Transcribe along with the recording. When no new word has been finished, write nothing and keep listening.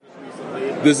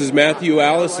This is Matthew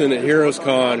Allison at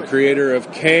HeroesCon, creator of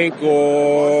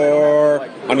Cankor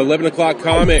on 11 O'Clock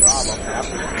Comics.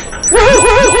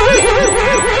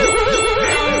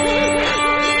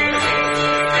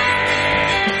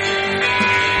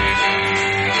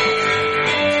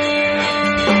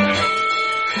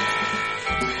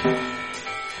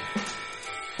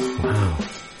 Wow.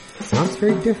 Sounds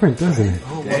very different, doesn't it?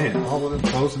 Oh, damn. All of them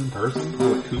close in person?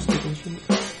 All acoustic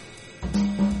instruments?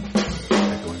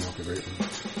 Echoing off the great room.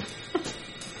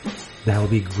 That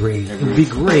would be great. It would be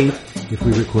great if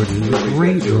we recorded in the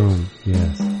great room.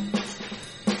 Yes.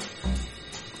 Get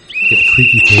the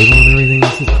creaky table and everything.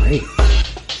 This is great.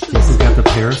 This has got the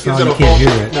parasol. You can't hear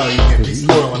it. No, you can't. He's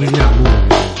not moving.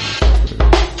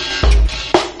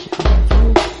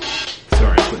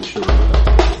 Sorry, I couldn't show her.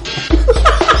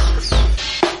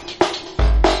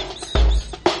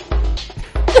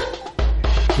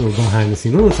 A little behind the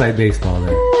scenes, a little inside baseball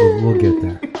there. We'll get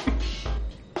there.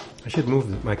 I should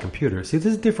move my computer. See, this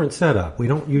is a different setup. We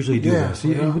don't usually do this.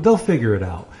 They'll figure it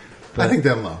out. But I think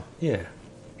they'll know. Yeah.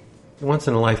 Once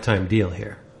in a lifetime deal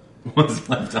here. Once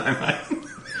in a lifetime.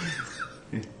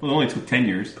 Well, it only took 10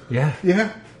 years. Yeah.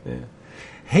 Yeah.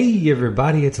 Hey,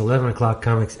 everybody. It's 11 O'Clock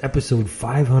Comics, episode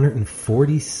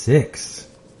 546.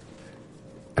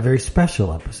 A very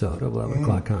special episode of 11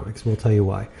 O'Clock Comics. We'll tell you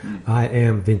why. I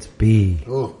am Vince B.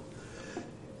 Oh.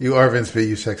 You are Vince B.,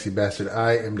 you sexy bastard.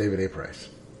 I am David A. Price.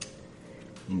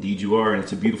 Indeed you are, and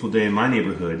it's a beautiful day in my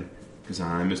neighborhood, because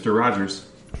I'm Mr. Rogers.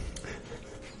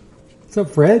 What's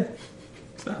up, Fred?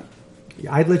 What's up?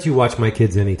 I'd let you watch my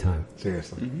kids anytime.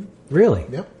 Seriously. Mm-hmm. Really?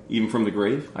 Yep. Even from the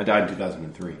grave? I died in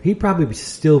 2003. He'd probably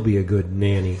still be a good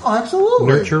nanny. Oh, absolutely.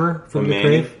 Nurturer from the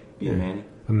grave? Yeah, Manny.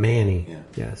 A Manny. Yeah.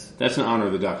 Yes. That's in honor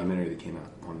of the documentary that came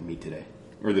out on Me today.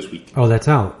 Or this week. Oh, that's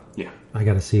out. Yeah. I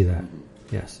got to see that.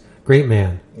 Yes. Great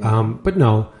man. But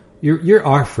no, you're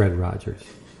our Fred Rogers.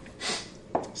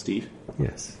 Steve?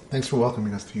 Yes. Thanks for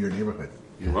welcoming us to your neighborhood.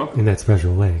 You're welcome. In that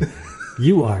special way.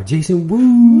 You are Jason Wood.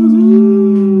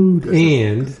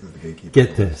 And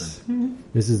get this.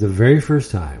 This is the very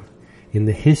first time in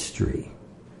the history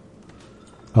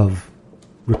of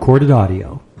recorded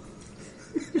audio,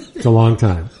 it's a long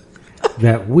time,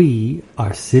 that we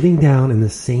are sitting down in the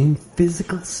same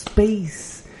physical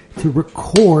space to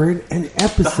record an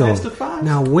episode.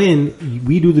 Now, when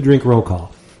we do the drink roll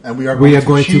call, And we are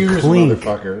going to cheers, clink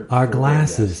motherfucker, our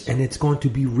glasses, and it's going to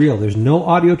be real. There's no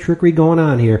audio trickery going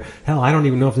on here. Hell, I don't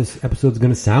even know if this episode's going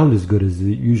to sound as good as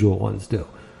the usual ones do,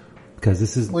 because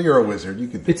this is. Well, you're a wizard. You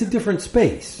can. It's a different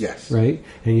space. Yes. Right?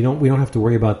 And we don't have to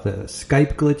worry about the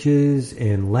Skype glitches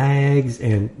and lags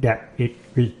and that we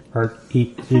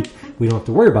don't have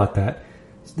to worry about that.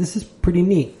 This is pretty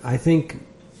neat. I think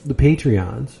the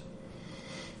Patreons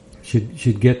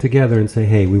should get together and say,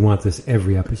 hey, we want this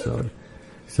every episode.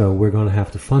 So we're going to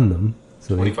have to fund them.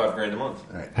 So $25,000 a month.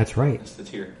 All right. That's right. That's the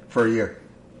tier. For a year.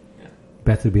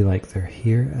 Beth would be like, they're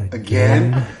here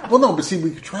Again? Well, no, but see,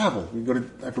 we could travel. We go to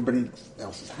everybody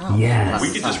else's house. Yes.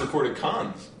 We could just record at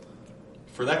cons.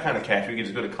 For that kind of cash, we could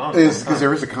just go to cons. Because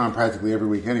there is a con practically every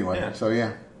week anyway. Yeah. So,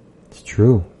 yeah. It's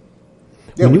true.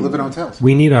 Yeah, we live in hotels.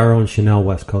 We need our own Chanel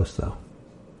West Coast, though.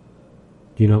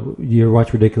 Do you ever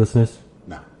watch Ridiculousness?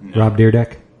 No. Rob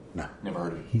Dyrdek? No. Never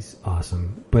heard of it. He's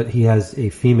awesome. But he has a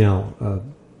female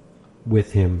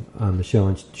with him on the show,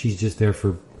 and she's just there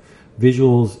for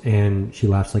visuals, and she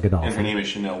laughs like a dolphin. And her name is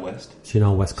Chanel West?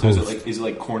 Chanel West So Coast. is it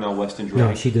like Cornell West and drag?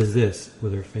 No, she does this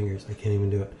with her fingers. I can't even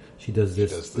do it. She does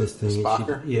this, this the thing.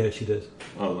 Spocker? She does.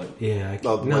 Oh, like Yeah.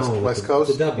 West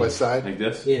Coast? The W. West Side? like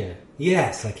this? Yeah.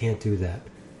 Yes, I can't do that.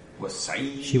 West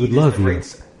Side. She would love you. Yeah.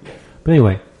 But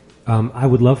anyway, I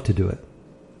would love to do it.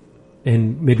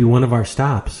 And maybe one of our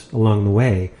stops along the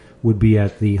way would be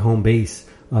at the home base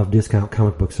of Discount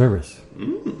Comic Book Service,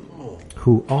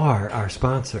 who are our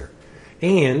sponsor.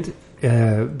 And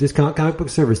Discount Comic Book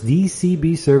Service,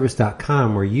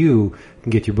 dcbservice.com, where you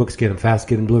can get your books, get them fast,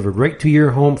 get them delivered right to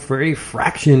your home for a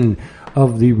fraction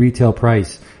of the retail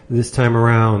price. This time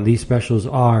around, these specials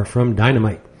are from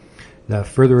Dynamite, The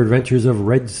Further Adventures of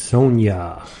Red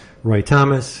Sonja, Roy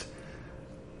Thomas,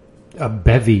 a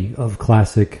bevy of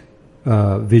classic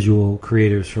visual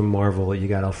creators from Marvel. You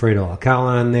got Alfredo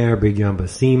Alcala on there, Big John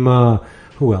Buscema.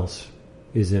 Who else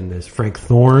is in this? Frank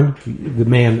Thorne, the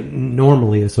man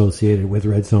normally associated with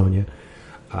Red Sonja.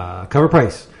 Cover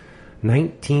price,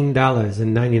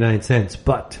 $19.99.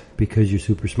 But because you're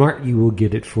super smart, you will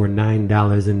get it for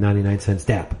 $9.99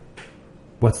 DAP.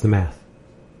 What's the math?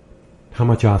 How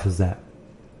much off is that?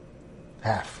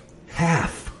 Half.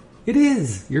 It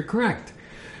is. You're correct.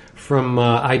 From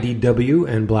IDW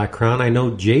and Black Crown, I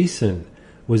know Jason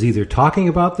was either talking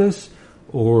about this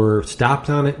or stopped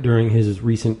on it during his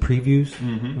recent previews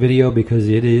video, because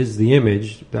it is the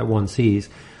image that one sees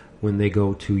when they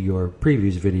go to your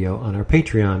previews video on our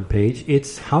Patreon page.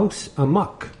 It's House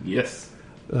Amok. Yes.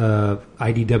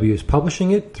 IDW is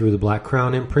publishing it through the Black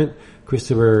Crown imprint.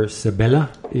 Christopher Sabella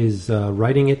is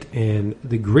writing it, and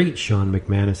the great Sean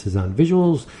McManus is on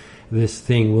visuals. This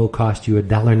thing will cost you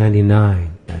 $1.99.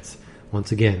 That's,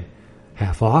 once again,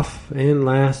 half off. And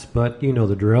last, but you know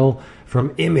the drill,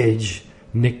 from Image,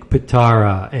 Nick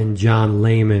Pitara and John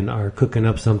Layman are cooking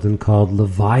up something called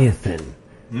Leviathan.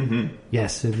 Mm-hmm.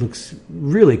 Yes, it looks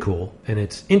really cool, and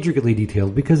it's intricately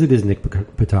detailed because it is Nick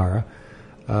Pitara.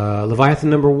 Leviathan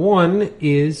number 1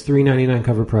 is $3.99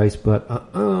 cover price, but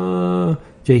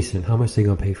Jason, how much are they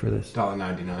going to pay for this?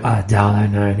 $1.99.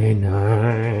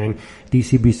 $1.99.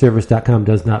 DCBService.com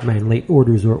does not man late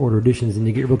orders or order additions, and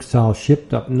you get your books all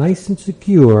shipped up nice and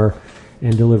secure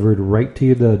and delivered right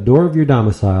to the door of your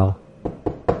domicile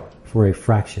for a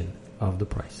fraction of the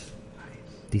price.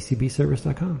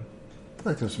 DCBService.com. I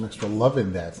feel like there's some extra love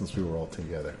in that since we were all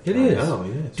together. It is. know,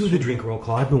 yeah, it's Do the drink roll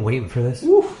call. I've been waiting for this.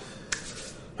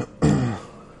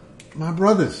 My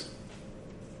brothers,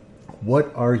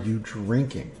 what are you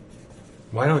drinking?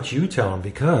 Why don't you tell them?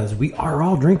 Because we are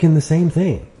all drinking the same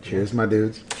thing. Cheers, my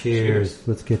dudes. Cheers.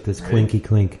 Let's get this clinky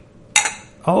clink.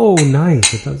 Oh,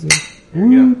 nice. It does it. There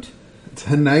you go.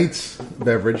 Tonight's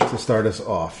beverage, to start us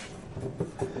off,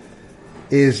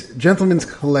 is Gentleman's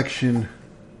Collection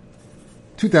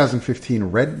 2015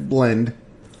 Red Blend,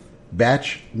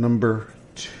 batch number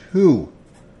 2.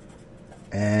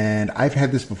 And I've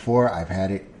had this before. I've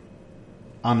had it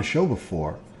on the show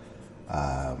before.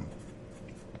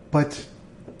 But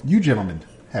you gentlemen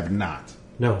have not.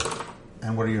 No.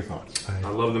 And what are your thoughts? I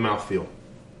love the mouthfeel.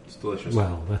 It's delicious.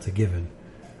 Well, that's a given.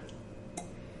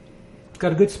 It's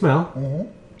got a good smell.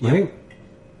 Mm-hmm. Right?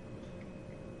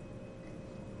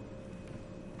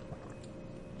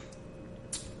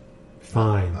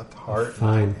 Fine. Not hard.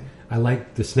 Fine. I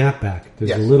like the snapback. There's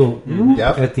Yes. a little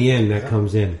Yep. at the end that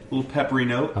comes in. A little peppery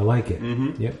note. I like it.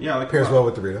 Mm-hmm. Yep. Yeah, I like it Pairs a lot. well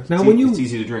with Doritos. Now, when It's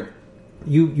easy to drink.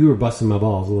 you were busting my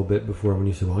balls a little bit before when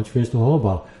you said, "Why don't you finish the whole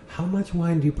bottle?" How much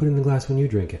wine do you put in the glass when you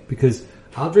drink it? Because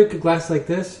I'll drink a glass like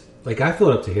this. Like, I fill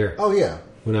it up to here Oh, yeah.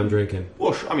 when I'm drinking.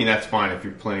 Well, I mean, that's fine if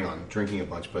you're planning on drinking a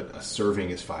bunch, but a serving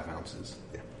is 5 ounces.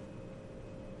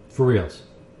 For reals.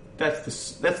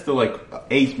 That's the like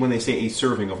when they say a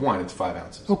serving of wine, it's 5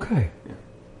 ounces. Okay.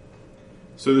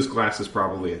 So this glass is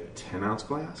probably a 10-ounce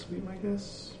glass, would be my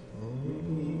guess.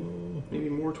 Maybe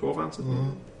more, 12 ounces.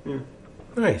 Yeah,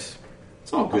 Nice.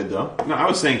 it's all good though. No, I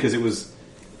was saying because it was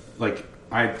like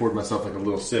I had poured myself like a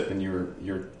little sip, and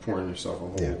you're pouring yourself a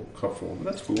whole cupful.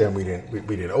 But that's cool. Then we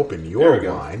didn't open There your we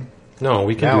go. wine. No,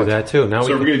 we can Now do it's- that too. Now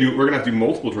So we we're gonna have to do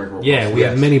multiple drink rolls. yeah, we Yes.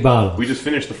 have many bottles. We just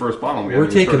finished the first bottle. And we We're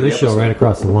haven't even taking started this the show episode. right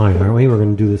across the line, aren't we? We're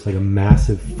going to do this like a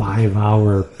massive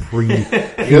 5-hour The other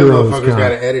pre-Heroes motherfucker's got Con.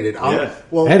 to edit it. Yeah.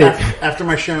 Well, Edit. After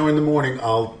my shower in the morning,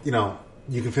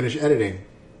 you can finish editing.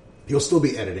 You'll still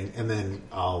be editing, and then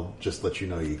I'll just let you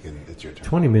know it's your turn.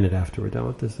 20 minutes after we're done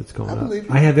with this, it's going I up. believe you.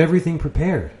 I have everything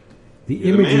prepared. The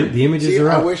You're the man. images See, are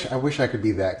I up. wish I could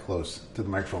be that close to the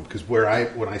microphone, because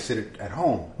when I sit at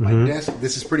home, Mm-hmm. my desk,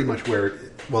 this is pretty much where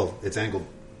it's angled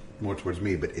more towards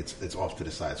me, but it's off to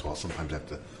the side, so I'll sometimes have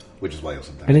to, which is why you'll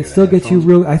sometimes And it get still gets you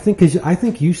headphones. real. I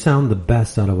think you sound the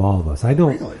best out of all of us. I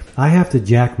don't. Really? I have to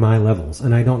jack my levels,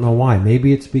 and I don't know why.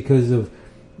 Maybe it's because of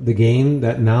the gain,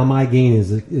 that now my gain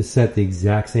is set the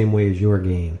exact same way as your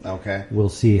gain. Okay. We'll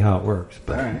see how it works.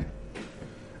 All But right.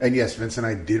 And yes, Vince and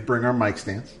I did bring our mic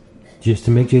stands. just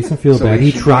to make Jason feel So bad, we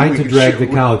he should- tried we to could drag shoot- the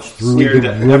couch through Scared the the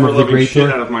rim of the ever-loving great shit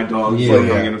door. out of my dogs. Yeah.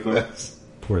 Like, hanging with them.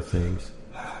 Poor things.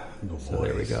 So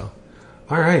there we go.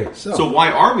 All right. So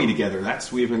why are we together?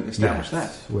 We haven't established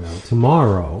Yes. that. Well,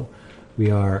 tomorrow we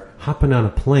are hopping on a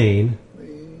plane,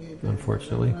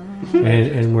 unfortunately,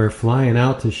 and we're flying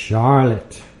out to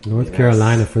Charlotte, North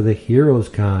Carolina for the Heroes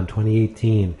Con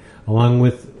 2018, along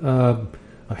with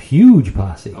a huge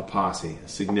posse. A posse, a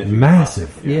significant,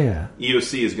 Massive, posse. yeah.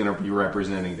 EOC is going to be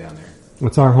representing down there.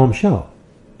 It's our home show.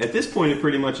 At this point, it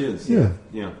pretty much is. Yeah.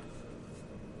 Yeah.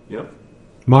 Yep.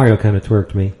 Mario kind of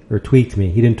twerked me, or tweaked me.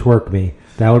 He didn't twerk me.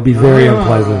 That would be very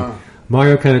unpleasant.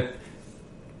 Mario kind of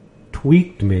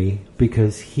tweaked me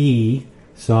because he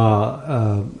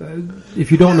saw...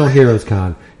 if you don't know Heroes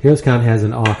Con has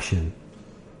an auction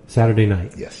Saturday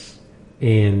night. Yes.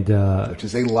 And Which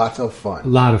is a lot of a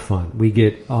fun. lot of fun. We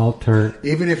get all turned...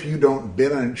 Even if you don't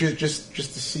bid on it, just to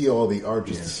see all the art,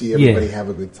 just to see everybody Yeah. have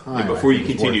a good time. And before I you think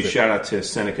it's continue, worth it. shout out to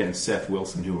Seneca and Seth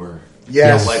Wilson, who were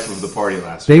Yes. the life of the party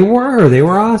last week. They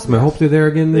were awesome. I hope they're there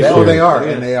again this year. Oh, they are,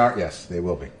 and they are. Yes, they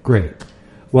will be. Great.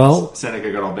 Well,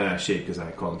 Seneca got all bent out of shape because I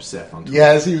called him Seth on Twitter.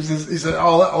 Yes, he said,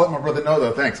 I'll let my brother know,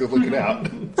 though. Thanks. We'll look it out.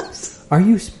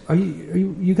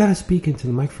 you got to speak into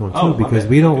the microphone too, Oh, my because bad.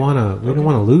 we don't want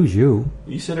to lose you.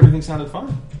 You said everything sounded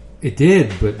fine. It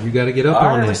did, but you got to get up All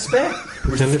on right, it. respect.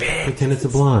 Pretend it's a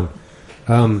blonde.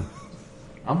 I'm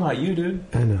not you, dude.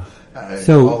 I know. All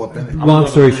So, up in it. long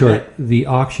story loving short, it. the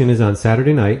auction is on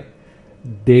Saturday night.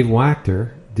 Dave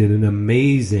Wachter did an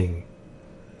amazing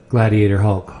Gladiator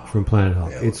Hulk from Planet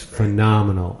Hulk. Yeah, it It's looks great.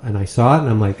 phenomenal. And I saw it and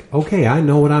I'm like, okay, I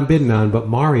know what I'm bidding on, but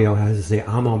Mario has to say,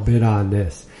 I'm going to bid on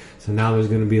this. So now there's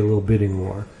going to be a little bidding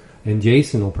war. And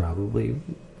Jason will probably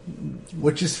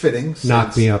Which is fitting. knock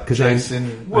since me up, because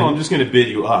Jason. Well, I'm just going to bid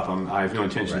you up. I have no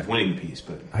intention of winning the piece,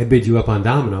 but I bid you up on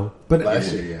Domino. But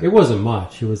Last year, yeah. it wasn't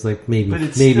much. It was like maybe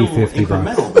it's maybe still $50.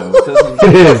 incremental, though. It doesn't,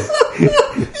 It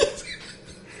is.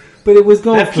 But it was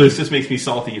going that for... piece just makes me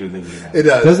salty even thinking about It it.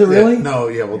 does. Does it really? Yeah. No,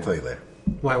 yeah, we'll tell you later.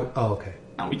 Why? Oh, okay.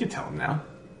 Oh, we can tell him now.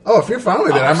 Oh, if you're fine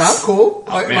with it, I'm cool.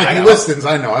 man, Like I he know. listens,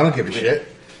 I know. I don't give a shit.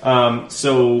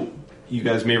 So you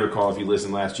guys may recall if you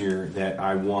listened last year that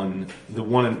I won the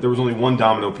one. There was only one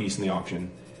domino piece in the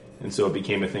auction, and so it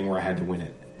became a thing where I had to win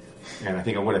it. And I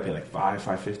think I would pay like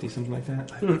 $550, something like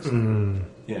that.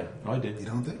 Yeah, I did. You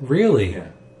don't think? Really? Yeah.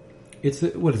 It's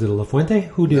what is it? A La Fuente?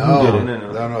 Who did No, it?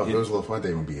 no. If it was La Fuente,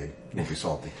 it won't be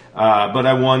salty. But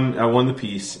I won the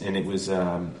piece, and it was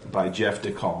by Jeff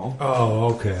DeCall.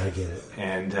 Oh, okay, I get it.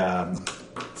 And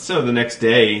so the next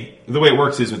day, the way it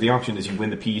works is with the auction is you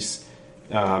win the piece,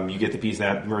 you get the piece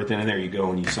that right then and there. You go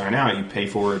and you sign out, you pay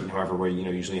for it, and however way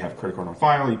usually have a credit card on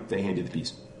file. They hand you the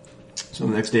piece. So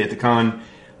the next day at the con,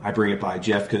 I bring it by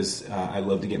Jeff because I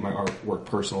love to get my artwork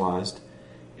personalized.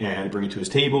 And I bring it to his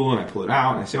table, and I pull it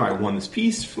out, and I say, I won this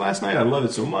piece last night. I love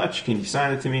it so much. Can you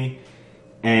sign it to me?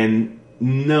 And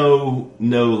no,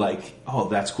 like, oh,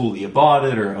 that's cool that you bought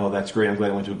it, or, oh, that's great, I'm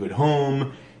glad I went to a good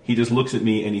home. He just looks at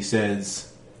me, and he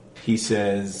says,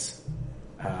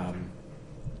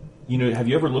 have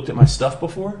you ever looked at my stuff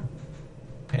before?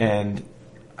 And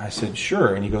I said,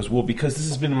 sure. And he goes, well, because this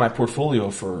has been in my portfolio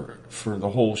for the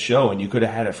whole show, and you could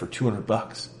have had it for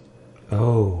 $200.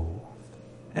 Oh,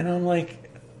 And I'm like...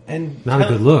 And not a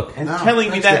good look. And No, telling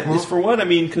me that's that it. is for what? I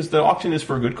mean, because the auction is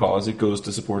for a good cause. It goes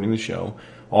to supporting the show.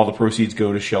 All the proceeds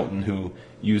go to Shelton, who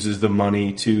uses the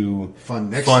money to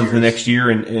Fund the next next year.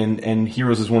 And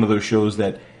Heroes is one of those shows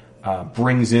that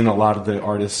brings in a lot of the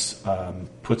artists,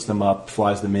 puts them up,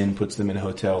 flies them in, puts them in a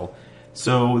hotel.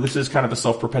 So this is kind of a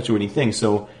self-perpetuating thing.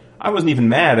 So I wasn't even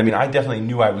mad. I mean, I definitely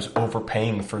knew I was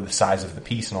overpaying for the size of the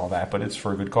piece and all that, but it's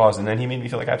for a good cause. And then he made me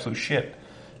feel like absolute shit.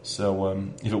 So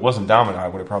if it wasn't Domino, I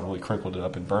would have probably crinkled it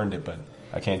up and burned it, but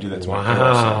I can't do that to my girl.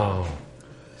 Wow.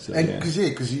 So, And yeah. because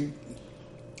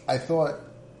I thought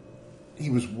he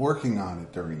was working on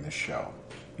it during the show,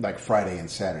 like Friday and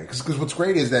Saturday. Because what's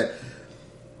great is that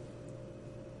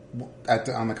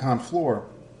on the con floor,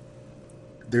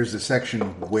 there's a section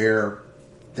where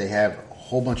they have a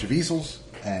whole bunch of easels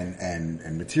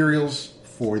and materials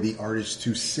for the artists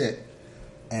to sit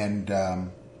and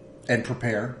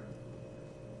prepare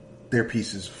their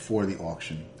pieces for the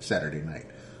auction Saturday night.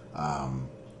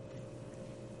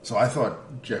 So I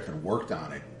thought Jeff had worked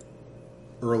on it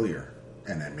earlier,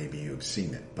 and that maybe you've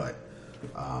seen it, but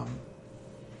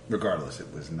regardless,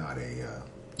 it was not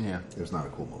it was not a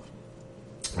cool move.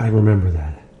 I remember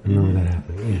that. I remember that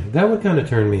happening. Yeah, that would kind of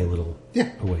turn me a little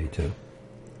Yeah. away too.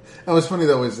 And what's funny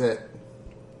though is that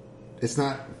it's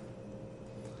not.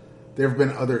 There have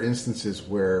been other instances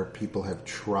where people have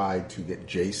tried to get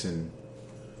Jason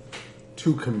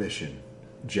to commission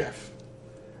Jeff,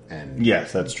 and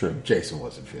Yes, that's true. Jason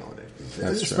wasn't feeling it,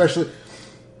 That's especially.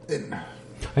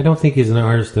 I don't think he's an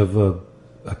artist of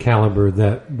a caliber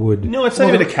that would. No, it's not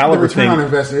even a caliber the return thing. on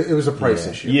investment. It was a price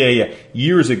issue. Yeah.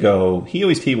 Years ago, he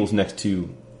always tables next to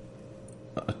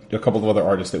a couple of other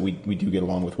artists that we do get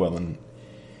along with well, and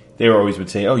they always would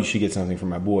say, "Oh, you should get something for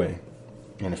my boy."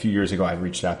 And a few years ago, I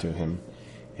reached out to him,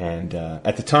 and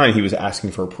at the time, he was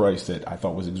asking for a price that I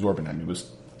thought was exorbitant. It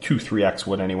was 2-3x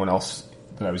what anyone else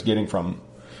that I was getting from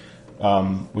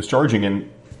was charging. And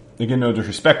again, no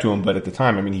disrespect to him, but at the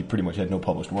time, I mean, he pretty much had no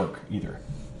published work either.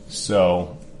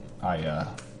 So I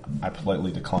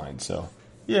politely declined. So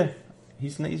yeah,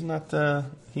 he's not.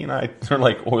 He and I are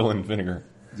like oil and vinegar.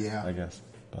 Yeah. I guess.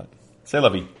 But c'est la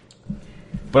vie.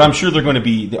 But I'm sure they're going to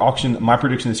be the auction. My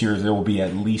prediction this year is there will be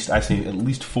at least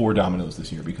 4 dominoes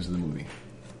this year because of the movie.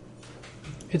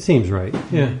 It seems right.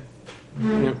 Yeah.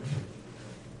 Yeah.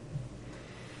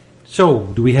 So,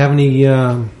 do we have any?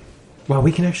 Wow,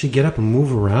 we can actually get up and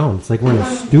move around. It's like we're in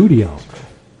a studio.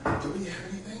 Do we have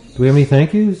anything? Do we have any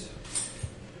thank yous?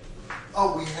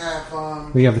 Oh, we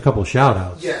have. We have a couple of shout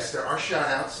outs. Yes, there are shout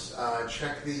outs.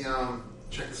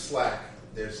 check the Slack.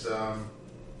 There's I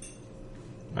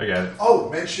got it. Oh,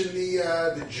 mention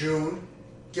the June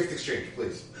gift exchange,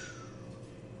 please.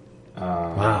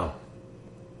 Wow.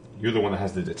 You're the one that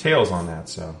has the details on that,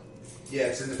 so. Yeah,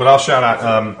 it's in the. But I'll shout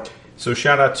out. So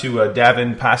shout out to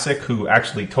Davin Pasic, who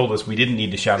actually told us we didn't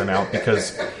need to shout him out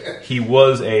because he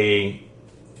was he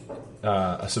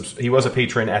was a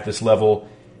patron at this level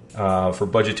for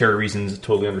budgetary reasons.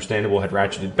 Totally understandable. Had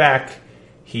ratcheted back.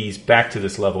 He's back to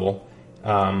this level.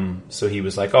 So he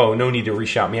was like, "Oh, no need to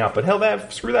re-shout me out."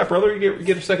 But screw that, brother. You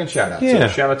get a second shout out. Yeah.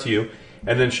 So shout out to you,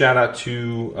 and then shout out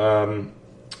to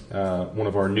one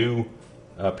of our new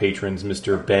patrons,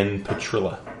 Mr. Ben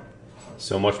Petrilla.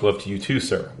 So much love to you too,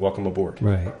 sir. Welcome aboard.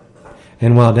 Right.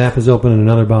 And while Dap is opening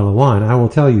another bottle of wine, I will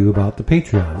tell you about the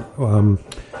Patreon.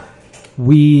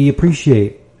 We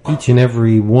appreciate each and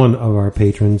every one of our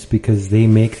patrons because they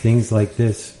make things like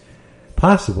this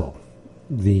possible.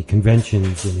 The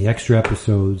conventions and the extra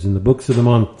episodes and the books of the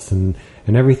month and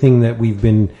everything that we've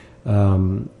been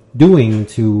doing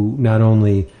to not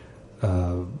only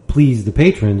please the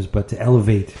patrons, but to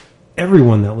elevate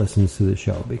everyone that listens to the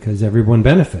show, because everyone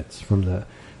benefits from the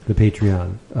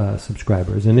Patreon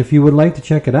subscribers. And if you would like to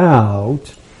check it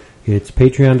out, it's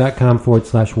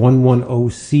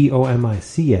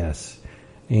patreon.com/110COMICS,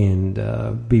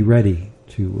 and be ready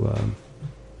to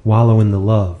wallow in the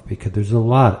love, because there's a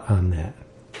lot on that.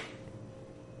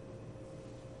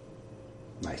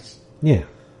 Nice. Yeah.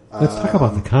 Let's talk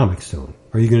about the comics soon.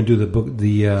 Are you going to do the book?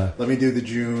 Let me do the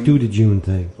June. Do the June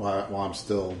thing while I'm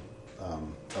still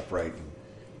upright.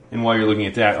 And while you're looking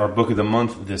at that, our book of the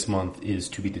month this month is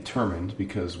to be determined,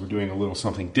 because we're doing a little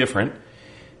something different.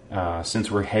 Since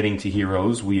we're heading to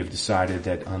Heroes, we have decided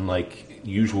that, unlike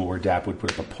usual where DAP would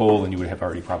put up a poll and you would have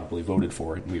already probably voted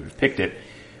for it and we would have picked it,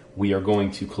 we are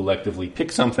going to collectively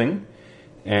pick something,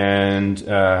 and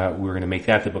we're going to make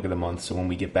that the book of the month. So when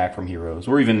we get back from Heroes,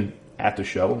 or even at the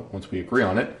show, once we agree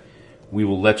on it, we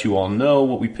will let you all know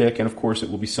what we pick, and of course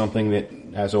it will be something that,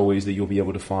 as always, that you'll be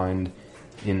able to find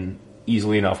in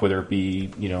easily enough, whether it be,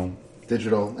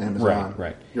 Digital, Amazon,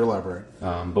 right, your library.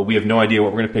 But we have no idea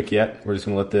what we're going to pick yet. We're just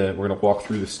going to we're going to walk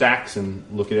through the stacks and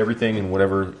look at everything, and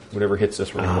whatever hits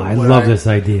us. We're I love this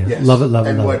idea. Yes. Love it.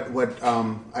 And what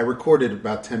I recorded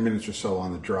about 10 minutes or so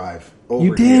on the drive over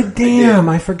you did? here. Damn,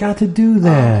 I forgot to do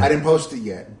that. I didn't post it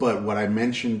yet, but what I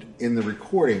mentioned in the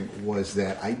recording was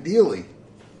that ideally,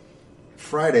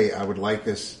 Friday, I would like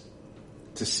us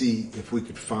to see if we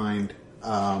could find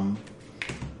a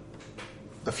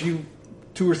few,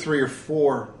 2 or 3 or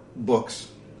 4 books,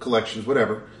 collections,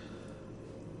 whatever,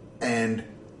 and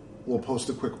we'll post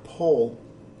a quick poll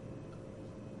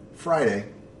Friday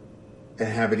and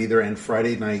have it either end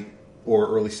Friday night or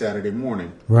early Saturday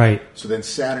morning. Right. So then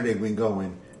Saturday we can go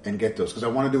in and get those, because I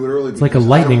want to do it early. It's like a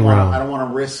lightning round. I don't want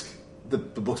to risk the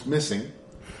books missing,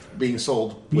 being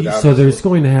sold without. So there's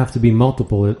going to have to be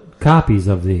multiple copies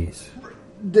of these.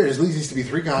 There's at least needs to be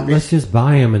 3 copies. Let's just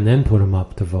buy them and then put them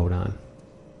up to vote on.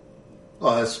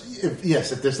 Well, if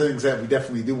there's things that we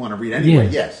definitely do want to read anyway,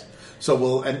 yes. So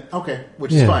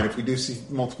which is fine. If we do see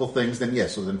multiple things, then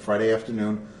yes. So then Friday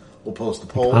afternoon, we'll post the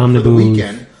poll for the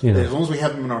weekend. As long as we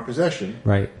have them in our possession.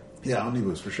 Right. Yeah,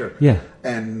 omnibus for sure. Yeah.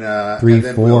 And 3, and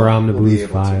then 4 omnibus, we'll be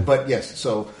able 5. to. But yes,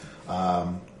 so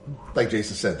like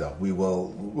Jason said, though, we'll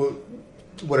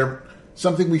whatever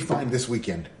something we find this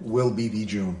weekend will be the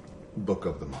June book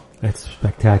of the month. That's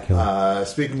spectacular.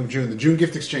 Speaking of June, the June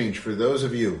gift exchange, for those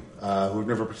of you who have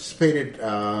never participated,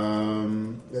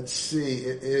 let's see,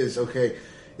 it is, okay,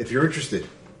 if you're interested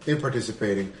in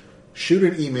participating, shoot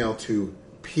an email to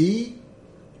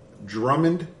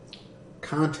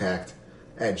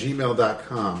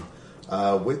pdrummondcontact@gmail.com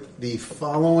with the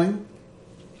following: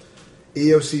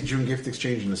 EOC June gift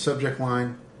exchange in the subject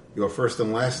line, your first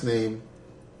and last name,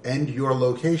 and your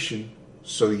location,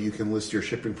 so you can list your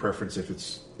shipping preference if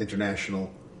it's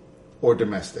international or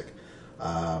domestic.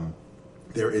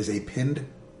 There is a pinned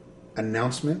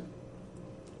announcement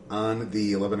on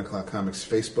the 11 O'Clock Comics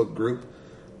Facebook group.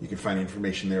 You can find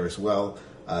information there as well.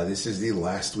 This is the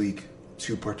last week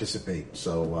to participate,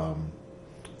 so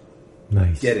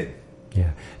nice. Get in.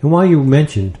 Yeah. And while you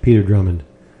mentioned Peter Drummond,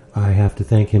 I have to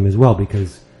thank him as well,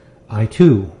 because I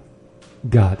too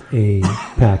got a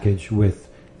package with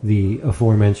the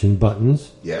aforementioned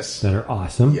buttons. Yes. That are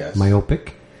awesome. Yes.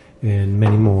 Myopic and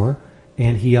many more.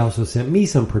 And he also sent me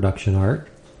some production art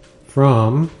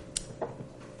from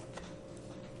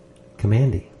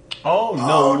Commandy. Oh,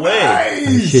 no way. Nice.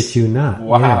 I shit you not.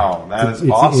 Wow, Yeah. that is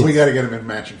awesome. We got to get them in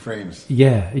matching frames.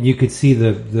 Yeah, and you could see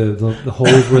the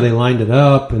holes where they lined it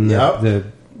up, and Yep.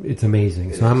 it's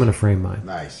amazing. So I'm going to frame mine.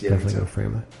 Nice. Yeah, Definitely me too. going to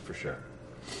frame it. For sure.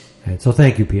 And so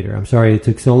thank you, Peter. I'm sorry it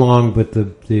took so long, but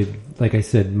the like I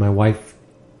said, my wife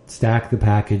stacked the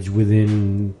package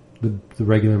within the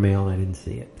regular mail, and I didn't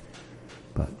see it.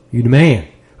 But you the man.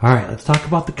 All right, let's talk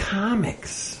about the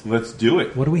comics. Let's do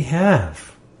it. What do we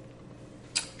have?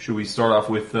 Should we start off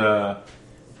with the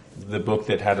book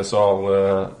that had us all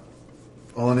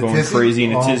All in a going tizzy? crazy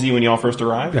in a All- tizzy when y'all first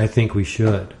arrived? I think we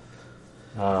should.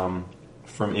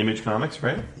 From Image Comics,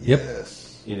 right? Yep.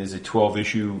 Yes. It is a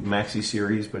 12-issue maxi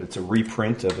series, but it's a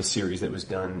reprint of a series that was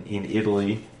done in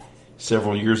Italy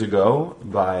several years ago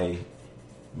by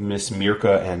Miss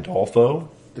Mirka Andolfo.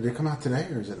 Did it come out today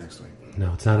or is it next week?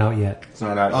 No, it's not out yet. It's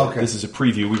not out yet. Okay. This is a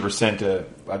preview. We were sent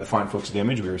by the fine folks at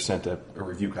Image. We were sent a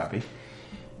review copy,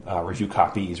 review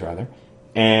copies rather.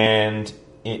 And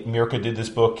Mirka did this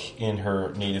book in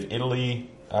her native Italy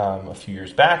a few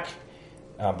years back,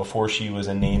 before she was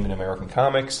a name in American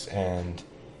comics. And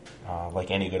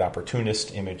like any good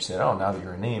opportunist, Image said, "Oh, now that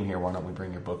you're a name here, why don't we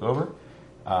bring your book over?"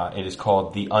 It is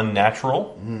called The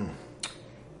Unnatural,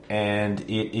 and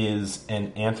it is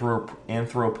an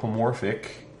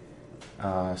anthropomorphic.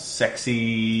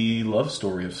 Sexy love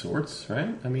story of sorts,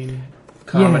 right? I mean,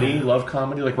 comedy, Yeah. love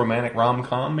comedy, like romantic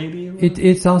rom-com, maybe?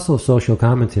 It's also social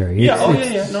commentary. Yeah,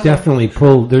 It's, yeah. it's No, definitely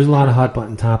pulled. There's a lot of hot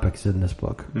button topics in this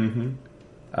book.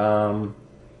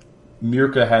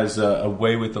 Mirka has a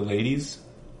way with the ladies,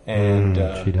 and,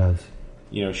 She does.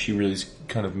 she really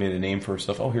kind of made a name for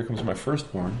herself. Oh, here comes my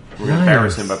firstborn. We're going to Nice.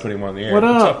 embarrass him by putting him on the air. What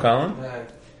What's up? up, Colin?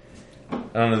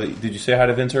 I don't know. Did you say hi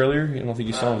to Vince earlier? I don't think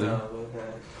you saw him, did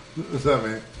you? What's up,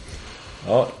 man?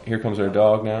 Oh, here comes our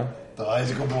dog now. The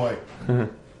Icicle boy.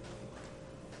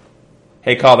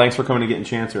 Hey, Carl, thanks for coming to Getting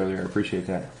Chance earlier. I appreciate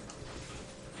that.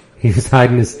 He was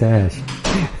hiding his stash.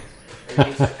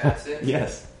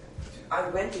 Yes. I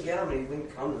went to get him and he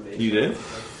wouldn't come to me. You did?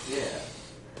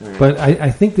 Yeah. But I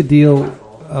think the deal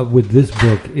with this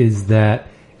book is that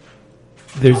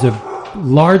there's a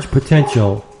large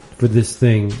potential for this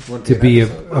thing to be a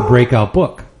breakout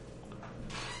book.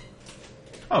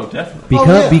 Oh,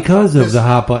 definitely. Because of the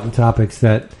hot button topics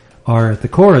that are at the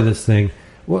core of this thing.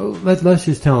 Well, let's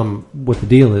just tell them what the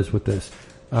deal is with this.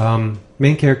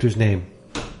 Main character's name.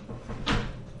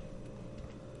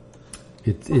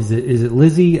 Is it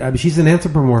Lizzie? I mean, she's an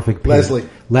anthropomorphic pig.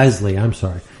 Leslie, I'm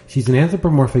sorry. She's an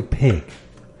anthropomorphic pig.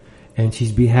 And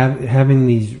she's having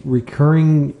these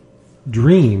recurring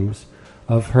dreams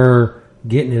of her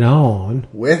getting it on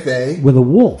With a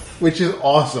wolf. which is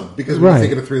awesome because when Right. you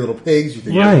think of the Three Little Pigs, you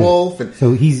think Right. of wolf, and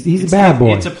So he's a bad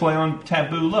boy. It's a play on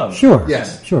taboo love. Sure.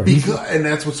 yes, Sure. He's- and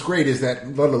that's what's great is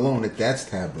that let alone that that's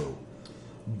taboo,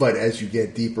 but as you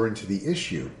get deeper into the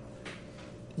issue,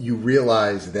 you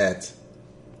realize that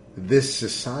this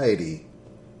society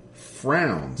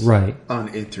frowns Right. on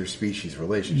interspecies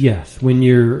relationships, Yes. When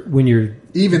you're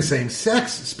even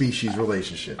same-sex species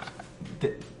relationships.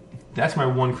 That's my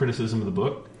one criticism of the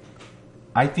book.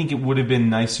 I think it would have been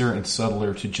nicer and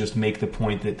subtler to just make the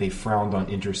point that they frowned on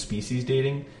interspecies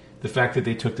dating. The fact that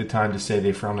they took the time to say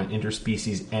they frowned on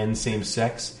interspecies and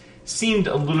same-sex seemed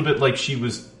a little bit like she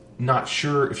was not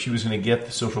sure if she was going to get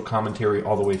the social commentary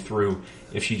all the way through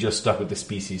if she just stuck with the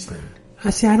species thing.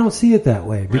 I don't see it that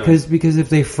way because if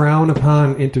they frown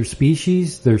upon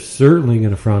interspecies, they're certainly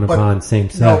going to frown upon same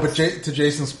sex. No, but to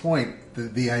Jason's point,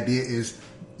 the idea is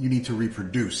you need to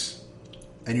reproduce,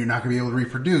 and you're not going to be able to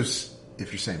reproduce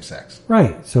if you're same sex.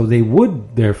 Right. So they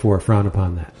would therefore frown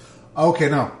upon that. Okay,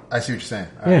 no, I see what you're saying.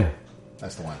 All Yeah. right.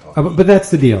 That's the one I'm talking. But that's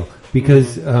the deal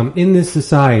because in this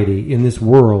society, in this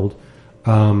world,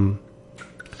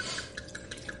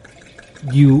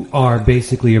 you are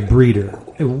basically a breeder.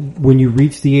 When you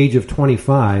reach the age of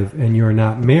 25 and you're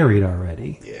not married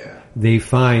already, they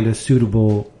find a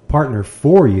suitable partner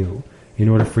for you in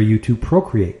order for you to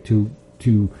procreate, to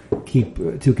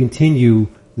continue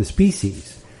the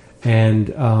species.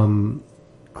 And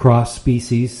cross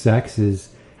species sex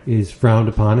is frowned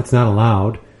upon. It's not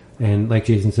allowed. And like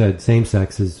Jason said, same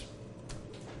sex is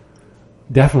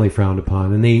definitely frowned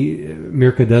upon. And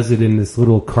Mirka does it in this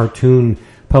little cartoon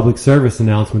public service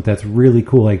announcement that's really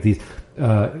cool. Like these,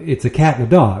 it's a cat and a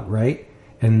dog, right?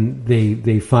 And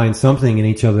they find something in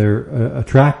each other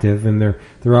attractive, and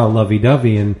they're all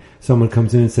lovey-dovey. And someone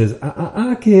comes in and says,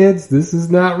 kids, this is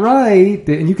not right."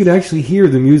 And you can actually hear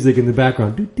the music in the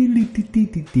background,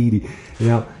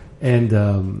 And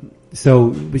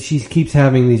but she keeps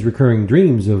having these recurring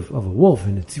dreams of a wolf,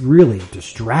 and it's really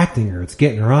distracting her. It's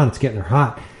getting her on. It's getting her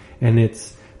hot, and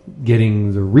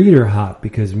getting the reader hot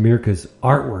because Mirka's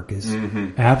artwork is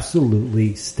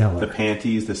absolutely stellar. The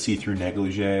panties, the see-through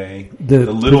negligee, The-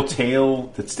 the little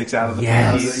tail that sticks out of the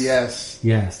Yes. panties. Yes.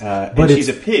 Yes, And but she's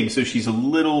a it's pig, so she's a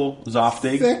little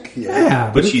zoftig. Thick.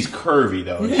 yeah, But it's- she's curvy,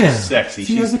 though. and Yeah. She's sexy.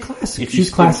 She she's has a classic. if She's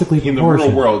you- classically in the real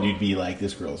proportioned. world, you'd be like,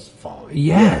 this girl's falling.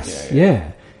 Yes,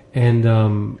 yeah. And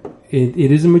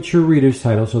it is a mature reader's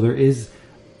title, so there is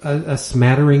a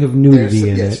smattering of nudity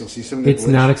in yes, it. you'll see some It's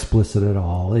nipple not ish. explicit at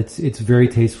all. It's very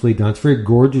tastefully done. It's very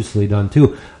gorgeously done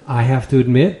too. I have to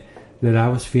admit that I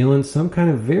was feeling some kind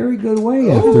of very good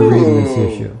way after reading this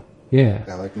issue. Yeah,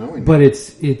 I like knowing but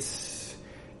that.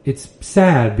 it's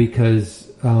sad because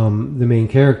the main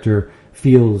character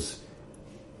feels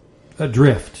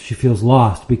adrift. She feels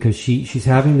lost because she's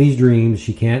having these dreams.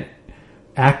 She can't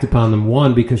act upon them.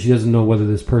 One, because she doesn't know whether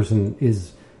this person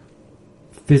is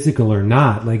physical or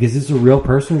not. Like, is this a real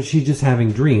person or is she just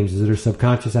having dreams? Is it her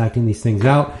subconscious acting these things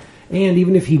out? And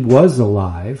even if he was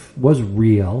alive, was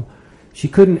real, she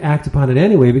couldn't act upon it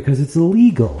anyway because it's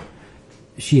illegal.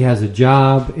 She has a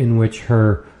job in which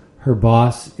her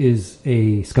boss is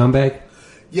a scumbag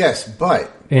Yes,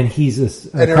 but and he's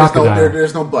a and crocodile.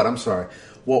 there's no but. I'm sorry.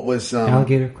 What was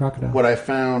Alligator, crocodile. what I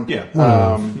found?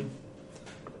 Yeah.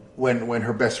 When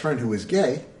her best friend, who was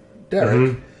gay,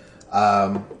 Derek,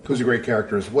 who's a great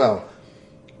character as well,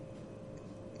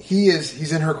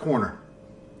 he's in her corner,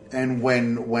 and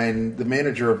when the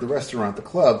manager of the restaurant, the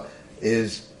club,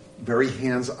 is very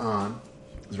hands on,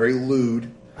 is very lewd,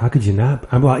 How could you not?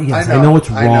 Yes, I I know, know it's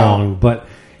I know. wrong, but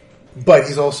but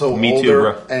he's also Me too,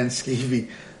 older bro. and skeevy.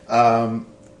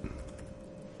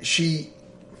 She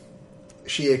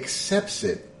accepts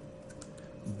it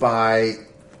by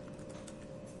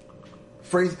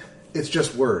phrase. It's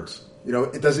just words. You know,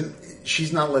 it doesn't.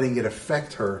 She's not letting it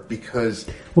affect her because.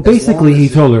 well, as basically, long he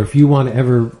as told her if you want to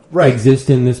ever Right. exist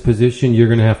in this position, you're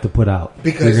going to have to put out.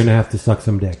 Because- you're going to have to suck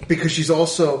some dick. because she is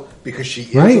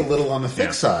Right. a little on the thick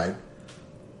Yeah. side.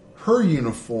 Her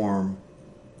uniform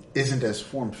isn't as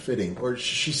form fitting, or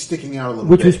she's sticking out a little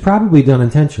Which bit. was probably done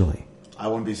intentionally. I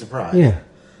wouldn't be surprised. Yeah.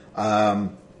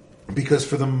 Because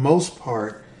for the most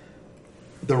part,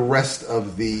 the rest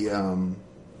of the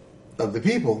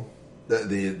people,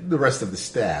 the rest of the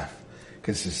staff,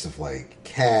 consists of like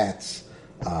cats,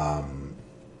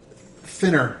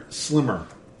 thinner, slimmer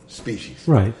species.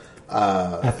 Right.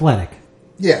 Athletic.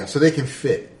 Yeah, so they can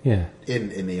fit Yeah.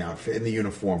 in the outfit, in the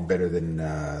uniform, better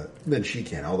than she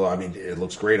can. Although I mean, it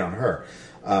looks great on her.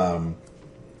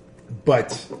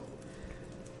 But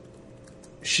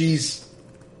she's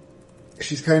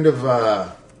kind of,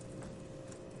 I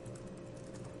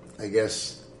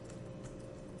guess,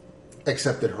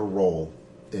 accepted her role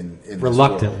in this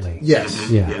Reluctantly. world. Yes.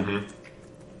 Yeah.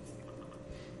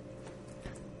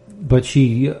 But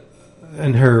she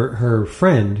and her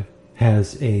friend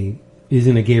is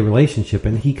in a gay relationship,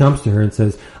 and he comes to her and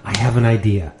says, "I have an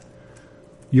idea.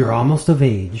 You're almost of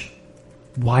age.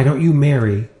 Why don't you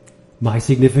marry my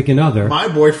significant other? My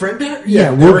boyfriend.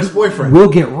 we'll Derek's boyfriend. We'll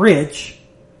get rich.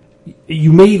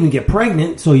 You may even get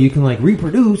pregnant, so you can like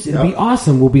reproduce. It'll be Yep.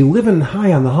 awesome. We'll be living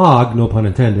high on the hog, no pun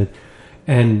intended,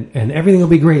 and everything will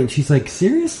be great." And she's like,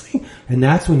 "Seriously?" And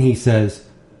that's when he says,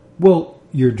 "Well,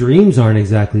 your dreams aren't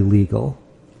exactly legal,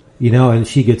 you know." And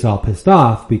she gets all pissed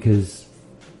off because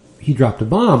he dropped a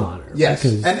bomb on her. Yes,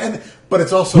 because but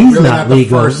it's also He's really not not,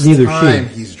 legal, the first neither time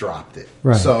she. he's dropped it.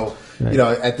 Right. So Right. you know,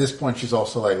 at this point, she's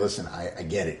also like, "Listen, I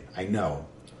get it. I know.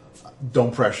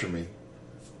 Don't pressure me.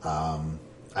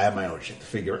 I have my own shit to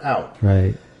figure out."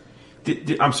 right,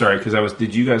 I'm sorry, because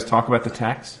did you guys talk about the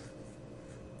tax?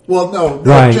 Well, no,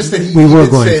 Right. just that We he were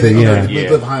did going say to, that yeah. we Yeah.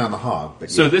 live high on the hog. But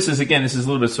So yeah. this is a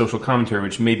little bit of social commentary,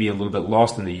 which may be a little bit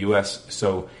lost in the U.S.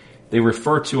 So they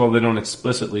refer to, although they don't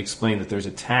explicitly explain, that there's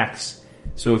a tax.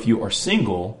 So if you are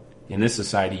single in this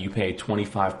society, you pay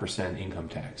 25% income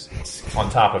tax on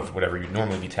top of whatever you'd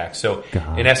normally be taxed. So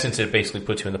God. in essence, it basically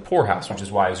puts you in the poorhouse, which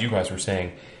is why, as you guys were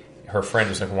saying, her friend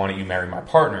was like, "Why don't you marry my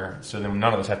partner?" So then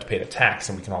none of us have to pay the tax,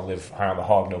 and we can all live high on the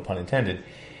hog, no pun intended.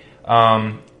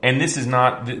 And this is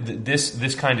not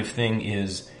this kind of thing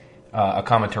is a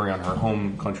commentary on her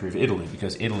home country of Italy,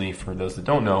 because Italy, for those that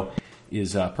don't know,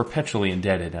 is perpetually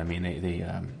indebted. I mean,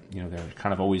 they're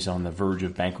kind of always on the verge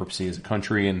of bankruptcy as a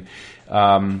country, and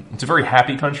it's a very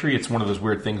happy country. It's one of those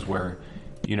weird things where,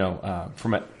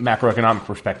 from a macroeconomic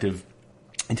perspective,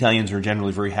 Italians are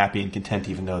generally very happy and content,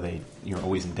 even though you're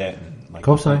always in debt. And like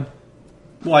cosign.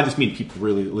 well, I just mean people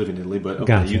really live in Italy, but okay,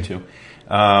 Gotcha. you too.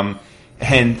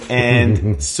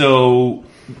 And so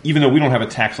even though we don't have a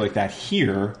tax like that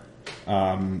here,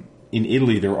 in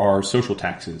Italy there are social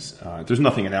taxes. There's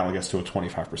nothing analogous to a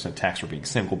 25% tax for being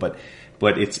single, but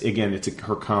it's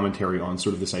her commentary on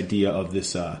sort of this idea of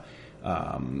this.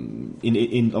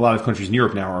 In a lot of countries in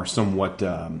Europe now are somewhat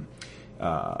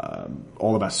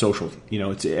all about social.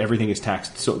 Everything is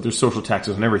taxed. So there's social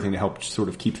taxes on everything to help sort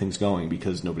of keep things going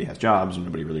because nobody has jobs and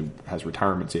nobody really has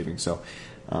retirement savings. So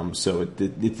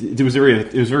it was a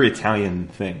very Italian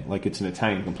thing. Like it's an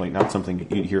Italian complaint, not something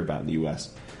you hear about in the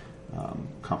U.S.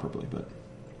 Comparably, but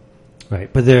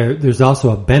right. But there's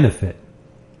also a benefit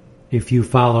if you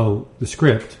follow the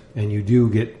script and you do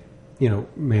get,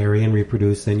 marry and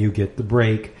reproduce, then you get the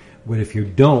break. But if you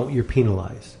don't, you're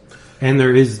penalized. And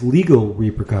there is legal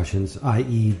repercussions,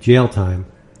 i.e. jail time,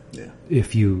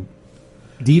 if you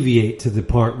deviate to the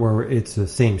part where it's a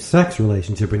same-sex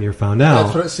relationship and you're found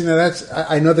out.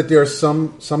 I know that there are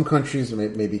some countries,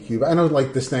 maybe Cuba, I know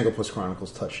like the Snagglepuss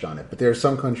Chronicles touched on it, but there are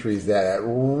some countries that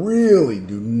really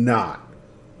do not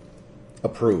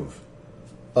approve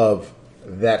of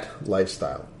that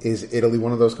lifestyle. Is Italy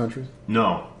one of those countries?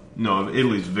 No,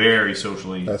 Italy's very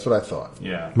socially. That's what I thought.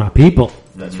 Yeah, my people.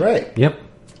 That's right. Yep.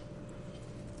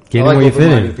 Get I in where you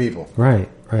fit in. People. Right.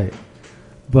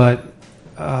 But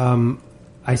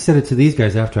I said it to these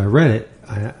guys after I read it.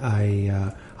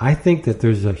 I think that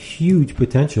there's a huge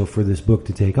potential for this book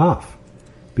to take off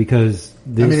because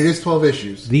it is 12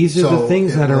 issues. These are the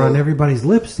things that are on everybody's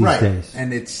lips these days,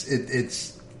 and it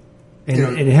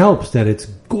helps that it's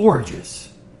gorgeous.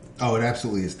 Oh, it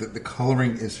absolutely is. The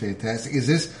coloring is fantastic. Is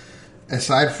this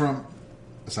aside from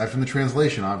the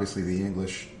translation, obviously the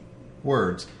English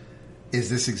words? Is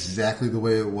this exactly the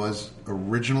way it was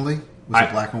originally? Was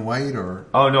it black and white or?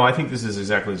 Oh no, I think this is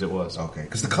exactly as it was. Okay,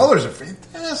 because the colors are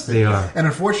fantastic. They are, and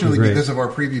unfortunately, because of our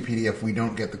preview PDF, we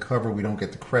don't get the cover, we don't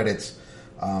get the credits.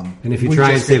 And if you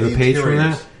try and save a page from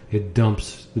that, it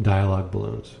dumps the dialogue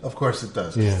balloons. Of course, it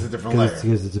does. Yeah, it's a different layer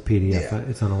because it's a PDF. Yeah.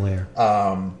 It's on a layer.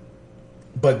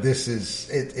 But this is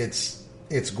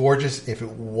it's gorgeous. If it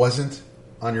wasn't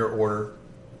on your order,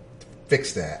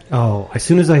 fix that. Oh, as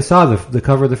soon as I saw the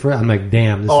cover of the first, I'm like,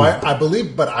 damn. I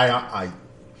believe, but I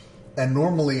and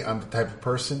normally I'm the type of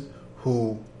person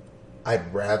who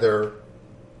I'd rather,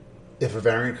 if a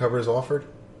variant cover is offered,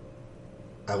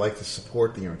 I like to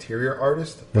support the interior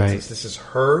artist. But since this is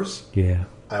hers,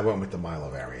 I went with the Milo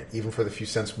variant. Even for the few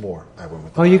cents more, I went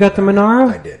with the Milo you got the Monaro?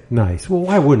 I did. Nice. Well,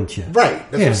 why wouldn't you? Right.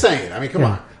 That's what I'm saying. I mean, come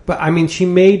on. But, she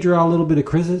may draw a little bit of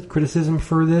criticism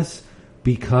for this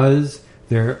because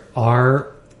there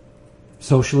are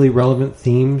socially relevant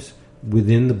themes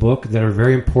within the book that are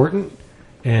very important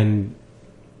and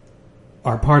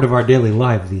are part of our daily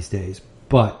lives these days.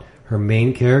 But her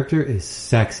main character is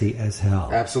sexy as hell.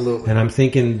 Absolutely. And I'm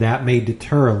thinking that may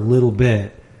deter a little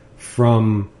bit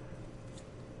from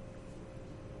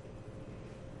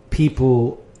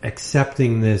people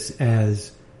accepting this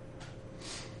as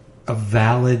a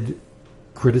valid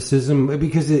criticism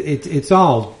because it's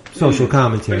all social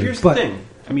commentary. But here's the thing.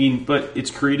 But it's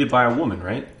created by a woman,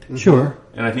 right? Sure.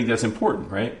 And I think that's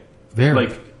important, right?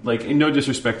 Very. Like in no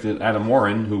disrespect to Adam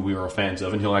Warren, who we are fans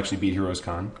of, and he'll actually be at Heroes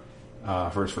Con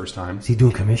for his first time. Is he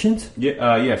doing commissions?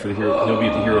 Yeah, for the hero. He'll be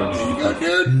at the Hero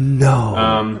Initiative.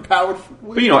 No. But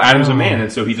Adam's a man,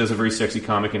 and so he does a very sexy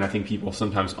comic, and I think people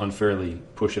sometimes unfairly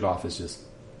push it off as just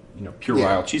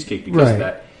puerile cheesecake because of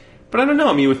that. But I don't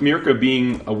know. With Mirka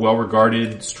being a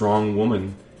well-regarded, strong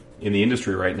woman in the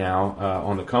industry right now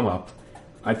on the come up,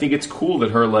 I think it's cool that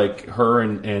her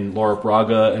and Laura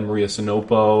Braga and Maria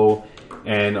Sinopo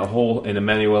and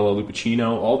Emanuela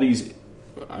Lupacino, all these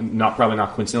probably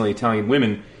not coincidentally Italian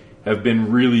women, have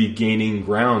been really gaining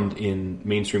ground in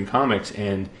mainstream comics,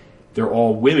 and they're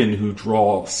all women who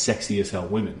draw sexy as hell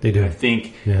women. They do. I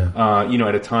think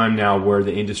at a time now where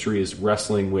the industry is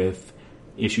wrestling with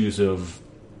issues of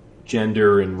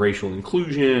gender and racial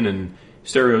inclusion and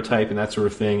stereotype and that sort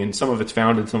of thing, and some of it's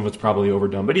founded, some of it's probably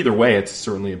overdone, but either way, it's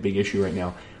certainly a big issue right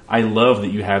now. I love that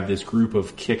you have this group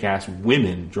of kick-ass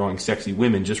women drawing sexy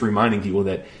women, just reminding people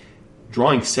that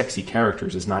drawing sexy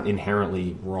characters is not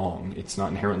inherently wrong. It's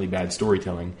not inherently bad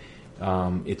storytelling.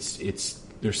 There's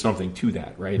something to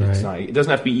that, right? It's not. It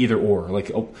doesn't have to be either or.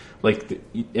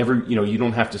 You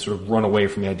don't have to sort of run away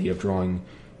from the idea of drawing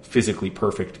physically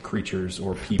perfect creatures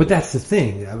or people. But that's the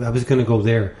thing. I was going to go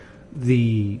there.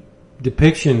 The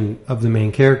depiction of the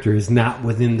main character is not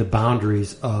within the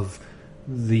boundaries of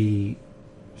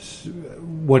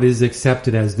what is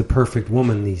accepted as the perfect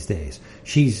woman these days.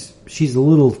 She's a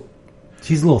little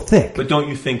thick. But don't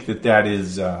you think that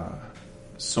is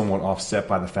somewhat offset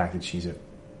by the fact that she's a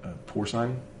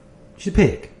porcine? She's a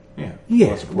pig. Yeah.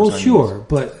 Yeah. Well, sure,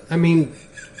 but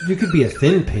you could be a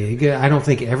thin pig. I don't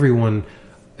think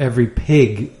every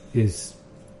pig is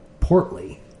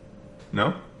portly.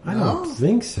 No? I No. don't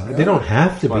think so. They don't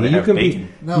have to That's why be. they You have can bacon.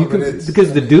 be. No, you but can, it's-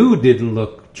 because the dude didn't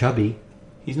look chubby.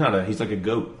 He's like a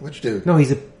goat. Which dude? No,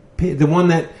 he's the one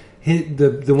that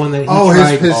the one that he Oh,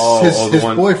 tried. the his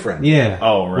one- boyfriend. yeah,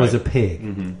 Oh, right. was a pig.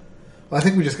 Well, I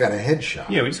think we just got a headshot.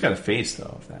 Yeah, we just got a face, though,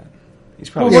 of that.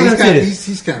 He's Well, probably... what Yeah, I'm saying is-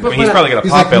 he's kind I of. mean, he's probably got a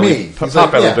he's pot like belly. me. Pot He's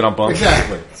like- belly yeah, been on bumps.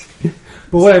 exactly.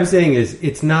 But what I'm saying is,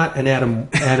 it's not an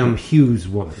Adam Hughes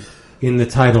woman in the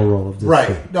title role of this Right.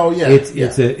 film. No, yeah,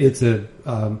 It's a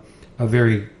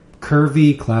very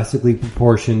curvy, classically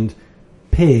proportioned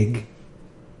pig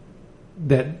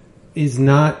that is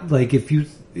not like if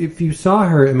you saw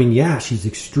her. I mean, yeah, she's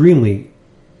extremely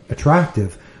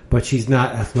attractive, but she's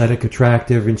not athletic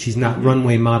attractive, and she's not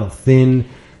runway model thin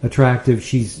attractive.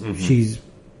 She's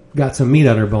got some meat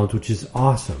on her bones, which is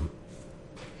awesome.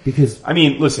 Because I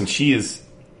mean, listen, she is...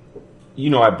 You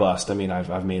know I bust. I mean,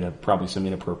 I've made probably some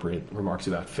inappropriate remarks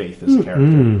about Faith as a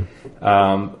character.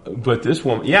 But this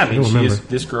woman... Yeah, I mean, she is...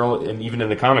 This girl, and even in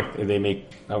the comic, they make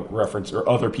a reference, or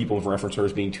other people have referenced her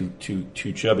as being too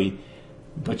chubby.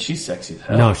 But she's sexy as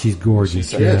hell. no, she's gorgeous.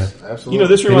 She's yeah. Yes, absolutely. You know,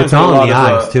 this And reminds it's me a all lot in the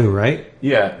of... eyes too, right?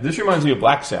 Yeah, this reminds me of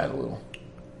Black Sad a little.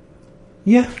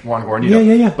 Yeah. Juan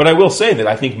Guarnido. Yeah. But I will say that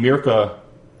I think Mirka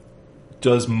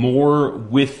does more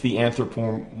with the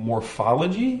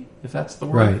anthropomorphology, if that's the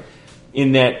word. Right.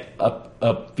 In that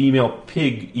a female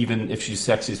pig, even if she's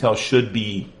sexy as hell, should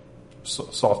be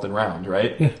soft and round,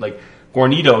 right? Yeah. Like,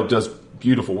 Guarnido does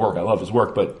beautiful work. I love his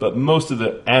work. But most of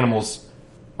the animals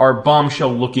are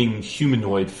bombshell-looking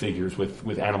humanoid figures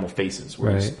with animal faces.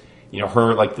 Whereas, Right. you know,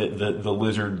 her, like the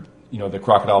lizard, you know, the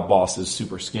crocodile boss is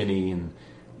super skinny and,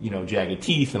 you know, jagged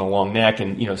teeth and a long neck.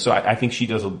 And, you know, so I think she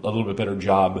does a little bit better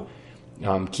job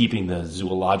keeping the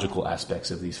zoological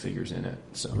aspects of these figures in it.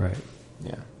 So, Right.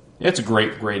 yeah. It's a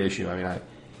great issue. I mean,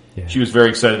 Yeah. she was very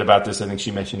excited about this. I think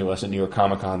she mentioned to us at New York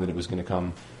Comic Con that it was going to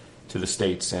come to the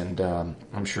States, and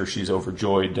I'm sure she's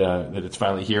overjoyed that it's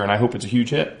finally here, and I hope it's a huge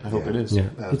hit. I hope it is. Yeah.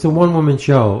 It's a one-woman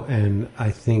show, and I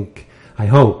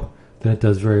hope that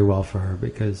does very well for her,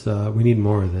 because we need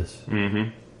more of this.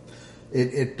 And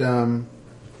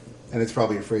it's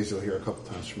probably a phrase you'll hear a couple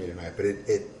times from me tonight, but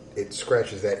it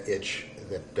scratches that itch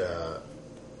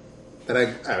that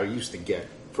I used to get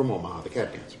from Omaha, the cat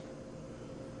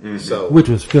dancer. So, Which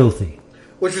was filthy.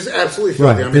 which was absolutely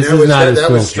filthy. Right. I mean, This that is was not as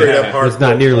that was filthy. straight up Yeah. hardcore It's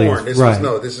not nearly as- porn. This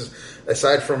right. this is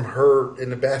aside from her in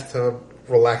the bathtub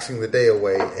relaxing the day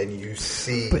away, and you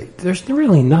see. But there's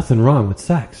really nothing wrong with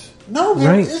sex. No,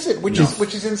 there Right. isn't. Which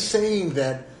is insane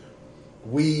that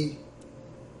we.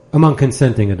 Among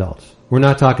consenting adults. We're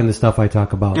not talking the stuff I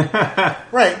talk about.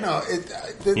 Right. No.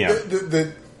 Yeah.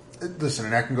 Listen,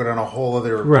 and I can go down a whole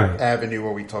other Right. avenue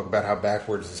where we talk about how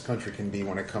backwards this country can be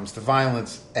when it comes to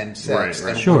violence and sex,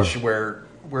 Right. and Sure.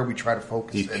 where we try to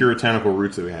focus. These and- puritanical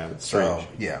roots that we have. It's strange. So,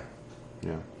 yeah.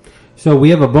 Yeah. So we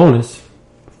have a bonus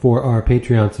for our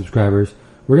Patreon subscribers.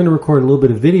 We're going to record a little bit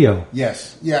of video.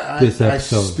 Yes. Yeah. This I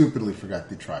episode. stupidly forgot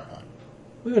the tripod.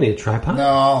 We don't need a tripod. No,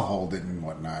 I'll hold it and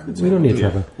whatnot. We don't need a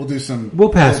tripod. We'll do some. We'll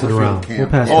pass it overfield around. cam. We'll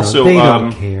pass it Also, They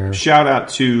don't care. shout out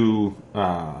to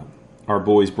our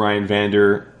boys Brian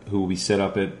Vander, who we set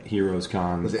up at Heroes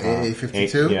Con. Was it AA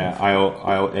 52? Yeah,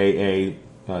 aisle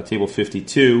AA, table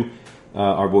 52.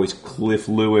 Our boys Cliff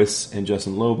Lewis and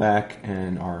Justin Loback,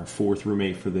 and our fourth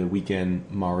roommate for the weekend,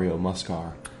 Mario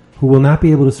Muscar. Who will not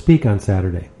be able to speak on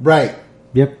Saturday. Right.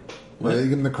 Yep. Well, you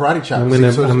give him the karate chop. I'm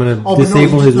gonna but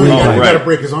disable his You windpipe. got Right. to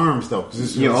break his arms though.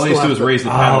 You know, all you have to do is raise the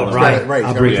paddle. Oh, right. Right.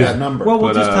 I'll He's break got his that number. Well,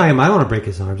 we'll But, just tie him. I don't want to break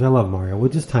his arms. I love Mario. We'll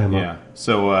just tie him Yeah. up.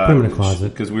 So Put him in a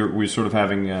closet. because we're sort of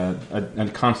having a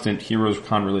constant Heroes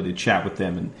Con related chat with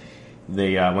them, and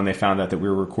they when they found out that we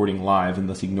were recording live and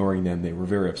thus ignoring them, they were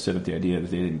very upset at the idea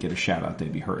that they didn't get a shout out.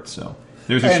 They'd be hurt. So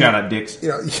there's a And, shout out, Dix. You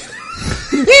know,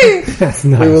 That's we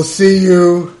will nice. see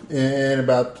you in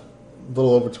about a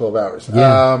little over 12 hours.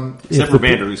 Yeah. Except If for the-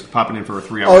 Vander, who's popping in for a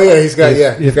 3 hour. Oh yeah, he's got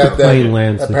If he's the got that. plane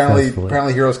lands apparently,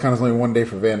 successfully. Heroes Con is only one day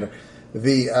for Vander.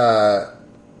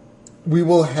 We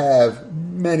will have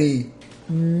many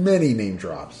name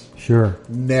drops Sure.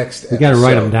 next. We gotta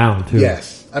write episode. 'em down, too.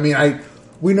 Yes, I mean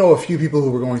we know a few people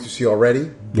who we're going to see already,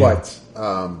 but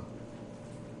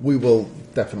we will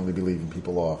definitely be leaving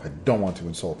people off. I don't want to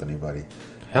insult anybody.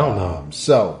 Hell no.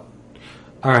 So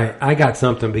All right, I got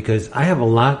something because I have a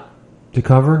lot to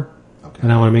cover, Okay.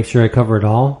 and I want to make sure I cover it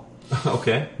all.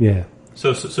 Okay. Yeah.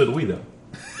 So do we, though.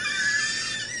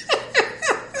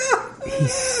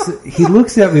 He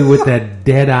looks at me with that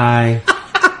dead eye.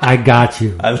 I got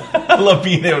you. I love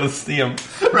being able to see him.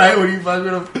 right when you find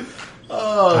it,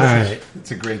 All right.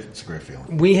 it's a great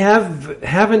feeling. We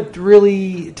haven't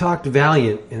really talked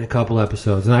Valiant in a couple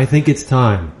episodes, and I think it's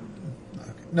time.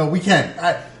 No, we can.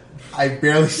 I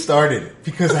barely started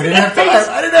because I didn't have time.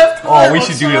 I didn't have time. Oh, we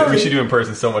should do it. We should do it in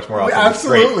person so much more often.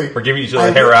 Absolutely. It's great. We're giving each other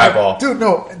a hair eyeball. Dude,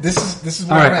 no. This is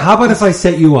All right. How about if I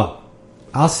set you up?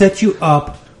 I'll set you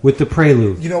up with the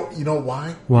prelude. You know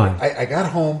why? Why? I got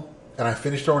home and I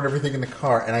finished throwing everything in the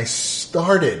car and I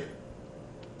started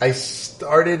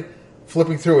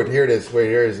flipping through it. Here it is. Wait,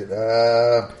 here is it.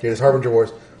 Here it is. Harbinger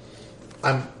Wars.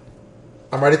 I'm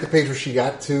right at the page where she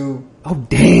got to. Oh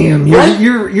damn! You're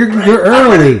Right?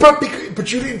 early.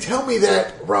 But you didn't tell me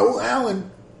that Raoul Allen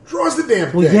draws the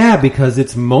damn thing. Well, yeah, because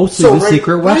it's mostly the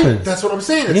secret weapons. That's what I'm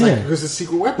saying. It's Yeah. like because it's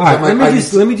secret weapons. All right, I'm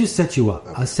like, let me just set you up.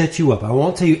 I'll set you up. I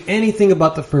won't tell you anything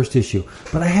about the first issue,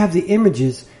 but I have the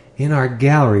images in our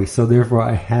gallery, so therefore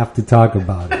I have to talk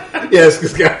about it. Yes,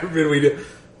 because God forbid we do.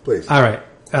 Please. All right.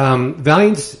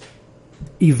 Valiant's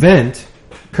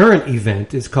current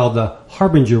event is called the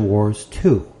Harbinger Wars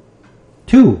 2.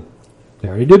 They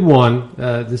already did one.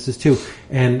 This is 2.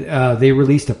 And they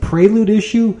released a prelude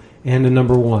issue and a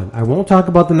number 1. I won't talk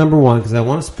about the number 1 because I don't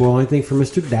want to spoil anything for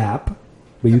Mr. Dapp.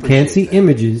 But you can see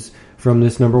images from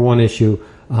this number 1 issue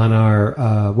on our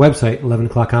website,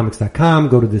 11o'clockcomics.com.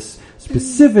 Go to this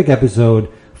specific episode,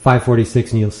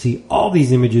 546, and you'll see all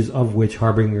these images of which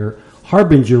Harbinger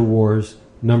Wars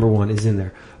number 1 is in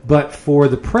there. But for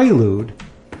the prelude,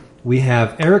 we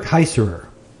have Eric Heiserer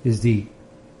is the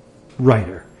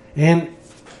writer. And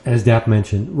as Dapp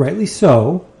mentioned, rightly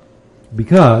so,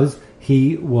 because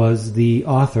he was the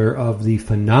author of the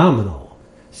phenomenal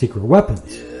Secret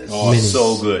Weapons. Oh,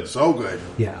 so good. So good.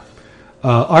 Yeah.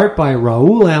 Art by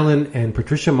Raoul Allen and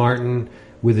Patricia Martin,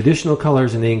 with additional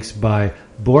colors and inks by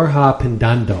Borja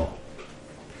Pendando.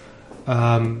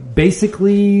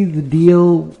 Basically, the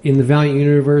deal in the Valiant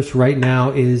universe right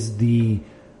now is the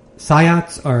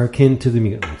Psiots are akin to the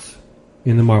mutants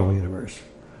in the Marvel universe.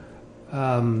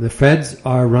 The feds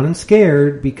are running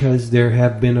scared because there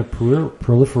have been a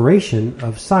proliferation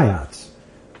of Psiots.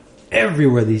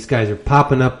 Everywhere these guys are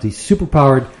popping up, these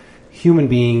superpowered human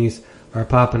beings are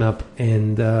popping up,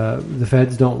 and the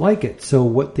feds don't like it. So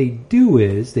what they do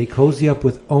is they cozy up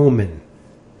with Omen.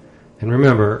 And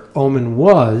remember, Omen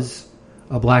was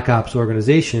a Black Ops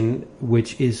organization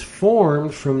which is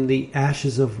formed from the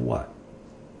ashes of what?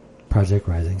 Project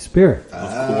Rising Spirit.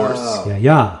 Of course.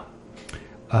 Yeah.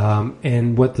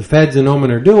 And what the feds and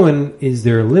Omen are doing is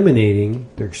they're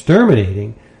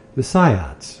exterminating the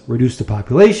Psiots. Reduce the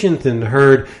population, thin the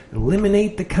herd,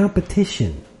 eliminate the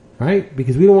competition, right?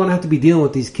 Because we don't want to have to be dealing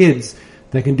with these kids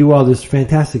that can do all this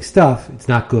fantastic stuff. It's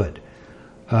not good.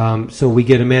 So we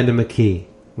get Amanda McKee.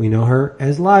 We know her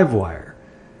as Livewire.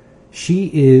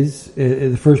 She is,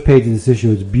 the first page of this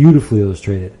issue is beautifully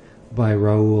illustrated by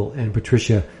Raoul and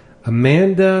Patricia.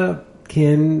 Amanda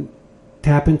can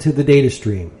tap into the data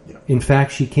stream. Yeah. In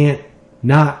fact, she can't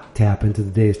not tap into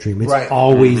the data stream. It's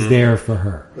always there for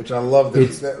her. Which I love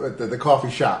the coffee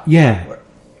shop. Yeah.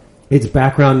 It's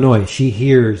background noise. She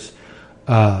hears,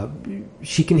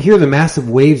 she can hear the massive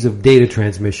waves of data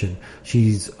transmission.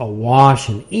 She's awash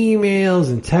in emails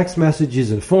and text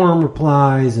messages and forum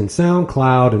replies and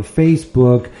SoundCloud and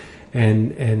Facebook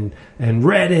and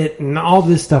Reddit and all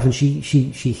this stuff. And she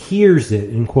hears it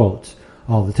in quotes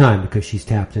all the time because she's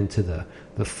tapped into the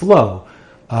flow.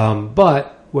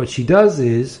 But what she does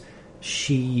is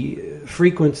she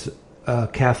frequents a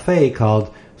cafe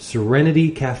called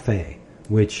Serenity Cafe,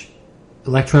 which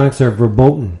electronics are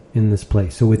verboten in this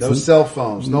place. So it's no cell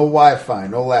phones, no Wi-Fi,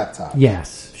 no laptop.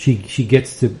 Yes, she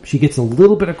gets a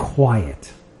little bit of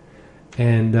quiet,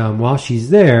 and while she's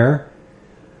there,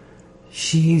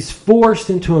 she's forced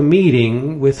into a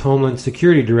meeting with Homeland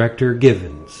Security Director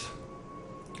Givens.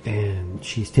 And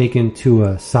she's taken to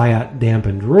a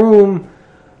Psiot-dampened room.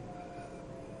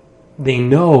 They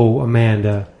know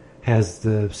Amanda has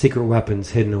the secret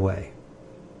weapons hidden away.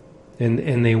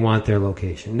 And they want their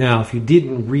location. Now, if you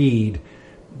didn't read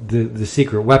the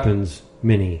secret weapons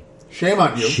mini... Shame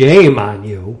on you. Shame on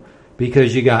you.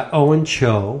 Because you got Owen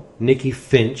Cho, Nikki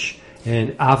Finch,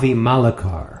 and Avi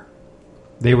Malakar.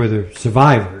 They were the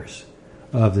survivors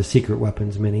of the secret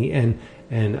weapons mini. And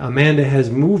Amanda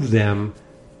has moved them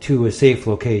to a safe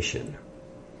location.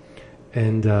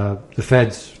 And the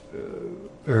feds,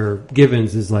 or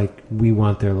Givens is like, we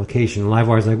want their location.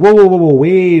 Livewire's like, whoa,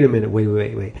 wait a minute,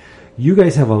 wait. You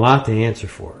guys have a lot to answer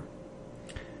for.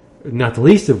 Not the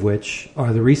least of which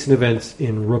are the recent events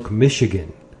in Rook,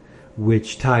 Michigan,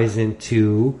 which ties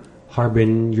into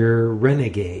Harbinger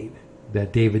Renegade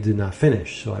that David did not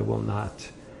finish. So I will not...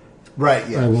 Right,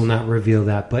 yes. I will not reveal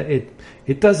that. But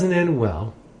it doesn't end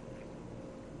well.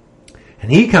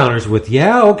 And he counters with,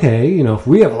 if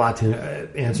we have a lot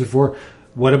to answer for,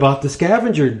 what about the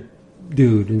scavenger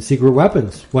dude in Secret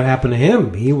Weapons. What happened to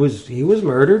him? He was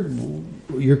murdered.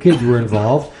 Your kids were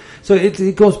involved. So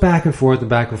it goes back and forth and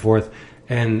back and forth.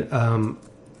 And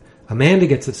Amanda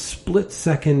gets a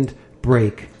split-second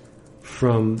break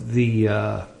from the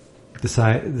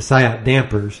Psyop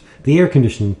dampers. The air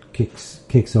conditioning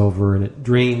kicks over and it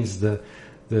drains the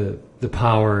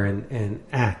power and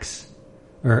acts.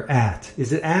 Or at.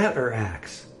 Is it at or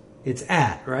axe? It's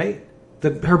at, right?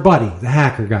 Her buddy, the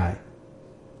hacker guy.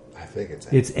 I think it's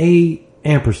at. It's A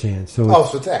ampersand. So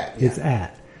so it's at. Yeah. it's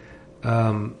at.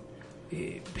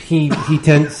 He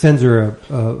sends her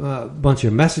a bunch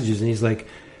of messages, and he's like,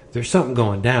 "There's something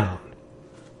going down,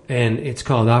 and it's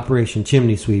called Operation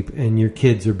Chimney Sweep, and your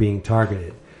kids are being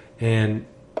targeted." And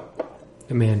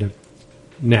Amanda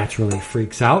naturally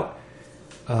freaks out,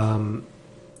 and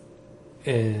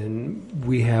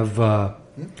we have a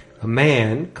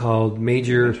man called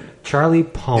Major Charlie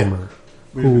Palmer,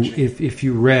 who, if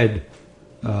you read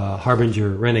Harbinger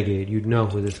Renegade, you'd know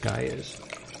who this guy is.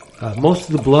 Most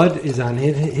of the blood is on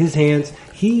his hands.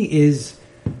 He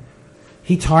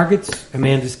targets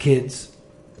Amanda's kids,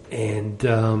 and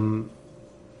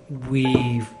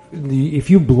if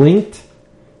you blinked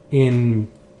in,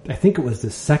 I think it was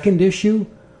the second issue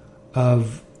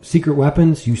of Secret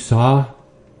Weapons, you saw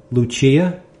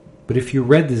Lucia. But if you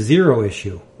read the Zero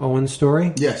issue, Owen's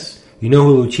story, Yes. you know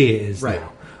who Lucia is Right.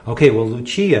 now. Okay, well,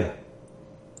 Lucia,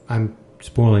 I'm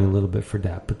spoiling a little bit for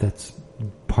that, but that's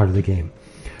part of the game.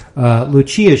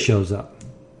 Lucia shows up.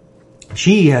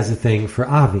 She has a thing for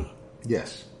Avi.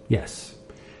 Yes. Yes.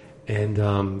 And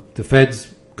the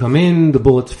feds come in, the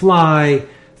bullets fly,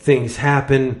 things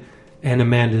happen, and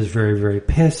Amanda's very, very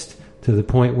pissed to the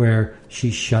point where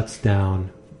she shuts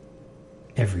down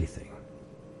everything.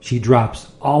 She drops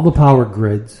all the power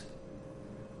grids,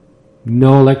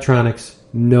 no electronics,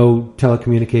 no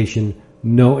telecommunication,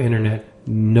 no internet,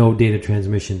 no data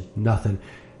transmission, nothing.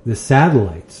 The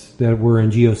satellites that were in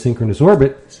geosynchronous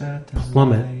orbit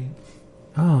plummet.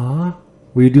 Aw.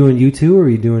 Were you doing U2 or were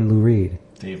you doing Lou Reed?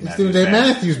 He's doing Dave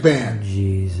Matthews Band.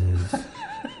 Jesus.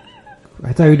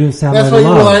 I thought you were doing Satellite That's why of you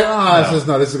were Love.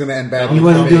 like, this is going to end badly. You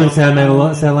wasn't doing Satellite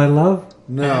of Love?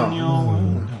 No.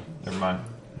 Never mind.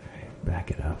 Back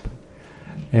it up.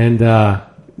 And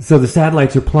so the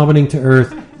satellites are plummeting to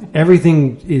Earth.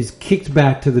 Everything is kicked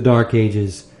back to the Dark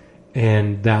Ages.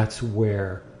 And that's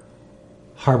where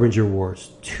Harbinger Wars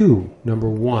 2, number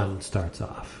 1, starts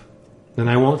off. And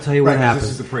I won't tell you what Right, 'cause happens.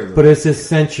 this is the prelude. But it's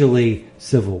essentially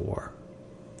Civil War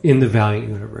in the Valiant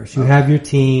universe. You have your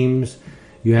teams.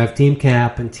 You have Team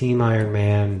Cap and Team Iron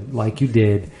Man, like you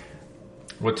did.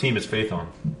 What team is Faith on?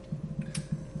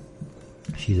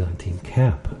 She's on Team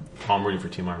Cap. I'm rooting for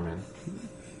Team Iron Man.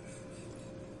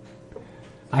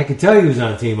 I could tell you who's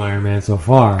on Team Iron Man so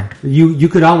far. You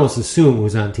could almost assume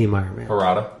who's on Team Iron Man.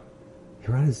 Harada?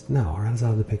 Harada's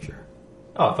out of the picture.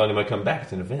 Oh, I thought he might come back.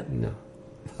 It's an event. No.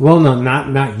 Well, no,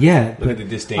 not yet. Look but, at the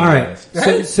disdain all right.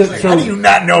 eyes. So, How do you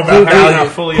not know about who- Valiant? not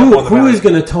fully up on the who Valiant. is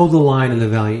going to toe the line in the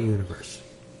Valiant universe?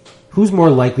 Who's more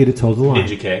likely to toe the line?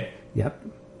 Ninja K. Yep.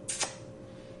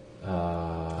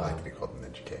 I like to be called the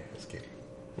Ninja K. That's cute.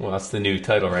 Well, that's the new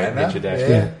title, right? I know. Ninja Dash. Yeah.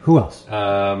 Yeah. Who else?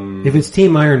 If it's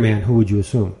Team Iron Man, who would you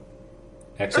assume?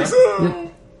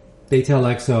 Exo? They tell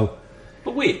Exo,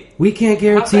 But wait, we can't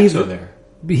how's guarantee Exo there?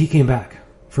 He came back.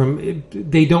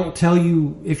 They don't tell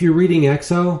you if you're reading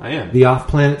Exo, I am. the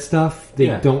off-planet stuff. They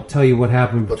Yeah. don't tell you what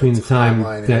happened But between the the time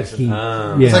timeline that isn't- he.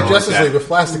 It's like Oh, Justice okay. League with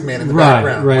Plastic Man in the Right,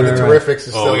 background. right, when the right, Terrifics is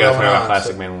Oh, still we got to going talk about on.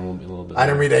 Plastic so- Man a little bit. I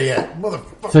didn't read that yet.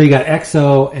 Motherfucker. So you got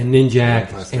Exo and Ninjak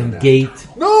Plastic and Man. Gate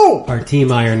No! are Team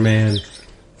Iron Man,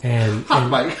 and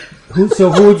Mike. who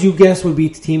would you guess would be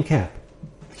Team Cap?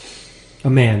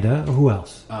 Amanda. Who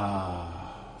else?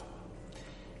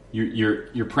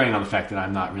 You're preying on the fact that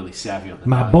I'm not really savvy on the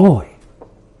My Valiant. boy,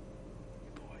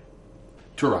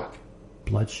 Turok.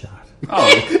 Bloodshot. Oh,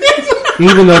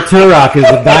 Even though Turok is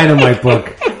a Dynamite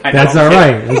book, I know, that's I'm all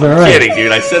right. That's all right. kidding,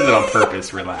 dude. I said that on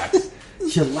purpose. Relax.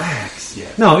 Chillax. Yeah.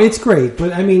 No, it's great,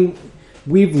 but I mean,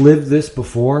 we've lived this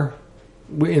before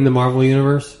in the Marvel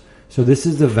Universe, so this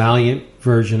is the Valiant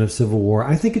version of Civil War.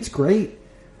 I think it's great.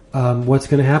 What's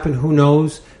going to happen? Who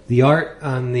knows? The art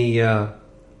on the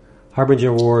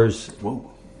Harbinger Wars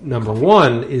number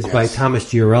 1 is by Thomas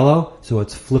Giorello, so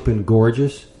it's flippin'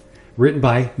 gorgeous. Written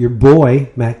by your boy,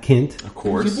 Matt Kint. Of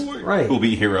course. Right. Who'll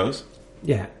be heroes.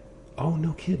 Yeah. Oh,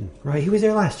 no kidding. Right. He was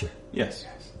there last year. Yes.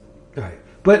 Right.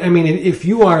 But, I mean, if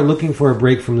you are looking for a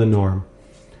break from the norm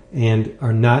and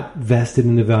are not vested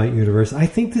in the Valiant universe, I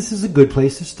think this is a good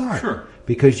place to start. Sure.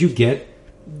 Because you get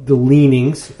the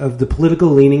leanings of the political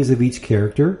leanings of each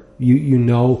character. You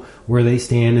know where they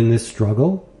stand in this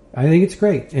struggle. I think it's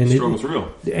great. And Struggle's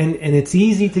real. And it's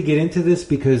easy to get into this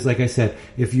because, like I said,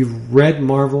 if you've read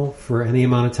Marvel for any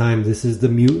amount of time, this is the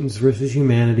mutants versus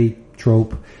humanity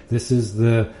trope. This is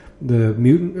the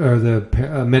mutant or the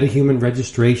metahuman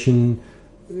registration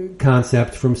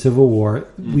concept from Civil War.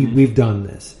 We've done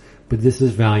this, but this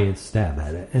is Valiant's stab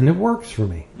at it, and it works for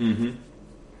me. Mm-hmm.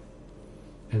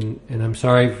 And I'm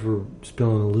sorry for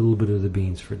spilling a little bit of the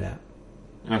beans for that.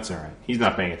 That's all right. He's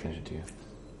not paying attention to you.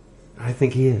 I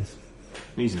think he is.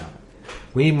 He's not.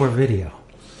 We need more video.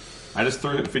 I just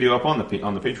threw a video up on the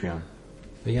Patreon.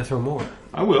 You gotta throw more.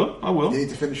 I will. You need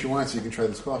to finish your wine so you can try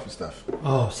this coffee stuff.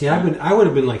 Oh, see, I would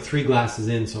have been like 3 glasses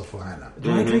in so far. I know.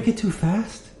 Do I drink it too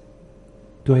fast?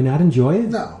 Do I not enjoy it?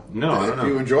 No. I don't know. If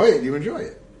you enjoy it, you enjoy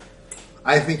it.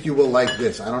 I think you will like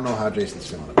this. I don't know how Jason's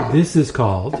feeling about it. This is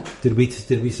called. Did we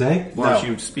say? Why don't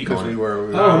you speak on it? We were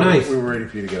nice. We were waiting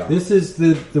for you to get on. This is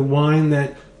the wine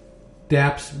that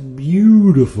Dap's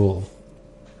beautiful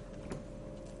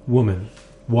woman,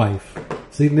 wife,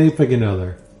 significant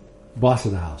other, boss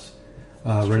of the house,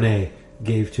 Renee,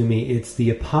 gave to me. It's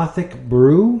the Apothic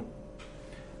Brew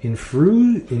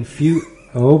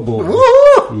oh boy.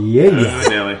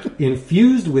 Yeah.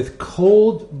 Infused with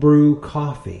cold brew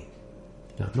coffee.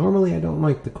 Now, normally I don't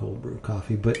like the cold brew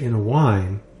coffee, but in a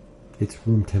wine, it's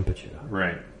room temperature.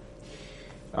 Right.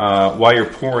 While you're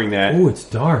pouring that... Oh, it's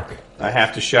dark. I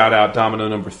have to shout out Domino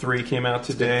number 3 came out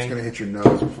today. It's going to hit your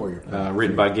nose before you're...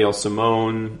 written by Gail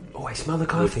Simone. Oh, I smell the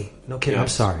coffee. No kidding, I'm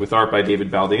sorry. With art by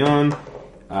David Baldeon.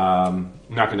 I'm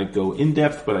not going to go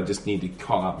in-depth, but I just need to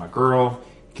call out my girl.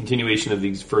 Continuation of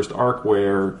the first arc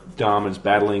where Dom is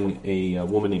battling a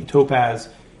woman named Topaz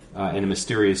and a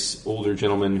mysterious older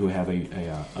gentleman who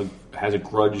has a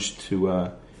grudge to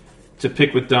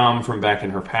pick with Dom from back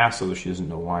in her past, although she doesn't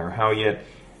know why or how yet.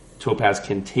 Topaz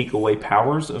can take away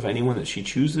powers of anyone that she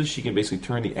chooses. She can basically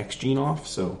turn the X gene off,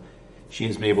 so she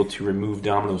has been able to remove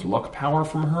Domino's luck power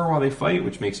from her while they fight,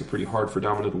 which makes it pretty hard for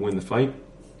Domino to win the fight.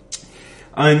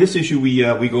 In this issue, we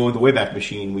go in the Wayback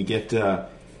Machine. We get a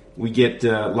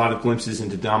lot of glimpses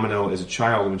into Domino as a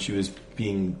child when she was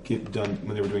being done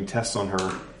when they were doing tests on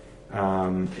her,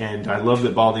 and I love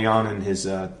that Baldeon and his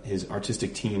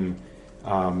artistic team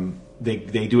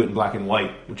they do it in black and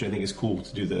white, which I think is cool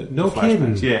to do the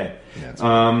flashbacks. Kidding.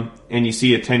 Yeah, and you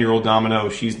see a 10-year-old Domino.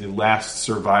 She's the last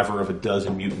survivor of a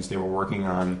dozen mutants they were working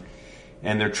on,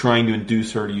 and they're trying to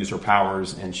induce her to use her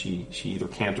powers, and she either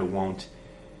can't or won't.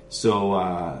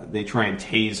 So they try and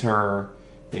tase her.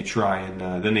 They try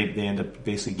and then they end up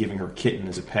basically giving her a kitten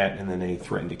as a pet, and then they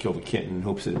threaten to kill the kitten in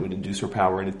hopes that it would induce her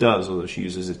power, and it does, although she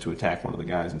uses it to attack one of the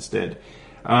guys instead.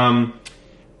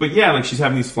 But yeah, like she's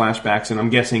having these flashbacks, and I'm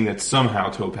guessing that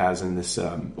somehow Topaz and this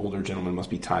older gentleman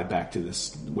must be tied back to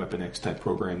this Weapon X type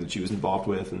program that she was involved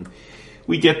with, and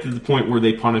we get to the point where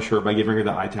they punish her by giving her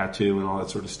the eye tattoo and all that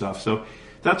sort of stuff. So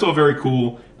that's all very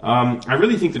cool. I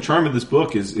really think the charm of this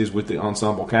book is with the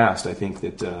ensemble cast. I think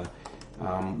that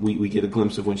we get a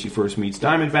glimpse of when she first meets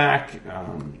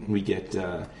Diamondback. We get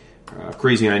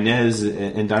Crazy Inez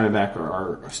and Diamondback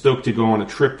are stoked to go on a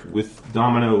trip with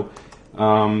Domino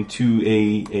to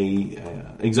a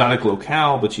exotic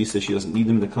locale, but she says she doesn't need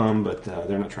them to come, but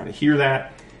they're not trying to hear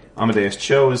that. Amadeus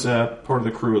Cho is part of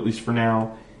the crew, at least for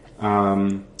now.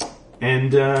 It's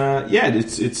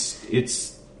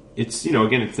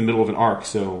again, it's the middle of an arc,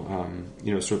 so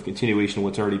sort of continuation of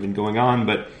what's already been going on,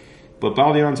 but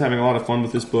Baldeon's having a lot of fun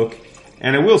with this book.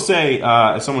 And I will say,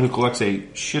 as someone who collects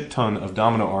a shit ton of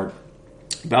Domino art,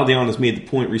 Baldeon has made the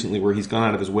point recently where he's gone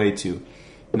out of his way to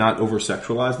not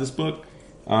over-sexualize this book.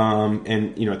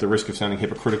 And, at the risk of sounding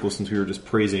hypocritical since we were just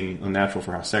praising Unnatural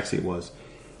for how sexy it was.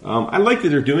 I like that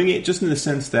they're doing it just in the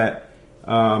sense that,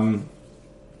 for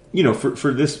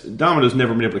this, Domino's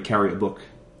never been able to carry a book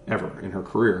ever in her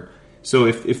career. So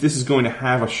if this is going to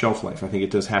have a shelf life, I think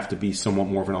it does have to be somewhat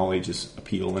more of an all-ages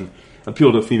appeal and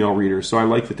appeal to female readers. So I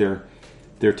like that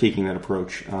they're taking that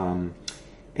approach. And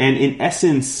in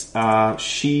essence,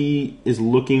 she is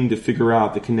looking to figure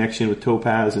out the connection with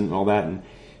Topaz and all that, and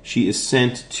she is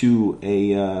sent to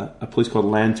a place called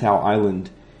Lantau Island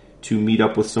to meet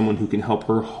up with someone who can help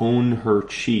her hone her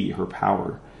chi, her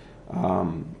power,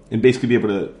 and basically be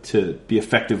able to be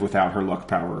effective without her luck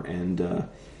power. And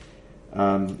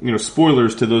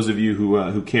spoilers to those of you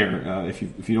who care. If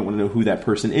you don't want to know who that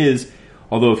person is,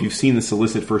 although if you've seen the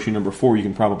solicit for issue number 4, you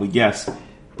can probably guess.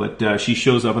 But she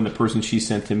shows up, and the person she's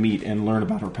sent to meet and learn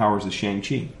about her powers is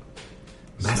Shang-Chi.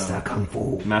 Master of Kung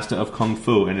Fu. Master of Kung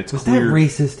Fu, and it's was clear. That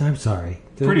racist? I'm sorry.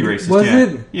 Pretty racist. Was yeah.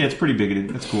 it? Yeah, it's pretty bigoted.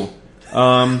 That's cool.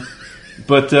 So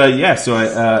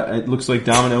it looks like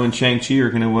Domino and Shang-Chi are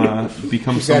going to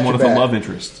become somewhat of a love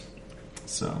interest.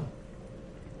 So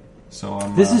So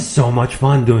I'm, This is so much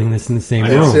fun doing this in the same It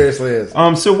room. seriously is.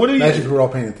 So what do you? Imagine if we were all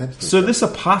paying attention to So it. this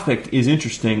Apothic is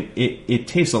interesting. It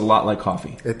tastes a lot like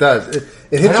coffee. It does. It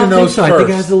I hits your don't think nose so. first. I think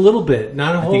it has a little bit,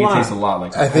 not a I whole think it lot. tastes a lot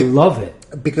like I coffee. I think love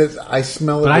it, because I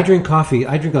smell it. but I drink coffee.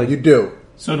 I drink like You do.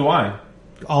 So do I.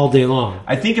 all day long.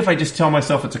 I think if I just tell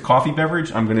myself it's a coffee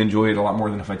beverage, I'm going to enjoy it a lot more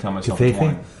than if I tell myself it's Cafefe?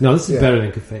 wine. No, this is Yeah. better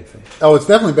than cafefe. Oh, it's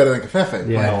definitely better than Cafefe.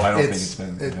 Yeah. No, I don't think It's- it's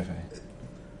better than it- Cafefe.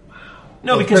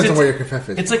 No, It because depends on it's, where your Cafefe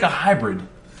is. it's like a hybrid.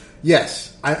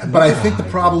 Yes, but I think the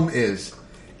problem is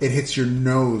it hits your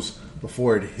nose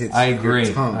before it hits I agree.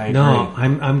 your tongue. I- No,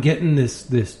 agree. I'm getting this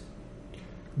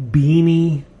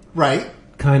beanie Right?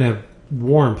 kind of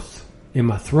warmth in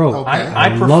my throat. Okay. I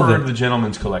love prefer it. the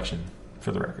Gentleman's Collection,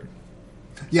 for the record.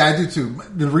 Yeah, I do too.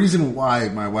 The reason why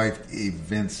my wife gave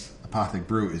Vince Apothic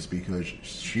Brew is because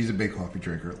she's a big coffee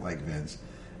drinker like Vince,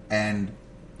 and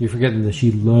You're forgetting that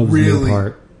she loves me really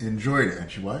apart, enjoyed it.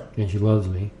 And she what? and she loves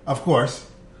me. Of course.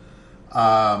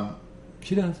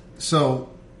 She does. So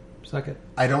Suck it.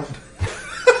 I don't.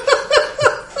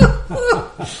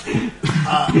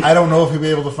 I don't know if you'll be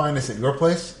able to find this at your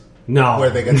place. No. Where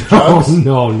they get the no, jugs?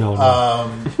 No.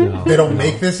 No, They don't no.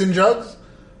 make this in jugs,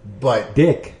 but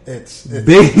Dick. it's Big,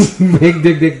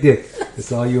 big, dick.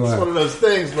 That's all you It's one are. of those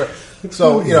things where,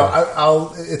 so you know,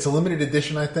 I'll. It's a limited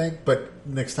edition, I think. But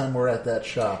next time we're at that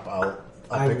shop, I'll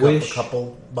I pick up wish a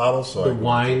couple bottles. So The I can-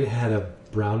 wine had a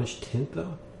brownish tint,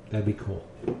 though. That'd be cool.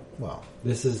 Well,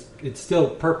 It's still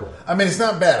purple. I mean, it's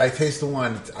not bad. I taste the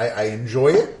wine. I enjoy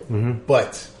it, Mm-hmm.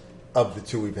 but of the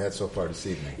two we've had so far this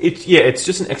evening, It's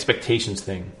just an expectations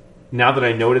thing. Now that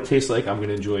I know what it tastes like, I'm going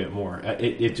to enjoy it more.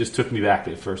 It just took me back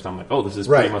at first. I'm like, oh, this is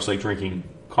Right. pretty much like drinking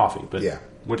coffee. But Yeah.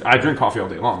 which I drink coffee all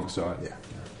day long, so yeah.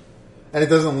 And it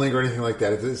doesn't linger or anything like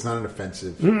that. It's not an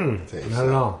offensive taste. Not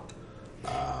at all.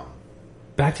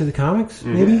 Back to the comics,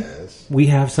 maybe? Yes. We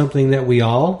have something that we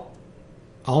all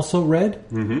also read?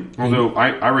 Although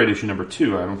I read issue number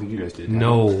 2, I don't think you guys did.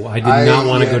 No, I did not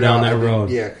want to go down that road.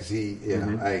 Yeah, because he.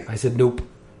 Yeah, I said nope.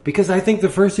 Because I think the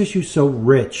first issue is so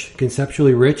rich,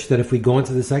 conceptually rich, that if we go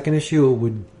into the second issue, it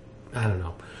would... I don't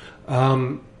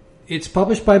know. It's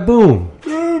published by Boom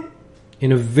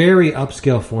in a very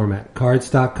upscale format.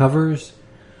 Cardstock covers,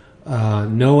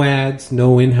 no ads,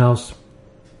 no in-house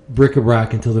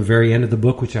bric-a-brac until the very end of the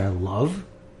book, which I love,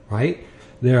 right?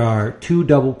 There are 2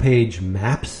 double-page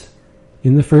maps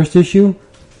in the first issue.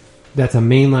 That's a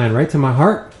main line right to my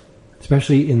heart,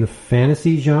 especially in the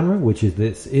fantasy genre, which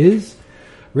this is.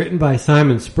 Written by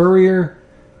Simon Spurrier,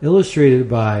 illustrated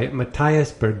by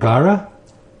Matthias Bergara,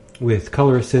 with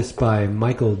color assist by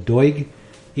Michael Doig.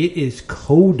 It is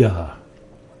Coda,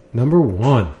 number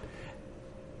 1.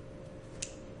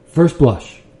 First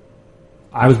blush,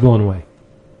 I was blown away.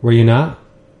 Were you not?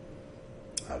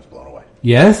 I was blown away.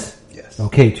 Yes? Yes.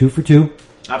 Okay, 2 for 2.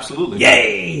 Absolutely.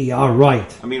 Yay! All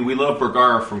right. I mean, we love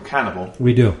Bergara from Cannibal.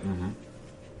 We do.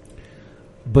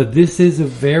 But this is a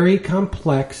very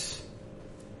complex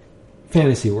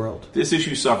fantasy world. This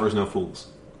issue suffers no fools.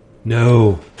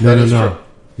 No. That is true.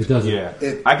 It doesn't. Yeah,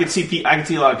 It- I could see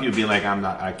a lot of people being like, "I'm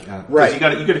not." I can't. 'Cause Right. You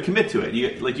got to commit to it. You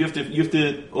have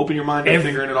to open your mind to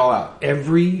figuring it all out.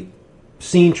 Every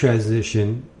scene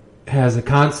transition has a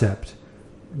concept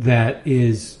that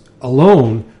is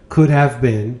alone could have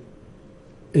been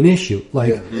an issue. Like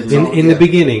Yeah, it's in, all- in yeah. the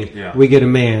beginning, Yeah. we get a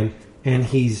man and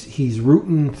he's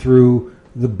rooting through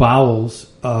the bowels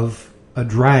of a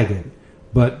dragon,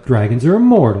 but dragons are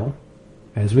immortal,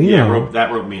 as we Yeah, know.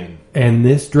 that roped me in. And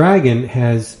this dragon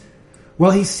has,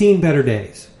 well, he's seen better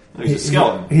days. He's a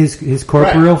skeleton. His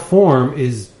corporeal form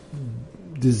is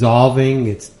dissolving.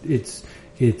 It's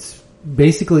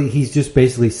basically he's just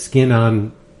basically skin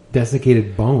on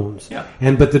desiccated bones. Yeah.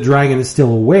 But the dragon is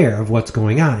still aware of what's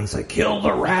going on. He's like, kill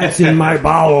the rats in my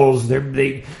bowels.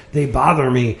 They bother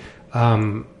me.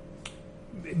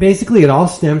 Basically, it all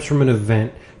stems from an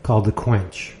event called the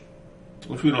Quench.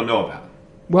 Which we don't know about.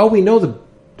 Well, we know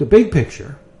the big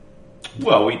picture.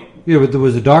 Well, Yeah, but there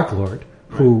was a Dark Lord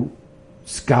who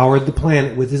scoured the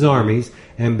planet with his armies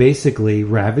and basically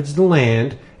ravaged the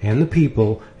land and the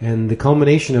people. And the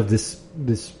culmination of this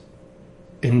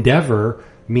endeavor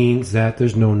means that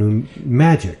there's no new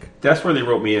magic. that's where they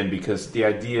wrote me in, because the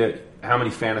idea, how many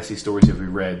fantasy stories have we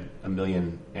read? A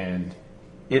million, and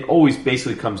it always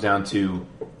basically comes down to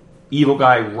evil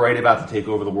guy right about to take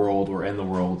over the world or end the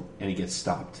world, and he gets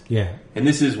stopped. Yeah. And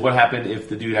this is what happened if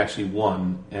the dude actually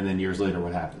won, and then years later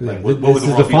what happened. Yeah, Like, what this would is the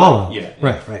world be like? fallout. Yeah.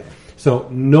 Right. So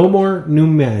no more new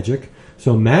magic.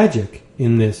 So magic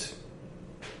in this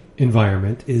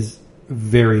environment is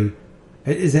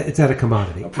it's at a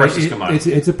commodity. A precious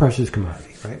commodity. It's a precious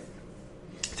commodity, right?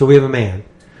 So we have a man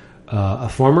a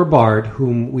former bard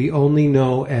whom we only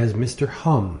know as Mr.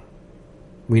 Hum.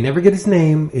 We never get his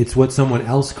name. It's what someone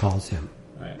else calls him.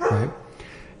 Right?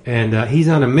 And he's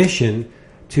on a mission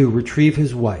to retrieve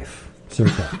his wife,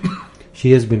 Circa.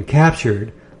 She has been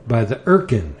captured by the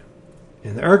Urkin.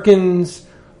 And the Urkins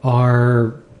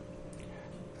are...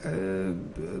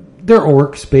 they're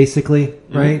orcs, basically,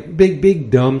 right? Big,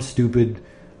 dumb, stupid,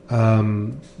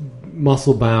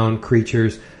 muscle-bound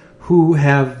creatures who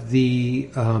have the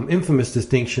infamous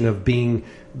distinction of being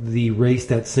the race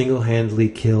that single-handedly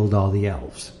killed all the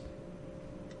elves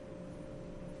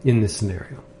in this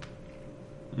scenario.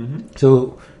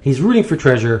 So he's rooting for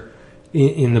treasure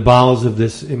in the bowels of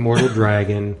this immortal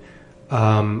dragon,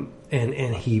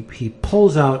 and he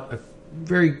pulls out a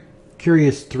very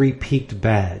curious three-peaked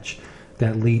badge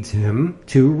that leads him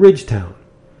to Ridgetown,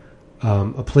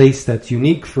 a place that's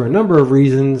unique for a number of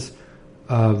reasons.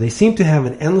 They seem to have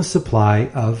an endless supply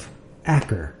of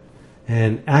Acker,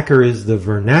 and Acker is the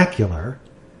vernacular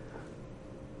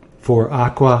for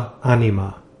aqua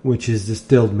anima, which is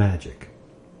distilled magic.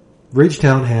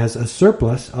 Ridgetown has a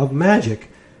surplus of magic,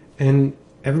 and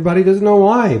everybody doesn't know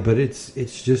why, but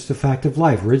it's just a fact of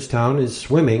life. Ridgetown is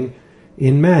swimming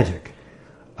in magic.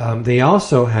 They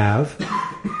also have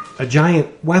a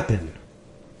giant weapon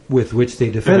with which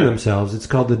they defend themselves. It's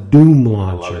called the Doom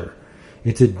Launcher.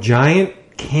 It's a giant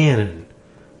cannon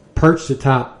perched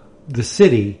atop the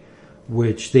city,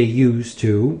 which they use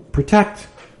to protect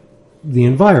the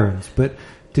environs. But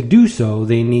to do so,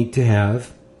 they need to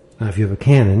have, if you have a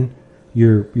cannon,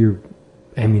 your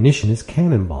ammunition is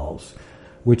cannonballs,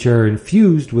 which are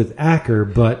infused with Acker,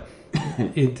 but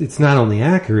it's not only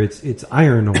Acker, it's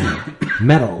iron ore,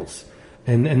 metals,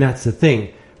 and that's the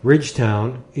thing.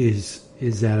 Ridgetown is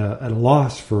at a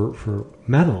loss for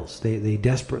metals. They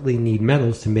desperately need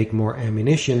metals to make more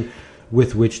ammunition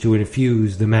with which to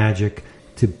infuse the magic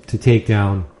to take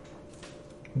down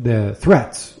the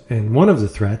threats. And one of the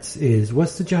threats is,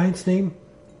 what's the giant's name?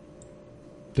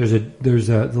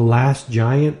 The last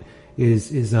giant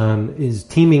is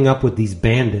teaming up with these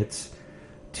bandits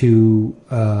to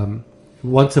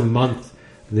once a month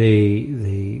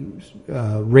they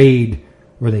raid,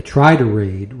 or they try to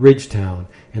raid Ridgetown,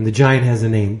 and the giant has a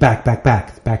name. Back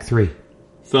 3.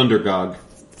 Thundergog.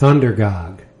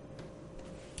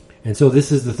 And so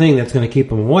this is the thing that's going to keep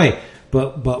him away.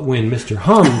 But when Mr.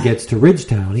 Hum gets to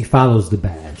Ridgetown, he follows the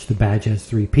badge. The badge has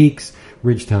 3 peaks.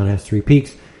 Ridgetown has 3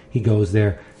 peaks. He goes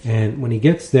there, and when he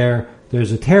gets there,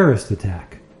 there's a terrorist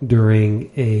attack during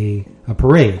a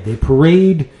parade. They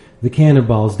parade the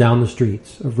cannonballs down the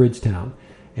streets of Ridgetown,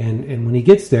 and when he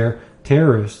gets there,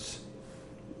 terrorists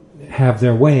have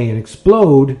their way and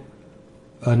explode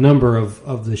a number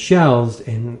of the shells,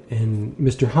 and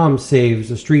Mr. Hum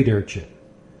saves a street urchin.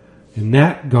 And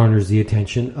that garners the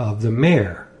attention of the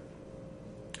mayor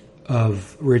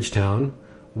of Ridgetown,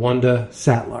 Wanda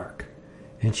Satlark.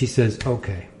 And she says,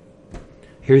 okay,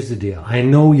 here's the deal. I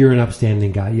know you're an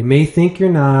upstanding guy. You may think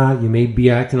you're not. You may be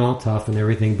acting all tough and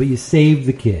everything, but you saved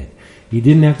the kid. You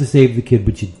didn't have to save the kid,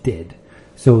 but you did.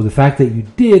 So the fact that you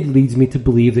did leads me to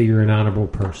believe that you're an honorable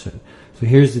person. So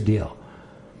here's the deal.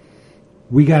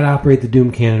 We got to operate the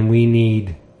Doom Cannon. We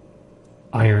need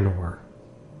iron ore.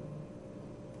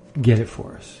 Get it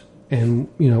for us. And,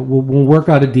 we'll work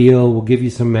out a deal. We'll give you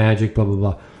some magic, blah, blah,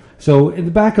 blah. So in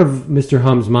the back of Mr.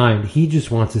 Hum's mind, he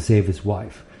just wants to save his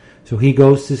wife. So he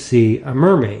goes to see a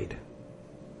mermaid,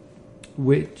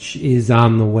 which is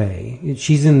on the way.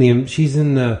 She's in the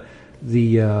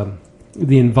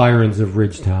environs of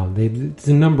Ridgetown. It's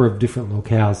a number of different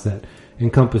locales that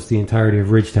encompass the entirety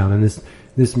of Ridgetown. And this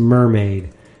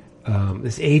mermaid,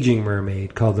 this aging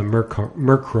mermaid called the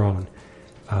Mercrone,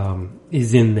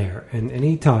 is in there. And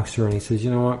he talks to her and he says, you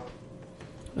know what?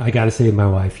 I got to save my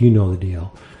wife. You know the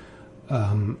deal.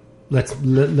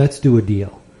 Let's do a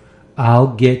deal. I'll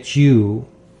get you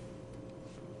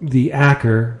the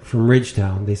Acker from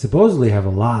Ridgetown. They supposedly have a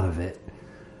lot of it.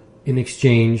 In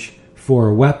exchange for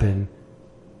a weapon,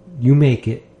 you make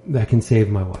it that can save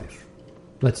my wife.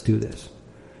 Let's do this.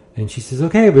 And she says,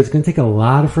 okay, but it's going to take a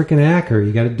lot of freaking Acker.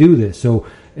 You got to do this. So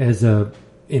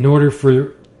in order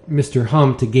for Mr.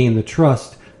 Hum to gain the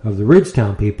trust of the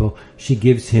Ridgetown people, she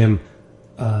gives him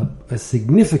a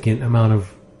significant amount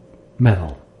of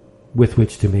metal with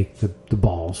which to make the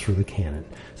balls for the cannon.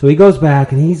 So he goes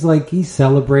back and he's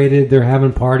celebrated. They're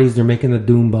having parties. They're making the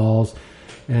doom balls,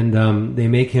 and they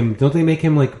make him. Don't they make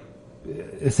him like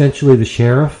essentially the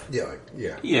sheriff? Yeah.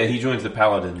 Yeah, he joins the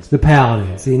Paladins. The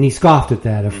Paladins, and he scoffed at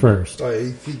that at first.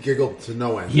 He giggled to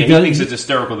no end. Yeah, he thinks it's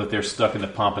hysterical that they're stuck in the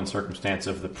pomp and circumstance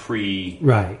of the pre.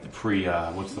 Right. The pre.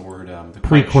 What's the word? The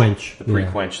pre-quench. The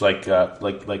pre-quench, like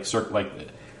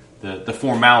the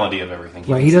formality of everything.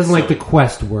 Right, he doesn't like the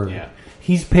quest word. Yeah.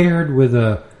 He's paired with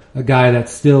a guy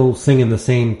that's still singing the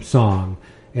same song,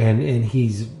 and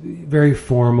he's very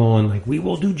formal and like, we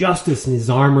will do justice, and his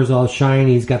armor's all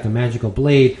shiny, he's got the magical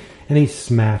blade, and he's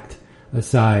smacked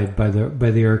aside by the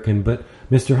Urkin. But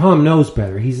Mr. Hum knows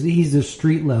better. He's a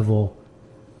street level,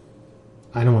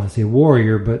 I don't want to say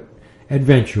warrior, but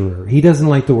adventurer. He doesn't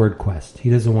like the word quest. He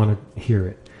doesn't want to hear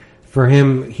it. For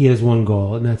him, he has one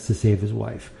goal, and that's to save his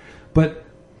wife. But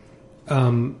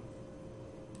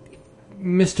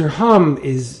Mr. Hum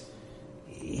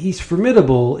he's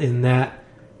formidable in that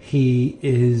he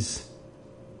is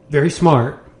very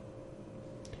smart,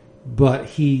 but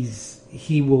he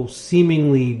will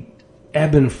seemingly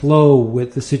ebb and flow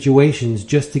with the situations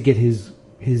just to get his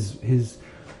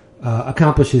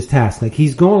accomplish his task. Like,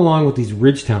 he's going along with these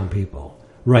Ridgetown people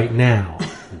right now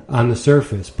on the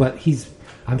surface, but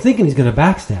I'm thinking he's going to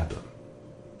backstab them.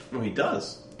 Well, he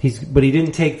does. But he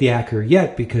didn't take the Acker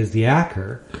yet, because the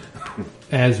Acker,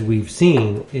 as we've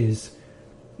seen, is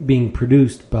being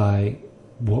produced by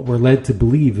what we're led to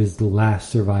believe is the last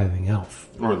surviving elf.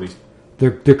 Or at least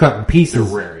they're cutting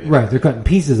pieces. They're rare, yeah. Right, they're cutting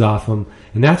pieces off him,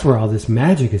 and that's where all this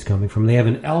magic is coming from. They have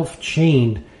an elf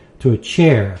chained to a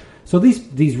chair. So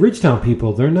these Ridgetown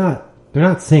people, they're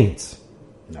not saints.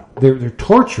 No. They're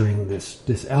torturing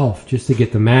this elf just to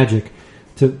get the magic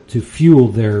to fuel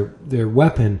their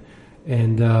weapon.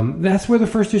 And that's where the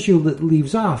first issue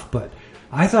leaves off. But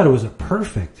I thought it was a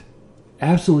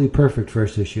absolutely perfect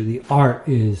first issue. The art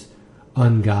is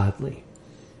ungodly.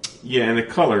 Yeah, and the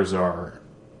colors are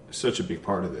such a big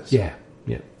part of this. Yeah.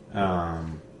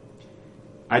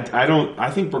 I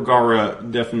think Bergara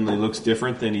definitely looks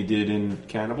different than he did in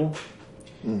Cannibal.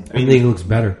 I think it looks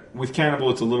better. With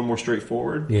Cannibal, it's a little more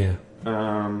straightforward. Yeah.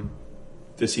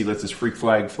 This he lets his freak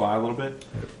flag fly a little bit.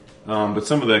 But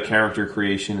some of the character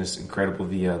creation is incredible.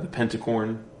 The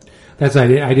Pentacorn. I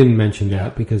didn't mention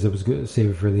that because I was going to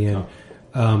save it for the end.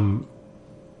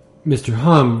 Mr.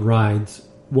 Hum rides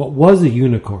what was a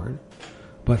unicorn,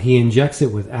 but he injects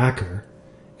it with Acker,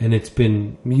 and it's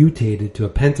been mutated to a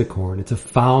pentacorn. It's a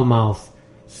foul-mouthed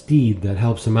steed that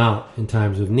helps him out in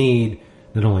times of need.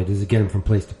 Not only does it get him from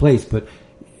place to place, but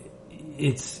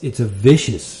it's a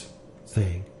vicious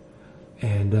thing.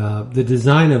 And the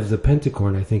design of the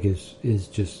pentacorn, I think, is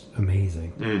just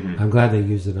amazing. Mm-hmm. I'm glad they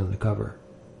used it on the cover.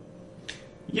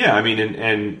 Yeah, I mean,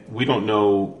 and we don't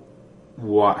know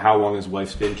how long his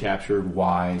wife's been captured,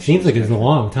 why. Seems like it's a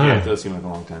long time. Yeah, it does seem like a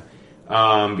long time.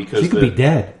 Because she could be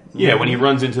dead. Yeah, when he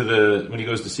runs when he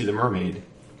goes to see the mermaid,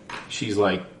 she's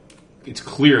like, it's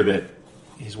clear that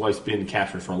his wife's been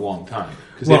captured for a long time.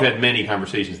 Because they've had many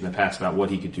conversations in the past about what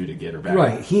he could do to get her back.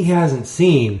 Right, he hasn't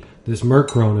seen this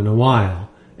Murkrone in a while,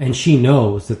 and she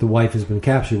knows that the wife has been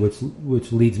captured,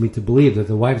 which leads me to believe that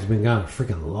the wife's been gone a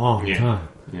freaking long time.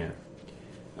 Yeah.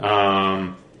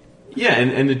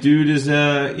 And the dude is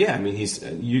I mean, he's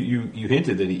you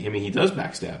hinted that he does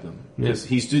backstab them. Yes.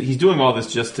 He's doing all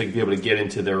this just to be able to get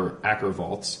into their Acker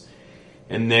vaults.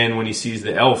 And then when he sees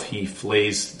the elf, he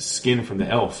flays skin from the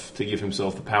elf to give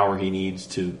himself the power he needs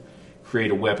to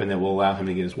create a weapon that will allow him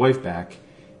to get his wife back.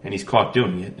 And he's caught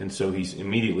doing it, and so he's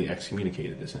immediately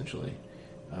excommunicated, essentially.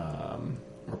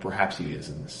 Or perhaps he is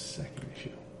in the second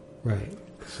issue. Right.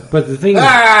 So. But the thing is,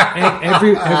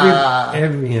 every forgot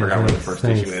what the first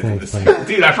issue is.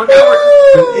 Dude, I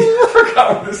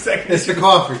forgot what the second issue. Mr.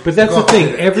 Coffee. But that's the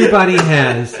thing. Everybody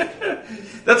has.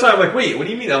 That's why I'm like, wait, what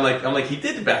do you mean? I'm like, he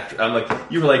did back. I'm like,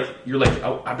 you're like,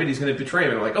 oh, I bet he's going to betray him.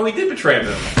 And I'm like, oh, he did betray him.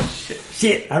 And I'm like,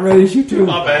 shit, I wrote issue 2.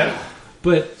 Not bad.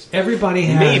 But everybody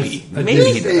has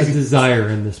a desire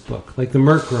in this book. Like the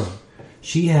Murkrone.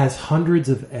 She has hundreds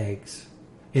of eggs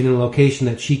in a location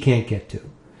that she can't get to.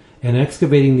 And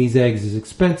excavating these eggs is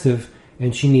expensive,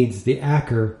 and she needs the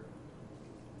Acker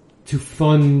to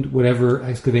fund whatever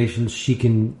excavations she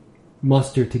can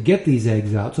muster to get these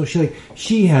eggs out. So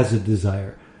she has a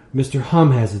desire. Mr.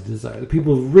 Hum has a desire. The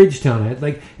people of Ridgetown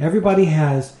had, everybody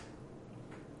has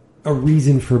a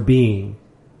reason for being,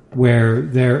 where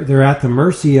they're at the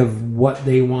mercy of what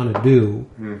they want to do,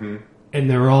 mm-hmm. and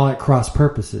they're all at cross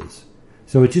purposes.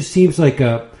 So it just seems like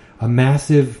a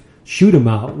massive shoot 'em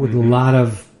out with mm-hmm. a lot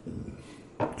of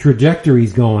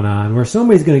trajectories going on where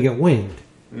somebody's going to get winged,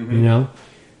 mm-hmm. you know?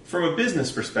 From a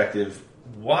business perspective,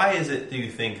 why is it, do you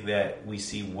think, that we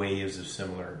see waves of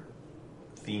similar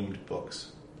themed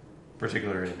books,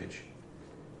 particular Image?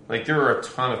 Like, there are a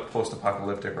ton of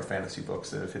post-apocalyptic or fantasy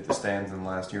books that have hit the stands in the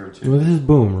last year or two. Well, this is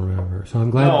Boom, remember? So I'm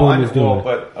glad Boom is doing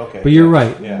it. But you're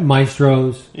right. Yeah.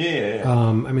 Maestros. Yeah.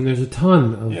 I mean, there's a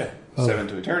ton of... Yeah. Seven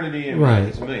to Eternity. And right.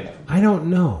 There's a million of them. I don't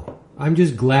know. I'm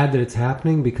just glad that it's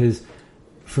happening because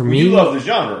For me, You love the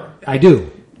genre. I do.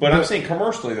 But I'm saying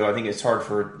commercially, though, I think it's hard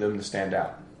for them to stand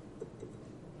out.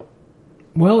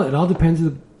 Well, it all depends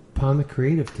upon the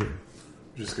creative team.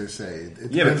 I'm just gonna say.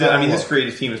 It Yeah, but depends on this what-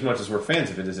 creative team, as much as we're fans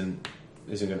of it, isn't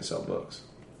going to sell books.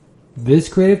 This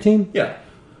creative team? Yeah.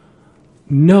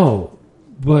 No,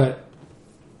 but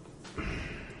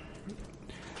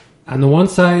on the one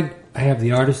side, I have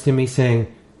the artist in me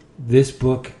saying this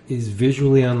book is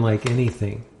visually unlike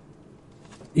anything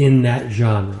in that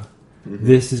genre. Mm-hmm.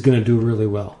 This is going to do really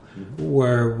well.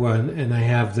 And I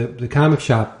have the comic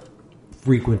shop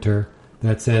frequenter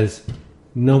that says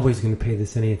nobody's going to pay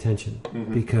this any attention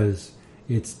because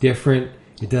it's different.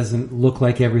 It doesn't look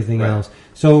like everything Right. else.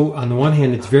 So on the one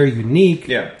hand, it's very unique.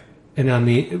 Yeah. And on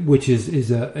the which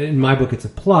is a in my book it's a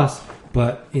plus,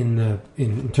 but in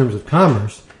terms of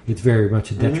commerce, it's very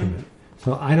much a detriment.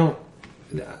 So I'm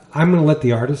going to let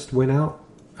the artist win out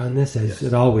on this as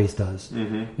it always does,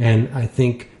 and I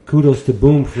think kudos to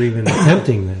Boom for even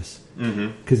attempting this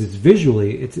because it's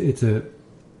visually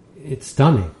it's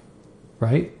stunning,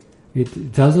 right?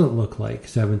 It doesn't look like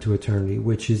Seven to Eternity,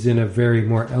 which is in a very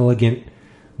more elegant,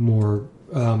 more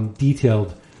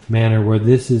detailed manner, where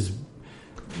this is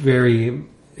very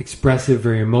expressive,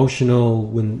 very emotional.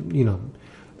 When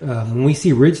we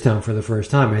see Ridgetown for the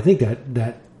first time, I think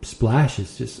that splash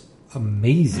is just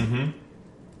amazing.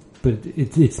 But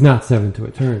it's not Seven to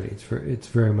Eternity. It's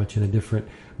very much in a different,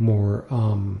 more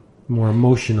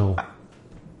emotional.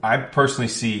 I personally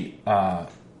see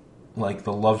like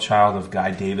the love child of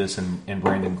Guy Davis and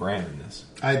Brandon Graham in this.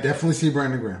 I definitely see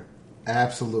Brandon Graham.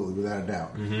 Absolutely, without a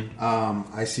doubt.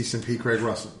 I see some P. Craig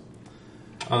Russell.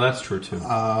 Oh, that's true too.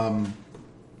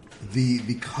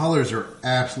 The colors are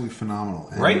absolutely phenomenal.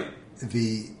 And Right?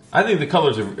 I think the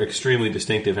colors are extremely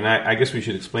distinctive, and I guess we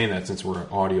should explain that since we're an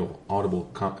audible.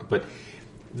 But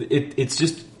it's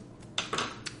just,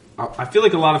 I feel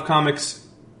like a lot of comics,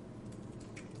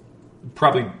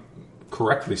 probably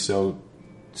correctly so,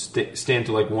 stand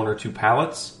to like one or two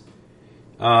palettes.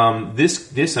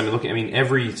 This I mean,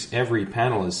 every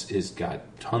panel is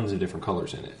got tons of different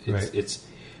colors in it. It's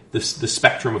the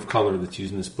spectrum of color that's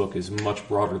used in this book is much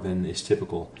broader than is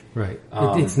typical. Right.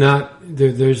 It's not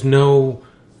there's no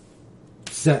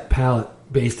set palette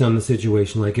based on the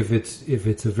situation. Like if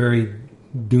it's a very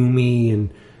doomy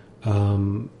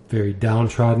and very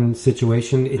downtrodden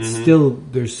situation, it's still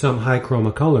there's some high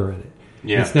chroma color in it.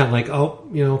 Yeah. It's not like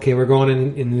okay, we're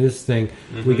going in this thing,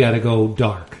 we got to go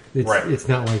dark. It's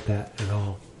not like that at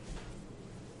all.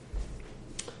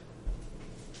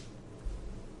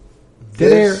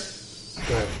 Dead air.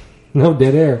 Go ahead. No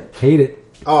dead air. Hate it.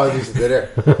 Oh, this is dead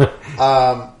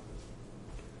air.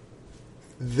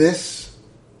 This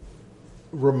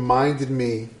reminded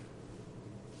me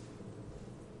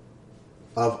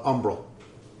of Umbral.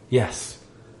 Yes.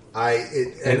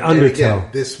 And Undertow. again,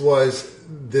 this was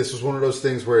one of those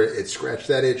things where it scratched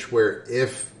that itch. Where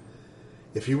if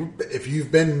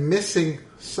you've been missing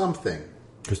something,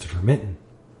 Christopher Mitten.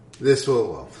 this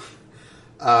will.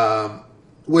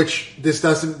 Which this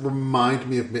doesn't remind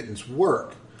me of Mitten's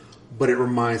work, but it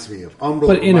reminds me of Umbral.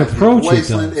 But in approach, it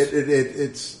Wasteland. does.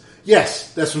 It's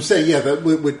yes, that's what I'm saying. Yeah,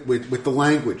 with the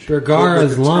language. Bergara's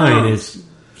With the line terms. is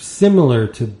similar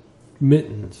to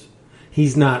Mitten's.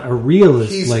 He's not a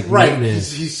realist He's like right. Mitten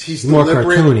is. He's more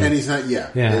deliberate, cartoony. and he's not. Yeah,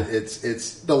 Yeah.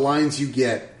 It's the lines you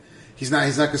get. He's not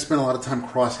going to spend a lot of time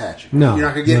cross hatching. No. You're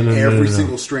not going to get No. every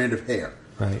single strand of hair.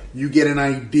 Right. You get an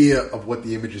idea of what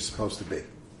the image is supposed to be.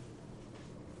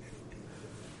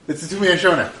 It's a 2-man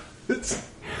show now.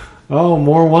 Oh,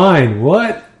 more wine.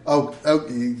 What? Oh,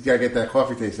 you gotta get that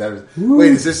coffee taste.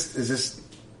 Wait, is this?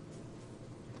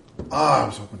 I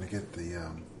was hoping to get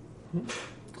the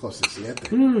closest yet.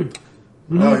 There.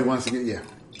 No, he wants to get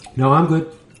No, I'm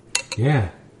good. Yeah.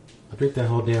 I'll drink that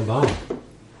whole damn bottle.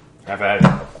 Have at it.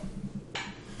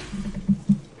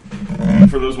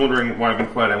 For those wondering why I've been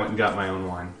quiet, I went and got my own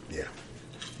wine. Yeah.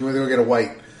 You want to go get a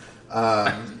white?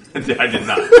 I did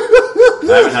not. I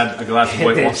haven't had a glass of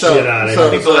white wine. I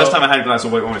think the last time I had a glass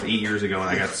of white wine was 8 years ago, and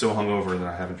I got so hungover that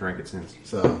I haven't drank it since.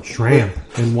 So Shrimp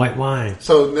and white wine.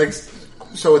 So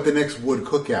at the next wood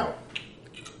cookout,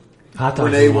 Hot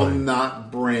dogs Renee and will wine.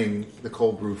 not bring the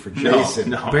cold brew for Jason.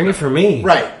 No. Bring it for me.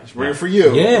 Right, she'll bring it for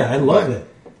you. Yeah, I love But it.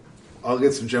 I'll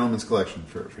get some gentleman's collection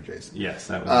for Jason. Yes,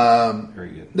 that was very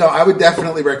good. No, I would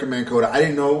definitely recommend Coda. I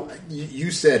didn't know.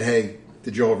 You said, "Hey,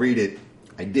 did you all read it?"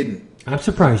 I didn't I'm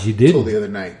surprised you until didn't. the other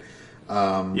night.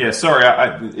 Yeah, sorry.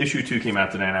 Issue 2 came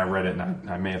out today, and I read it, and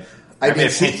I may have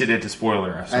hinted it to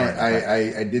spoiler. I'm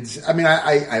sorry. I did. I mean,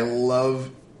 I love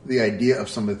the idea of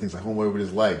some of the things like homeboy with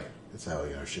his leg. That's how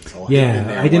shit's all hidden in Yeah,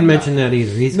 there I and didn't whatnot. mention that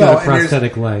either. He's No, got a and there's-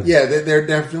 prosthetic leg. Yeah, they're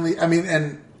definitely. I mean,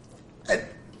 and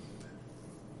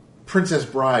Princess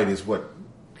Bride is what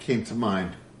came to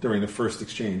mind during the first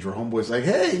exchange, where Homeboy's like,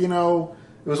 "Hey, you know,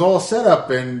 it was all set up,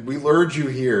 and we lured you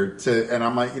here to." And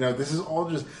I'm like, you know, this is all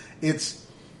just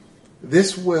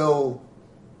this will.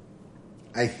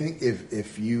 I think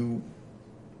if you,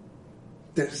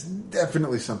 there's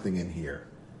definitely something in here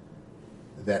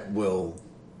that will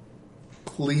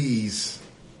please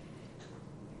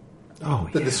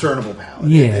the discernible palate.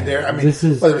 Yeah, I mean,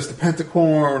 whether it's the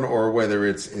Pentacorn or whether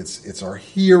it's our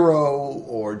hero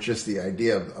or just the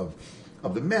idea of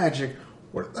the magic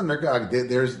or Thundergod.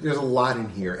 There's a lot in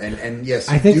here, and yes,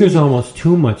 I think there's almost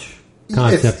too much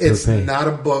concept per It's page. not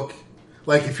a book.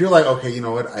 Like if you're like, okay, you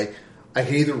know what, I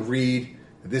can either read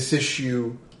this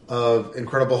issue of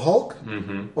Incredible Hulk,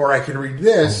 or I can read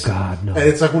this. Oh, God, no. And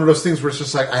it's like one of those things where it's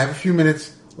just like, I have a few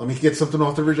minutes. Let me get something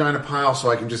off the Regina pile so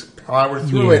I can just power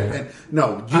through it. And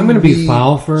no, I'm going to be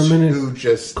foul for a minute.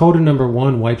 Just Coda number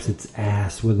 1 wipes its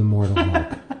ass with Immortal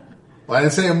Hulk. well, I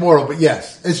didn't say immortal, but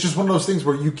yes, it's just one of those things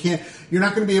where you're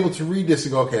not going to be able to read this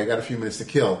and go, okay, I got a few minutes to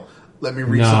kill. Let me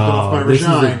read something off my this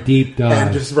Regina. is a deep dive.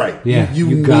 And just Yeah,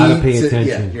 you gotta gotta pay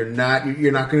attention. Yeah,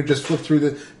 you're not going to just flip through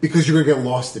the because you're going to get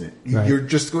lost in it. Right. You're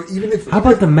just going even if. How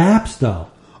about the maps, though?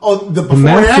 Oh, the before The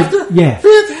maps and after? yeah.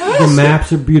 Fantastic. The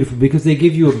maps are beautiful because they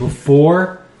give you a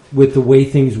before with the way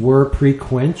things were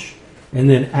pre-Quench, and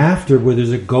then after where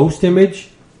there's a ghost image,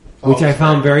 which I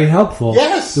found very helpful.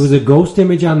 Yes. There was a ghost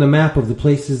image on the map of the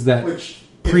places that Which,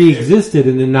 pre-existed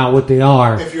and then not what they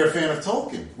are. If you're a fan of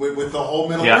Tolkien, with the whole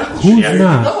Middle Yeah. Earth, Who's there you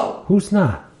not? go. Who's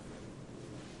not?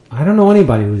 I don't know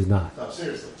anybody who's not. No,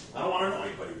 seriously. I don't want to know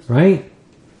anybody who's Right?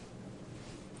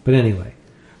 But anyway,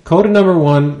 Coda number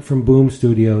 1 from Boom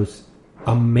Studios,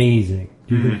 amazing.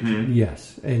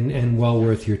 Yes, and well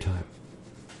worth your time.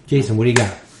 Jason, what do you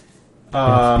got?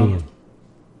 That's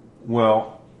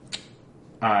Well,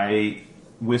 I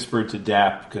whispered to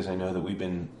Dap because I know that we've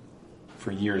been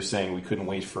for years saying we couldn't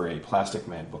wait for a Plastic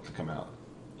Man book to come out.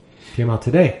 came out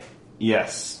today.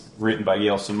 Yes, written by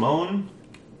Gail Simone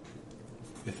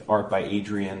with art by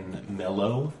Adrian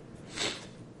Mello.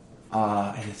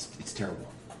 And it's terrible.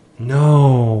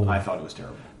 No. I thought it was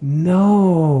terrible.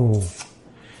 No.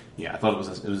 Yeah, I thought it was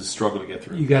a struggle to get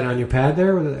through. You got it on your pad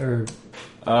there? Or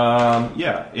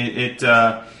Yeah, it's.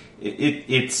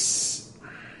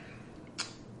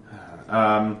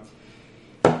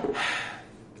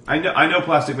 I know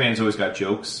Plastic Man's always got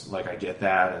jokes. Like I get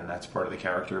that, and that's part of the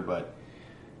character. But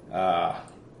I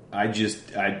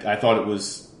thought it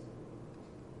was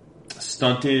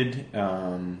stunted.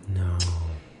 No.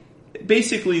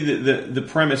 Basically, the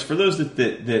premise for those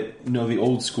that know the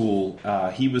old school,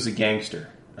 he was a gangster,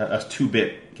 a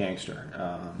 2-bit gangster,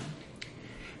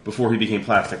 before he became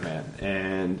Plastic Man,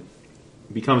 and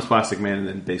becomes Plastic Man, and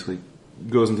then basically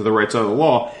goes into the right side of the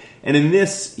law. And in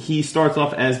this, he starts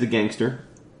off as the gangster,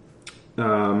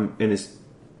 and is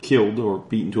killed or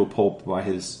beaten to a pulp by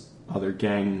his other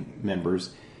gang members.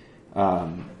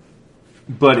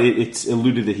 But it's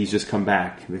alluded that he's just come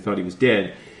back. They thought he was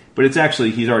dead. But it's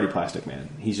actually, he's already Plastic Man.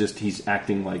 He's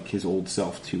acting like his old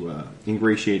self to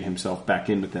ingratiate himself back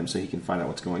in with them so he can find out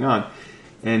what's going on.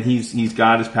 And he's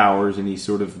got his powers and he's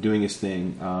sort of doing his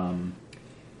thing.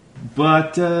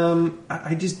 But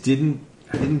I just didn't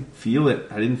feel it.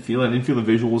 I didn't feel the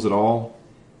visuals at all.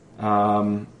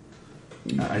 I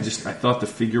thought the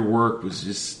figure work was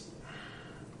just,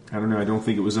 I don't know, I don't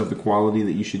think it was of the quality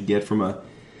that you should get from a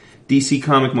DC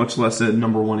comic, much less a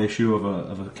number 1 issue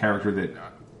of a character that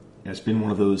has been one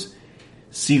of those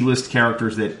C-list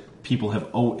characters that people have.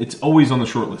 It's always on the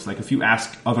short list. Like if you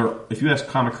ask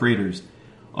comic creators,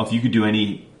 if you could do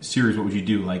any series, what would you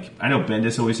do? Like I know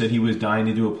Bendis always said he was dying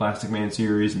to do a Plastic Man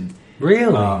series, and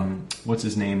Really? What's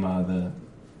his name? The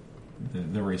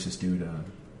racist dude.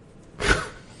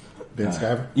 Van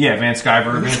Sciver? Yeah, Van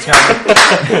Sciver. Van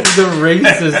Sciver. The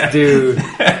racist dude.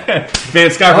 Van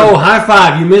Sciver. Oh, high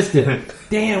five! You missed it.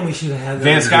 Damn, we should have had that.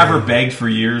 Van Sciver begged for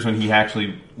years when he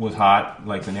actually was hot,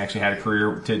 like when he actually had a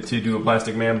career to do a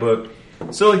Plastic Man book.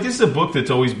 So, like, this is a book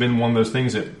that's always been one of those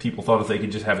things that people thought if they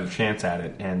could just have a chance at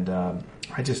it, and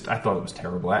I thought it was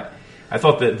terrible. I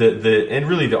thought that and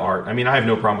really the art. I mean, I have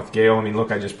no problem with Gale. I mean,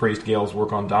 look, I just praised Gale's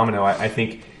work on Domino. I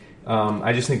think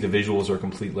I just think the visuals are a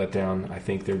complete letdown. I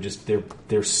think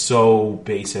they're so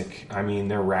basic. I mean,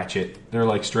 they're ratchet. They're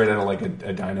like straight out of like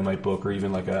a Dynamite book or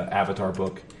even like a Avatar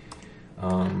book.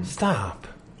 Stop.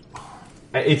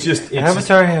 It's just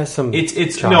Avatar has some. It's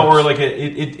chops. no, or like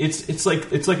it's like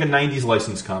a '90s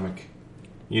licensed comic.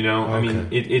 You know, Okay. I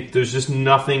mean, there's just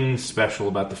nothing special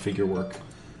about the figure work.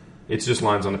 It's just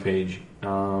lines on a page,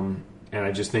 and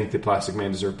I just think that Plastic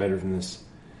Man deserved better than this.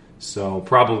 So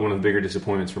probably one of the bigger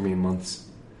disappointments for me in months.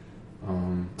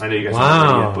 I know you guys Wow.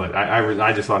 haven't read it yet, but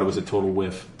I just thought it was a total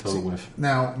whiff.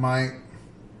 Now,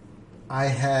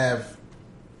 I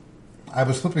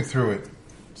was flipping through it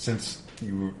since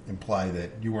you implied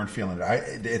that you weren't feeling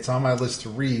it. It's on my list to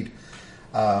read.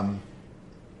 I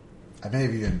may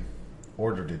have even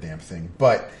ordered the damn thing,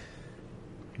 but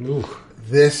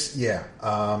this,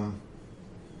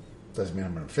 doesn't mean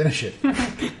I'm going to finish it.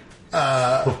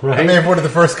 I may have ordered the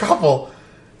first couple.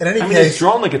 In any case, it's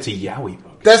drawn like it's a yaoi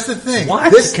book. That's the thing.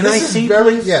 What? Can I see,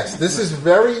 please? Yes, this is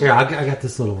very... Here, I got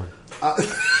this little one.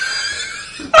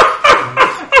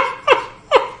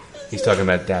 He's talking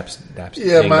about Daps.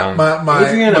 Yeah, my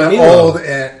old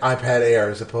iPad Air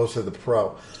as opposed to the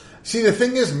Pro. See, the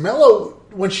thing is, Mello,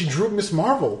 when she drew Miss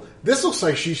Marvel, this looks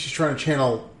like she's trying to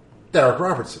channel Derek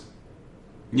Robertson.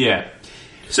 Yeah.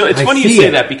 So it's funny you say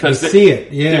that because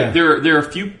there are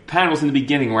a few panels in the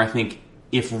beginning where I think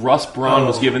if Russ Braun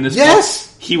was given this book,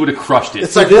 he would have crushed it.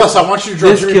 It's like, Russ, I want you to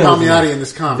draw Jimmy Palmiotti in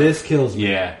this comic. This kills me.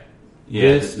 Yeah.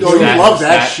 You love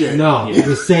that shit. No,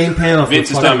 the same panel.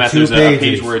 Vince is talking about there's a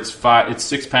page where it's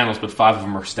 6 panels, but 5 of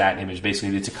them are stat image.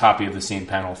 Basically, it's a copy of the same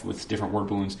panel with different word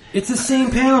balloons. It's the same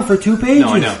panel for 2 pages. No,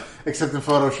 I know. Except in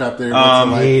Photoshop, there.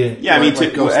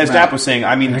 As Dap was saying,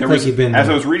 I mean, as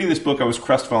I was reading this book, I was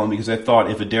crestfallen because I thought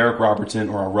if a Derek Robertson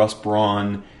or a Russ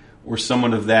Braun or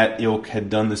someone of that ilk had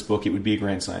done this book, it would be a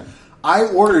grand slam. I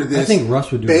ordered this. I think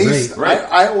Russ would do great. Right?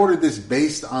 I ordered this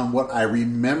based on what I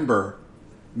remember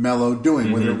Mello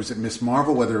doing, whether it was at Miss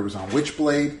Marvel, whether it was on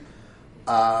Witchblade.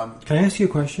 Can I ask you a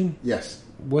question? Yes.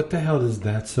 What the hell does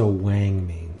that so Wang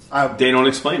means? They don't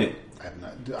explain it.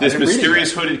 This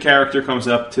mysterious hooded character comes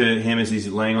up to him as he's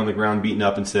laying on the ground beaten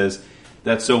up and says,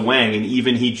 "That's so Wang," and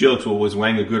even he jokes, "Well, was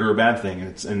Wang a good or a bad thing?"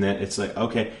 And then it's like,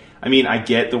 okay. I mean, I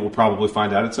get that we'll probably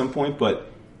find out at some point, but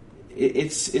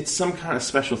it's some kind of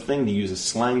special thing to use a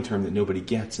slang term that nobody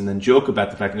gets and then joke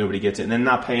about the fact that nobody gets it and then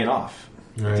not pay it off.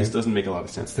 Right. It just doesn't make a lot of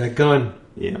sense. It's that gun.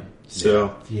 Yeah.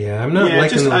 So I'm not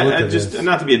liking the look of this.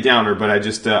 Not to be a downer, but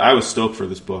I was stoked for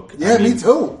this book. Yeah, me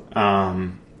too.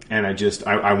 And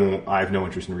I have no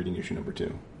interest in reading issue number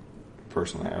 2.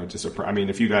 Personally, I mean,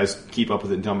 if you guys keep up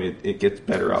with it and tell me it gets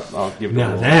better, I'll give it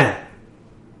a whirl.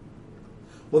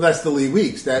 Well, that's the Lee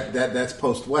Weeks. That's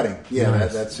post wedding. Yeah,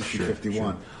 nice. That's issue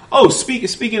 51. Sure. Oh,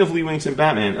 speaking of Lee Weeks and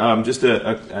Batman,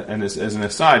 as an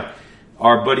aside,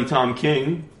 our buddy Tom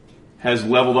King has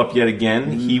leveled up yet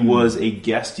again. He was a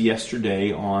guest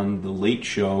yesterday on the Late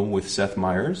Show with Seth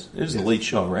Meyers. It is the Late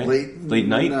Show, right? Late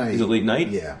night. Is it Late Night?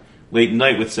 Yeah. Late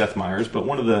Night with Seth Meyers, but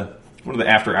one of the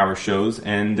after hour shows,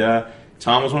 and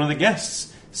Tom was one of the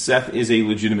guests. Seth is a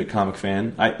legitimate comic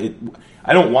fan.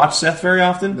 I don't watch Seth very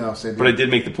often, but I did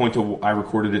make the point I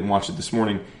recorded it and watched it this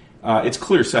morning. It's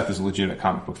clear Seth is a legitimate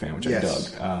comic book fan, which I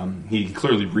dug. He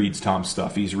clearly reads Tom's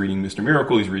stuff. He's reading Mr.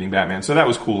 Miracle. He's reading Batman. So that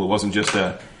was cool. It wasn't just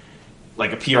a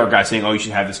PR guy saying, "Oh, you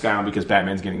should have this guy on because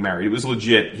Batman's getting married." It was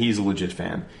legit. He's a legit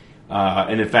fan.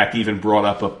 And in fact, even brought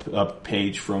up a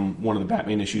page from one of the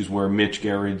Batman issues where Mitch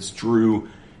Gerrits drew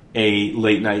a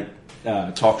late night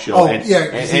talk show. Oh, and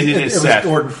it was Seth.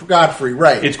 Gordon Godfrey,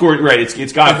 right? It's Gordon, right?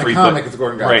 It's Godfrey. In the comic, it's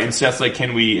Gordon Godfrey, right? And Seth's like,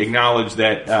 "Can we acknowledge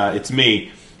that it's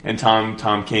me?" And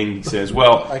Tom King says,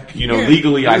 "Well,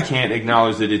 legally I can't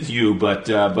acknowledge that it's you, but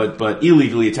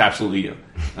illegally it's absolutely you."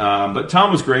 But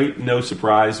Tom was great, no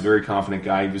surprise, very confident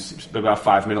guy. It was about a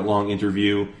 5-minute long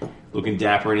interview, looking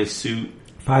dapper in his suit.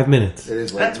 5 minutes. It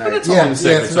is late night. That's all the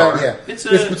segments are. It's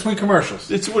between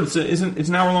commercials. It's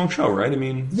an hour-long show, right? I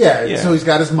mean... Yeah, so he's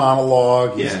got his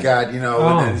monologue, he's got, and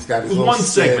then he's got his little one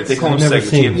segment. They call him segments.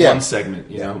 He had one segment,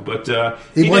 but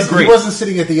he did great. He wasn't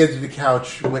sitting at the edge of the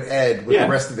couch with Ed, with the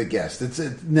rest of the guests.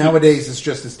 Nowadays,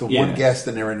 it's the one guest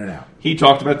and they're in and out. He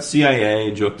talked about the CIA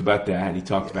and joked about that. He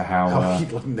talked about how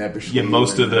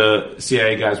most of the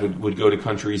CIA guys would go to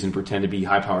countries and pretend to be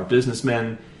high-powered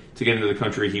businessmen. To get into the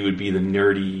country, he would be the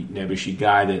nerdy, nebbishy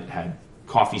guy that had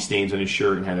coffee stains on his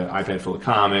shirt and had an iPad full of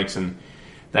comics and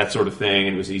that sort of thing.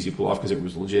 And it was easy to pull off because it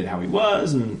was legit how he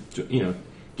was, and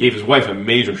gave his wife a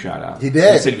major shout out. He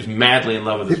did. He said he was madly in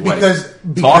love with his wife. Because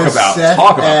talk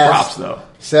about props, though.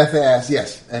 Seth asked,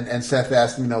 yes, and Seth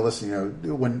asked,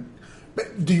 listen,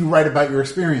 do you write about your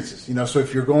experiences? So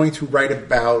if you're going to write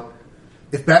about,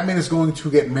 if Batman is going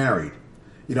to get married,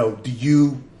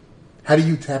 how do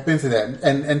you tap into that?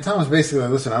 And Tom's basically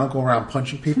like, listen, I don't go around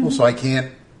punching people, so I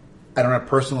don't have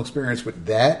personal experience with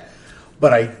that,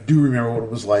 but I do remember what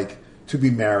it was like to be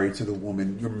married to the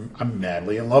woman I'm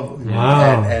madly in love with.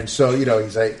 Wow. And so,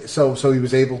 he's like, so he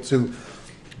was able to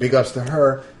big ups to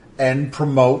her and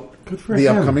promote the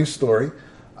upcoming story.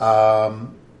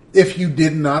 If you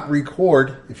did not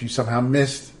record, if you somehow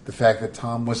missed the fact that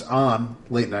Tom was on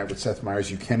Late Night with Seth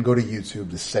Meyers. You can go to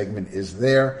YouTube. The segment is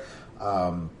there.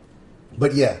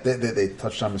 But yeah, they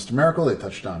touched on Mr. Miracle. They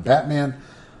touched on Batman.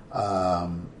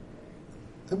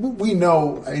 We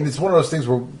know, I mean, it's one of those things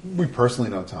where we personally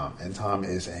know Tom, and Tom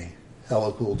is a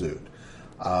hella cool dude.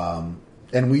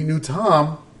 And we knew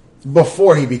Tom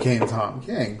before he became Tom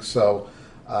King. So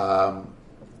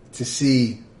to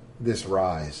see this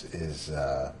rise is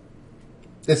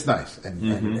it's nice,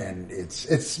 and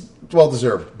it's well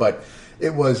deserved. But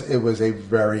it was a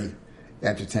very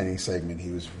entertaining segment.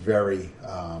 He was very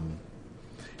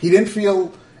he didn't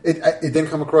feel. It didn't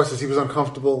come across as he was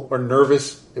uncomfortable or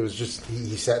nervous. It was just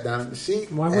he sat down in the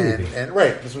seat. Why would he be? And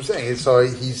right, that's what I'm saying. And so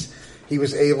he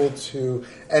was able to,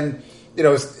 and you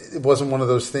know, it wasn't one of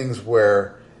those things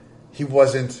where he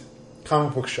wasn't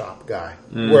comic book shop guy,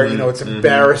 where you know it's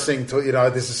embarrassing to, you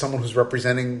know, this is someone who's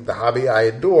representing the hobby I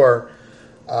adore,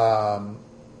 and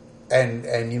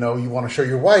you know, you want to show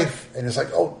your wife, and it's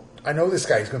like, oh, I know this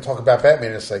guy. He's going to talk about Batman.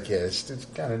 And it's like, yeah, it's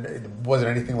kind of, it wasn't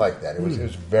anything like that. It was It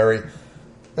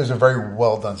was a very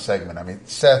well done segment. I mean,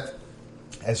 Seth,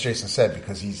 as Jason said,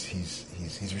 because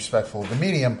he's respectful of the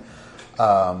medium,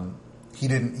 he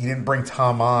didn't bring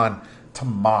Tom on to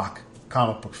mock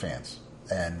comic book fans,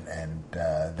 and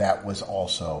that was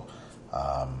also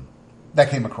that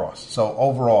came across. So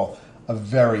overall, a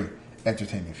very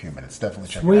entertaining few minutes. Definitely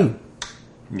check it out.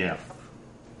 Yeah,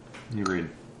 agreed.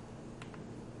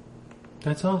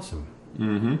 That's awesome.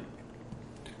 Mm-hmm.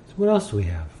 So what else do we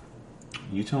have?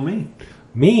 You tell me.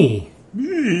 Me?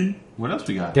 What else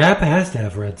we got? Dap has to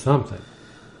have read something.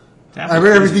 I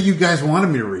read everything you guys wanted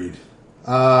me to read.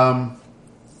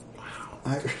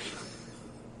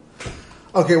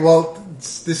 Okay, well,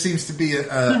 this seems to be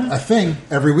a thing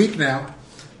every week now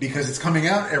because it's coming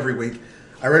out every week.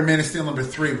 I read Man of Steel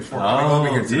 #3 before coming over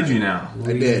here tonight. Did you now?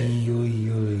 I did.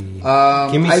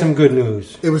 Give me some good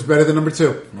news. It was better than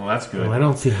 #2. Well, that's good. Well, I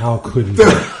don't see how it couldn't be.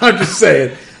 I'm just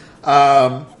saying.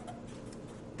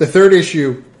 The third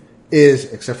issue is,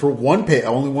 except for one page,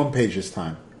 only one page this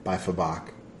time, by Fabak.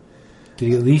 Did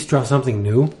he at least draw something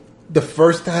new? The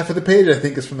first half of the page, I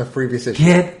think, is from the previous issue.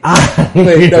 Get out of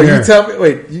Wait, no, here. you tell me.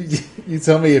 Wait, you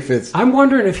tell me if it's. I'm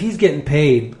wondering if he's getting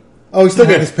paid. Oh, he's still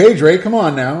getting his page, right? Come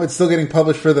on now, it's still getting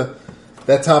published for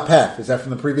that top half. Is that from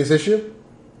the previous issue?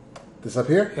 This up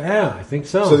here? Yeah, I think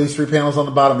so. So these 3 panels on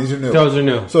the bottom, these are new. Those are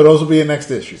new. So those will be in next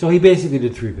issue. So he basically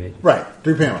did 3 pages. Right,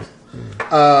 3 panels.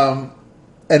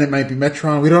 And it might be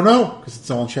Metron. We don't know because it's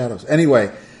all in shadows.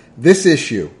 Anyway, this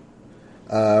issue,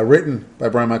 written by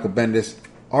Brian Michael Bendis,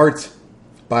 art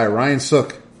by Ryan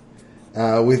Sook,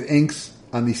 with inks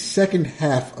on the second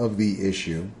half of the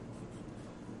issue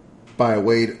by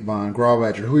Wade Von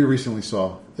Grawbadger, who we recently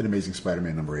saw in Amazing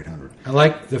Spider-Man #800. I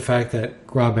like the fact that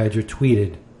Grawbadger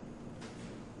tweeted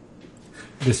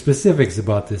the specifics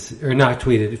about this, or not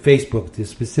tweeted, Facebook the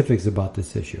specifics about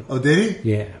this issue. Oh, did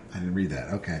he? Yeah. I didn't read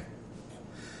that. Okay.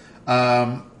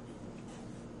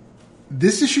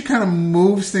 This issue kind of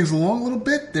moves things along a little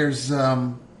bit. There's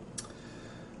the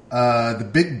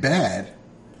big bad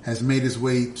has made his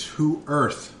way to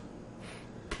Earth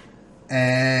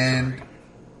and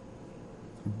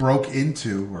broke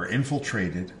into or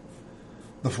infiltrated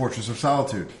the Fortress of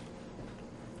Solitude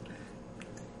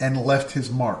and left his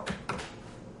mark.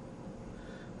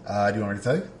 Do you want me to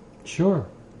tell you? Sure.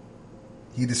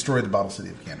 He destroyed the Bottle City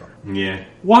of Kandor. Yeah.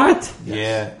 What? Yes.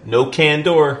 Yeah. No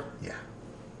Candor. Yeah.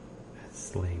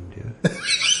 That's lame, dude.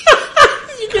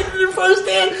 You get it in first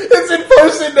hand. It's in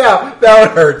person now. Now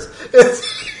it hurts.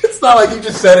 It's not like you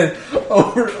just said it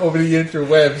over the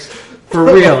interwebs. For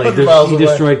real, 100 miles he away.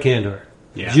 destroyed Candor.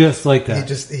 Yeah. Just like that.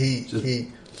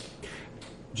 He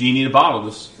Do you need a bottle?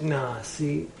 Just Nah,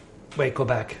 see. Wait, go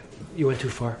back. You went too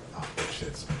far. oh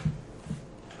shit.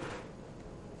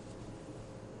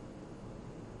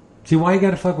 See, why you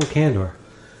gotta fuck with Candor?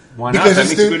 why not? That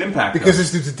makes a good impact. Because though.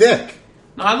 this dude's a dick.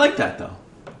 No, I like that though.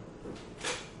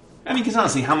 I mean, because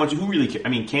honestly, who really cares? I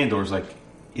mean, Candor's like,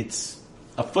 it's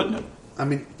a footnote. I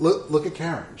mean, look at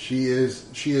Karen. She is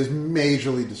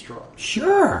majorly distraught.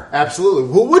 Sure.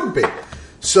 Absolutely. Who wouldn't be?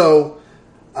 So,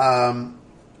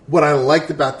 what I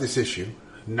liked about this issue,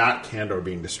 not Kandor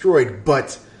being destroyed,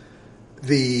 but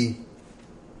the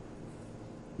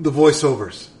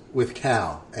voiceovers with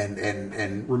Cal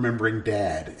and remembering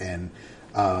Dad and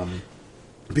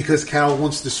because Cal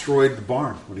once destroyed the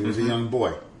barn when he was a young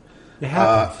boy. It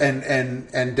happens.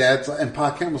 And Dad's and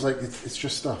Pa Kent was like, it's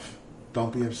just stuff.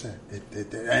 Don't be upset.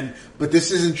 But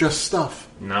this isn't just stuff.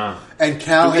 Nah. And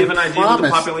Cal Do we have had an idea what the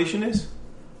promised. population is?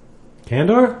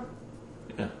 Candor?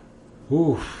 Yeah.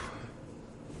 Oof.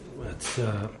 Let's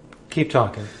keep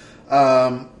talking.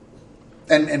 And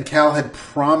And Cal had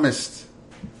promised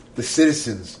the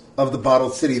citizens of the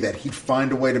bottled city that he'd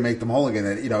find a way to make them whole again.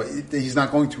 That he's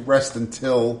not going to rest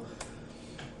until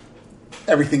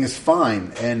everything is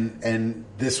fine. And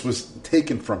this was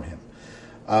taken from him.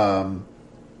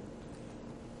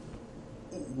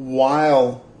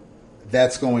 While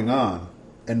that's going on,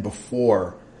 and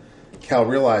before Cal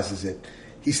realizes it,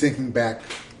 he's thinking back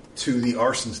to the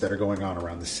arsons that are going on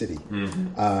around the city.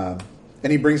 And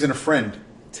he brings in a friend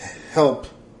to help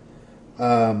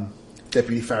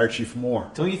Deputy Fire Chief Moore.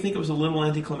 Don't you think it was a little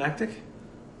anticlimactic?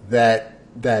 That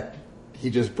he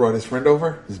just brought his friend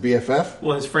over, his BFF?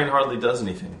 Well, his friend hardly does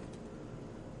anything.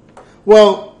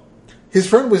 Well, his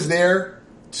friend was there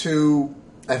to,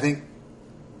 I think,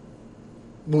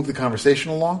 move the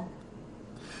conversation along.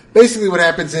 Basically what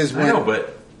happens is when... I know,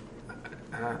 but...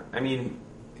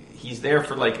 he's there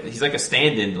for he's like a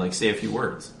stand-in to say a few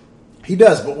words. He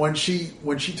does, but when she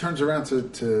turns around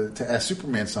to ask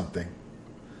Superman something...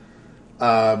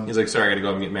 he's like, sorry, I gotta go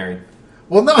up and get married.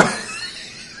 Well, no.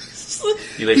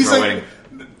 You late for a wedding.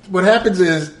 What happens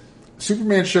is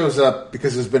Superman shows up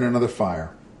because there's been another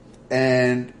fire,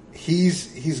 and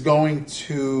he's going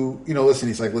to listen.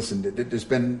 He's like, listen, there's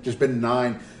been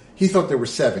 9. He thought there were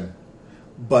 7,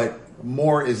 but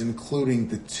Moore is including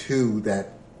the 2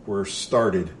 that were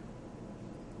started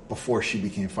before she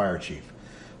became fire chief.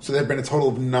 So there have been a total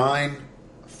of 9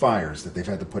 fires that they've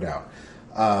had to put out.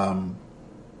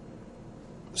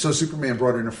 So Superman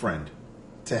brought in a friend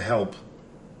to help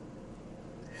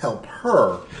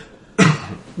her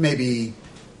maybe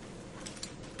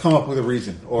come up with a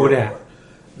reason. Who dat?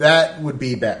 That would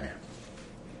be Batman.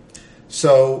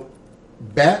 So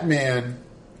Batman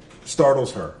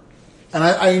startles her. And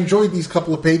I enjoyed these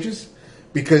couple of pages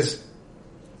because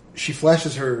she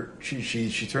flashes her...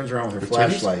 She turns around with her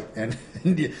flashlight. And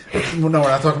well, no, we're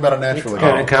not talking about a natural. What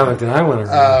kind of comic did I want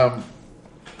to read?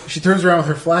 She turns around with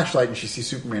her flashlight and she sees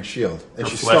Superman's shield. And Her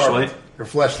she's fleshlight? startled. Her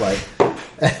flashlight.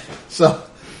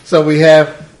 So we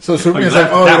have... So Superman's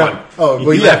like, left that one. oh,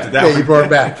 well, You left it that one. you brought it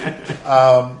back.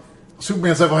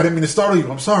 Superman's like, oh, I didn't mean to startle you.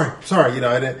 I'm sorry.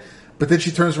 I didn't. But then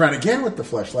she turns around again with the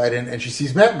flashlight and she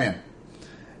sees Batman.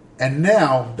 And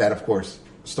now that, of course,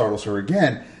 startles her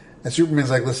again. And Superman's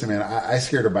like, listen, man, I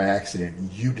scared her by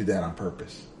accident. You did that on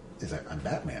purpose. He's like, I'm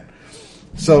Batman.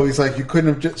 So he's like, you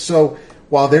couldn't have just... So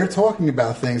while they're talking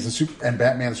about things, and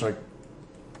Batman's like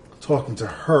talking to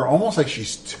her, almost like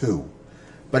she's 2.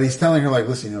 But he's telling her, like,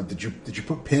 listen, did you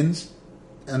put pins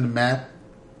on the map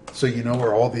so you know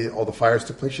where all the fires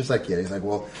took place? She's like, yeah. He's like,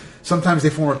 well, sometimes they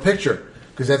form a picture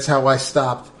because that's how I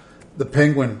stopped the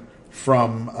Penguin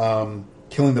from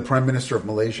killing the Prime Minister of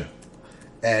Malaysia.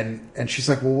 And she's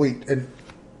like, well, wait. And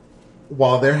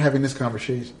while they're having this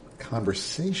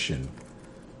conversation,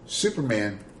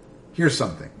 Superman hears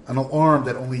something, an alarm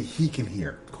that only he can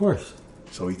hear. Of course.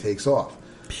 So he takes off.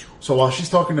 So while she's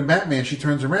talking to Batman, she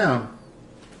turns around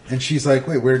and she's like,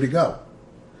 wait, where did he go?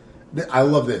 I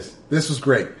love this. This was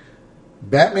great.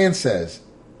 Batman says,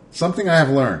 something I have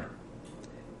learned.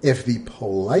 If the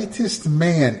politest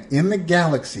man in the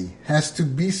galaxy has to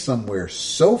be somewhere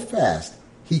so fast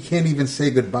he can't even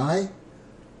say goodbye,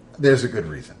 there's a good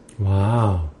reason.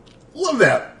 Wow. Love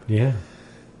that. Yeah.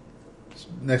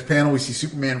 Next panel, we see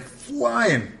Superman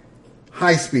flying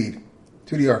high speed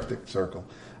to the Arctic Circle.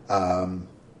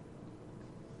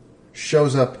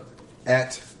 Shows up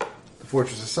at the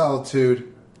Fortress of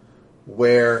Solitude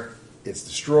where it's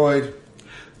destroyed.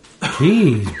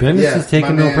 Jeez, Bendis is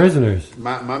taking no prisoners.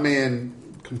 My man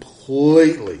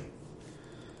completely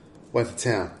went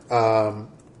to town.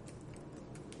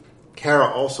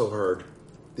 Kara also heard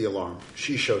the alarm.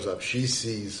 She shows up. She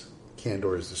sees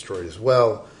Kandor is destroyed as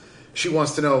well. She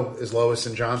wants to know, is Lois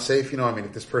and John safe?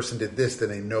 If this person did this, then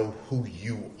they know who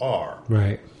you are.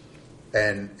 Right.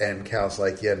 And Cal's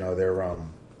like, yeah, no, they're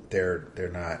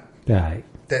not. Right.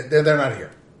 They're not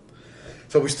here.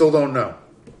 So we still don't know.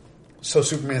 So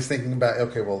Superman's thinking about,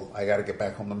 okay, well, I got to get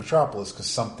back home to Metropolis because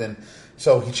something.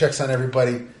 So he checks on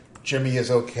everybody. Jimmy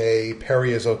is okay.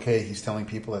 Perry is okay. He's telling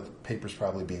people that the paper's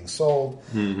probably being sold.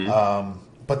 Mm-hmm.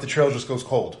 But the trail just goes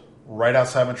cold right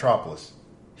outside Metropolis.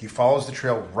 He follows the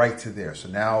trail right to there. So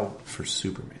now For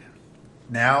Superman.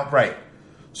 Right.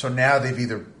 So now they've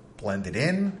either blended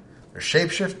in, they're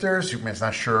shapeshifters. Superman's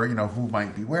not sure, who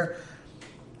might be where.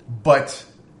 But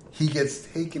he gets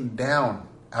taken down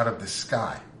out of the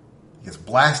sky. He gets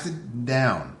blasted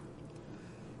down.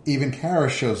 Even Kara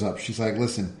shows up. She's like,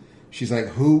 listen. She's like,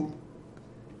 who?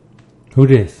 Who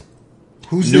this?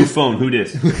 Who's New this? phone, who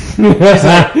dis?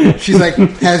 She's like,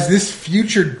 has this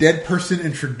future dead person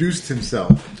introduced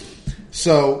himself?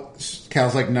 So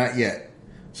Cal's like, not yet.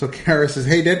 So Kara says,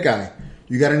 hey, dead guy,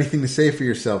 You got anything to say for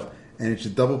yourself? And it's a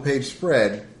double-page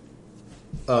spread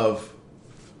of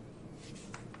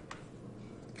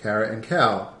Kara and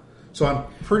Cal. So I'm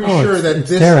pretty sure that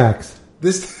it's Terax.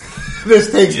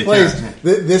 this takes place.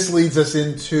 This leads us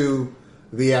into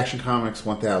the Action Comics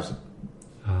 1000,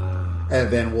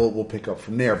 and then we'll pick up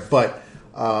from there. But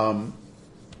I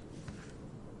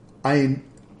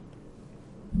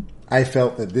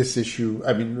felt that this issue,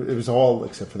 I mean, it was all,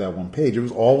 except for that one page, it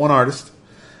was all one artist.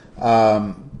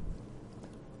 That's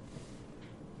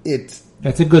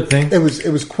a good thing. It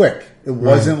was quick. It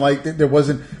wasn't like there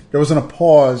wasn't a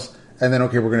pause and then,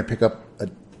 okay, we're going to pick up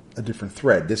a different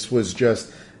thread. This was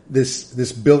just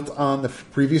this built on the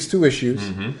previous two issues.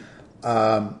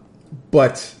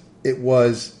 But there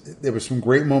were some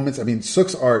great moments. I mean,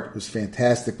 Sook's art was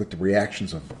fantastic with the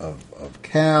reactions of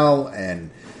Cal,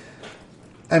 and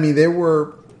I mean, there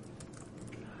were.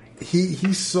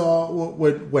 He saw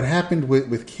what happened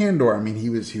with Kandor. I mean, he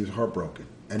was heartbroken,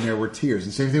 and there were tears.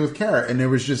 And same thing with Kara. And there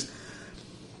was just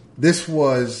this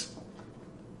is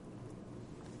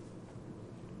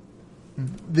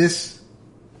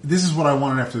what I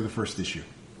wanted after the first issue.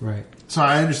 Right. So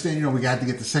I understand, we got to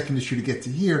get the second issue to get to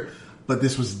here, but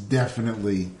this was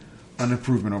definitely an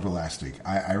improvement over last week.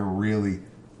 I really,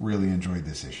 really enjoyed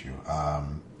this issue. I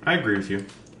agree with you.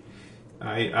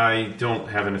 I don't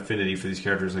have an affinity for these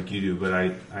characters like you do, but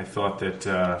I thought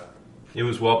that it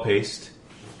was well paced.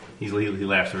 He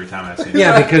laughs every time I say it.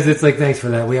 Yeah, because it's like, thanks for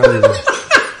that. We already know.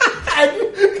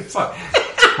 Fuck.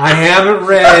 I haven't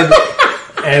read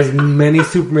as many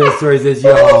Superman stories as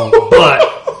y'all, but...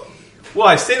 Well,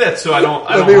 I say that so I don't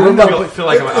feel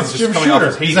like I'm just Jim coming off Shooter.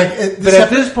 as hating. Like, But at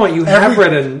this point, you have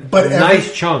read a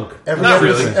nice chunk. Not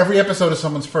really. Every episode is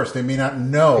someone's first. They may not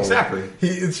know. Exactly.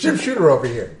 It's Jim Shooter over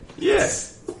here.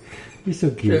 Yes. You're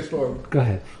so cute. Transform. Go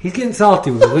ahead. He's getting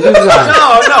salty with me. Look at his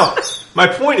eyes. No. My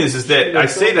point is that I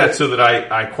say that so that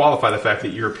I qualify the fact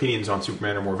that your opinions on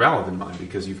Superman are more valid than mine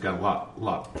because you've got a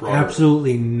lot broader.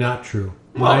 Absolutely not true.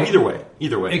 Well, either way.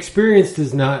 Experience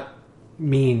does not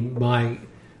mean my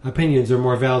opinions are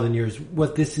more valid than yours.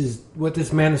 What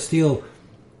this Man of Steel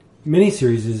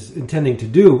miniseries is intending to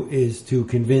do is to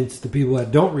convince the people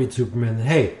that don't read Superman that,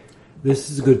 hey,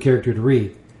 this is a good character to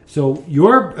read. So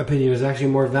your opinion is actually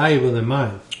more valuable than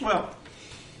mine. Well,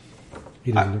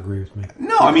 he doesn't agree with me.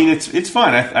 No, I mean it's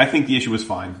fine. I think the issue was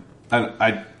fine.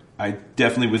 I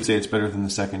definitely would say it's better than the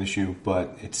second issue,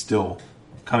 but it's still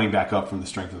coming back up from the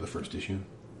strength of the first issue.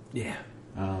 Yeah.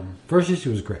 First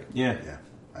issue was great. Yeah,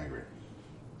 I agree.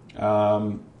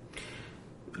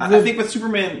 I think with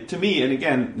Superman, to me, and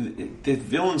again, the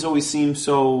villains always seem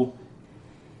so...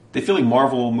 They feel like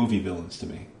Marvel movie villains to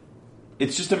me.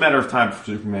 It's just a matter of time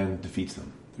before Superman defeats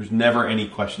them. There's never any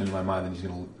question in my mind that he's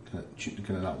going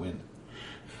to not win.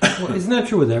 Well, isn't that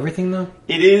true with everything, though?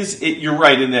 It is. You're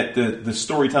right in that the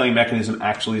storytelling mechanism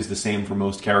actually is the same for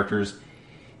most characters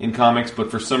in comics, but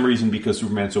for some reason, because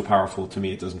Superman's so powerful, to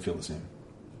me, it doesn't feel the same.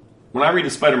 When I read a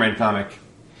Spider-Man comic,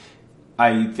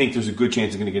 I think there's a good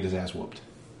chance he's going to get his ass whooped.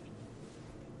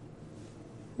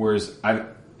 Whereas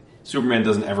Superman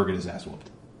doesn't ever get his ass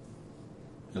whooped.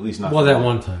 At least not. Well, that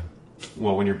one time.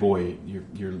 Well, when your boy,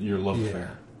 your love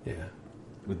affair. Yeah.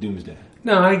 With Doomsday.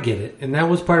 No, I get it. And that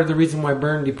was part of the reason why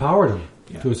Byrne depowered him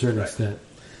to a certain extent.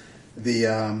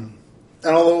 And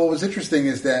although what was interesting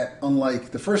is that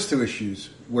unlike the first two issues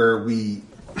where we,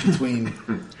 between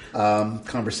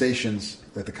conversations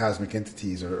that the cosmic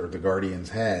entities or the Guardians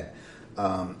had,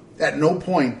 at no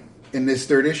point in this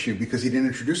third issue, because he didn't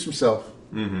introduce himself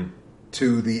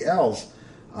to the L's,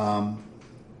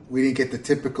 we didn't get the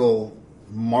typical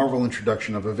Marvel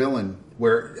introduction of a villain,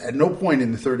 where at no point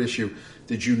in the third issue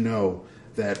did you know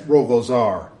that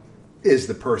Rogozar is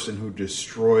the person who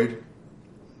destroyed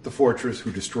the fortress,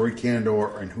 who destroyed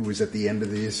Kandor, and who is at the end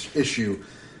of this issue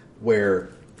where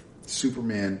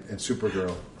Superman and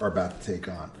Supergirl are about to take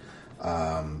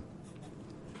on.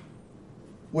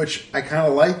 Which I kind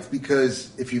of liked,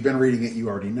 because if you've been reading it, you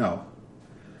already know.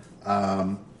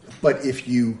 But if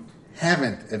you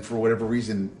haven't, and for whatever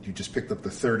reason you just picked up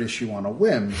the third issue on a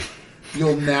whim,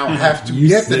 you'll now have to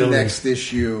get the next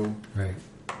issue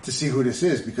to see who this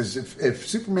is. Because if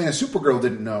Superman and Supergirl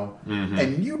didn't know,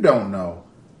 and you don't know,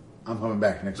 I'm coming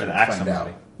back next week to find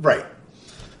out. Right.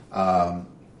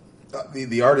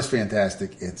 The art is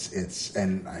fantastic.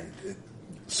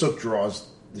 Sook draws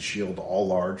the shield all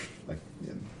large, like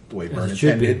the way Byrne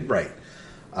intended. Right.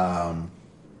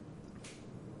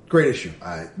 Great issue.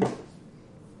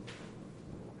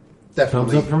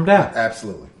 Definitely. Thumbs up from Dap.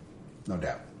 Absolutely. No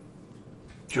doubt.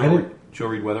 Joe read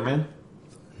Weatherman?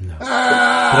 No. But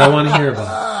I want to hear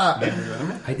about it.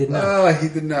 I did not. Oh, he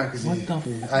did not.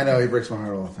 I know, he breaks my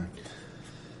heart all the time.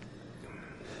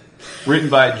 Written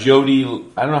by Jody.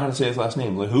 I don't know how to say his last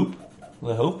name. LeHoop.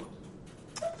 LeHoop.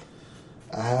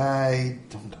 I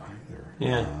don't either.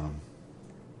 Yeah.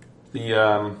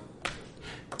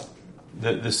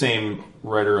 The same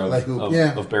writer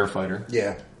of Bear Fighter.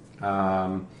 Yeah.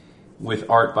 With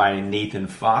art by Nathan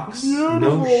Fox.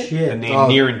 No shit. A name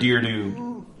near and dear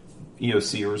to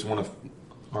EOCers, one of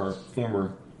our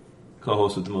former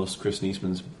co-hosts with the most, Chris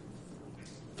Niesman's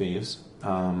faves.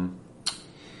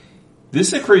 This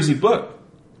is a crazy book.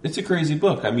 It's a crazy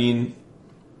book. I mean,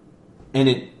 and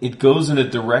it goes in a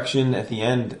direction at the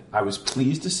end I was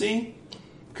pleased to see,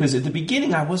 because at the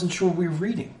beginning I wasn't sure we were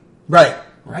reading. Right.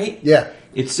 Right? Yeah.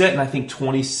 It's set in, I think,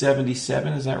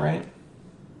 2077. Is that right?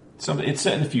 It's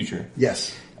set in the future.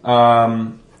 Yes.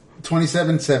 On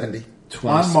 2770.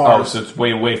 On Mars. Oh, so it's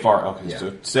way, way far. Okay, Yeah.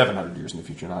 so 700 years in the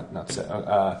future, not set.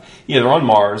 They're on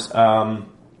Mars.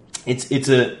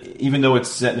 Even though it's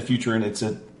set in the future and it's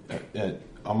a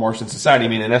Martian society, I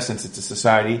mean, in essence, it's a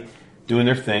society doing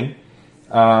their thing.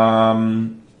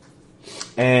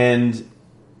 And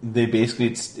they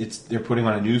basically, they're putting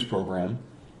on a news program.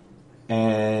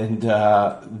 And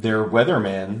their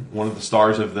weatherman, one of the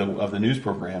stars of the news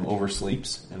program,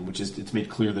 oversleeps, and it's made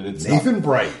clear that it's Nathan not,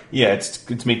 Bright. Yeah,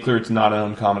 it's made clear it's not an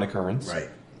uncommon occurrence. Right.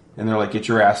 And they're like, get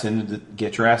your ass on,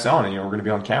 and we're going to be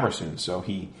on camera soon. So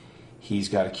he's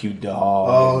got a cute dog.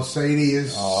 Oh, Sadie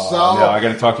is so. No, I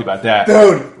got to talk to you about that,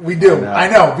 dude. We do. I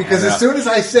know. Because as soon as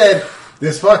I said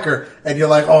this fucker, and you're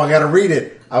like, oh, I got to read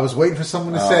it. I was waiting for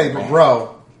someone to say, but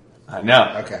bro. I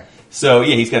know. Okay. So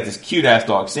yeah, he's got this cute ass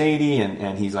dog Sadie,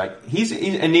 and he's like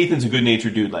and Nathan's a good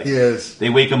natured dude. Like he is. They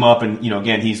wake him up, and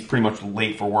again he's pretty much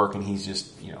late for work, and he's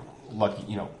just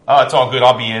lucky. Oh, it's all good.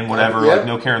 I'll be in. Whatever. Yep. Like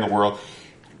no care in the world.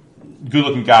 Good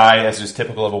looking guy, as is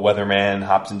typical of a weatherman.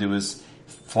 Hops into his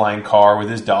flying car with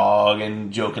his dog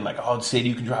and joking like, "Oh, Sadie,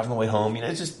 you can drive on the way home."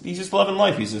 He's just loving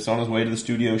life. He's just on his way to the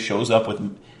studio. Shows up with, I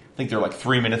think they're like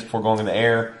 3 minutes before going in the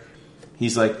air.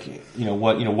 He's like,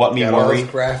 what me worry.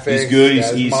 Graphics, he's good.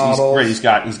 he's great.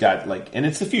 He's got like, and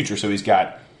it's the future, so he's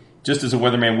got, just as a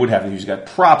weatherman would have, he's got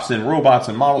props and robots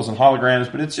and models and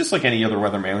holograms, but it's just like any other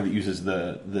weatherman that uses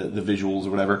the visuals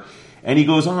or whatever. And he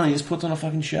goes on, he just puts on a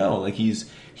fucking show. Like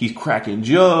he's cracking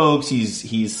jokes.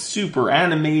 He's super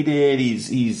animated.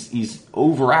 He's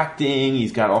overacting.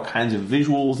 He's got all kinds of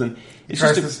visuals, and he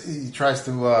tries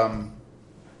to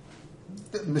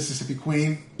Mississippi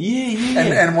Queen. Yeah.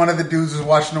 And one of the dudes is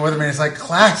watching the weatherman. It's like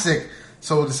classic.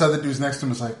 So this other dude's next to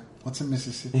him is like, "What's in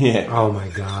Mississippi?" Yeah. Oh my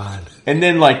god. And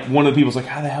then like one of the people's like,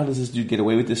 "How the hell does this dude get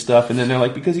away with this stuff?" And then they're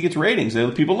like, "Because he gets ratings.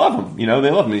 People love him. They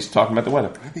love him. He's talking about the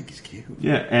weather." I think he's cute.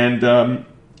 Yeah. And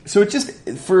so it just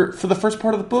for the first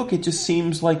part of the book, it just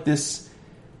seems like this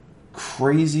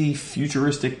crazy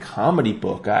futuristic comedy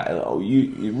book.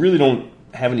 You really don't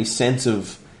have any sense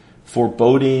of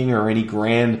foreboding or any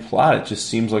grand plot. It just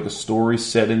seems like a story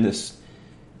set in this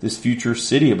future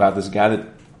city about this guy that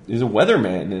is a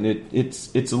weatherman, and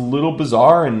it's a little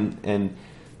bizarre, and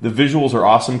the visuals are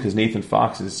awesome because Nathan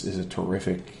Fox is a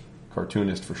terrific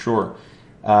cartoonist for sure.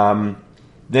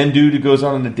 Then dude goes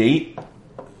on a date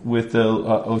with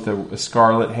a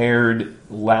scarlet-haired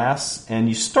lass, and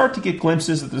you start to get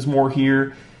glimpses that there's more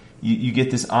here. You get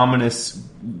this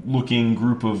ominous-looking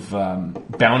group of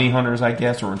bounty hunters, I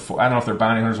guess, or I don't know if they're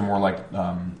bounty hunters or more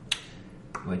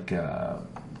like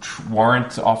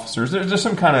warrant officers. There's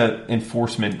some kind of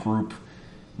enforcement group,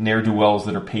 ne'er-do-wells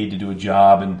that are paid to do a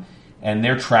job, and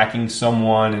they're tracking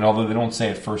someone. And although they don't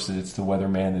say at first that it's the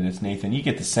weatherman, that it's Nathan, you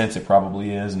get the sense it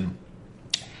probably is. And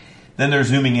then they're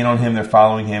zooming in on him, they're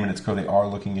following him, and it's clear they are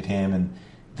looking at him, and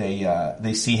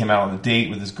they see him out on a date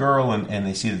with this girl, and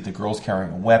they see that the girl's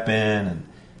carrying a weapon,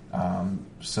 and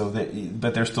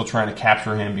but they're still trying to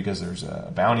capture him because there's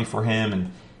a bounty for him,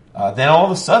 and then all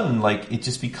of a sudden, like, it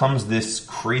just becomes this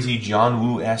crazy John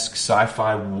Woo-esque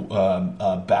sci-fi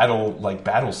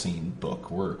battle scene book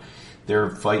where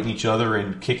they're fighting each other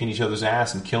and kicking each other's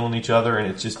ass and killing each other, and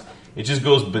it just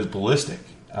goes ballistic.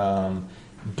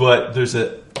 But there's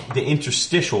the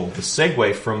interstitial, the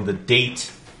segue from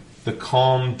the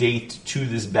calm date to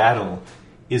this battle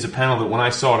is a panel that when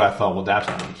I saw it, I thought, well, Daph's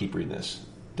not going to keep reading this.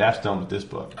 Daph's done with this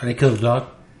book. And they killed the dog?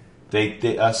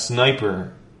 A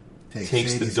sniper takes the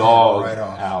Sadie's dog head right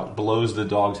off. out, blows the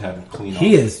dog's head clean off.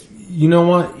 He is. You know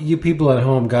what? You people at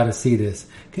home got to see this.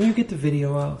 Can you get the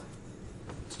video out?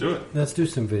 Let's do it. Let's do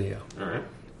some video. All right.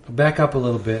 Back up a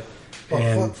little bit.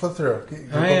 And Flip through.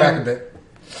 Go I back am- a bit.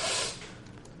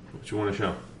 What you want to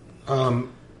show?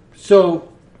 so,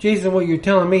 Jason, what you're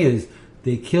telling me is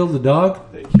they killed the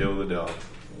dog? They kill the dog.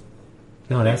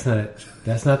 No, that's not it.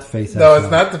 That's not the face. I No, saw.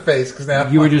 it's not the face because now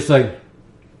You were just like,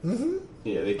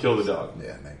 Yeah, they kill the dog.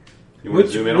 Yeah, You want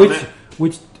to zoom in on that?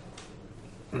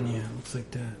 Yeah, looks like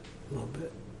that a little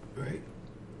bit, right?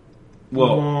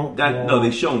 Well, no,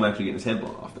 they show him actually getting his head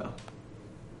blown off, though.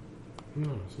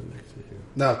 No, it's next to you.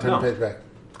 No, turn No. the page back.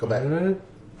 Go back.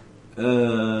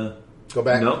 Go Go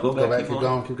back. No, go back. Keep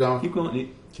going. Keep going.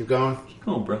 Keep going, Keep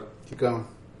going, bro. Keep going.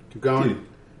 Keep going. Dude.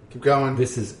 Keep going.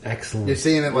 This is excellent. You're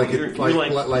seeing it like You're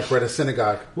we're at a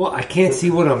synagogue. Well, I can't see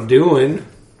what I'm doing.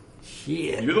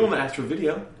 Shit. You're the one that asked for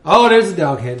video. Oh, there's a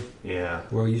dog head. Yeah.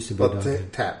 Where it used to be a But dog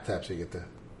head. tap so you get the.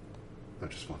 Not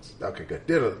just once. Okay, good.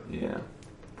 Did it. Yeah.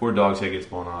 Poor dog's head gets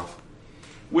blown off.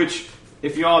 Which,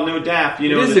 if you all know DAP, you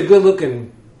It know is that a good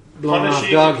looking blown off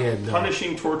dog head, though.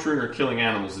 punishing, torturing, or killing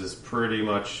animals is pretty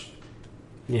much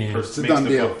Yeah. makes a the done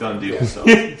deal. book done deal. Yeah. So.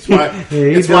 It's why, he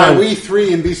it's why does. we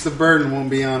three and Beast of Burden won't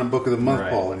be on a Book of the Month, Right.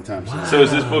 Paul, anytime soon. So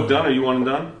is this book done, or you want it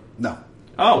done? No.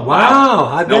 Oh, Wow,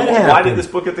 how'd No, that why happen? did this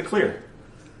book get the clear?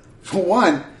 For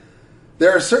one,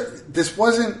 there are certain. This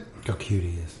wasn't. Look how cute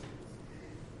he is.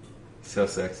 So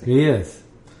sexy. He is.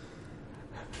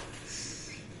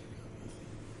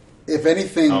 If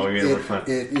anything, Oh, yeah, we're fine.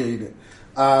 yeah, you did.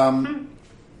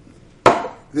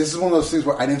 This is one of those things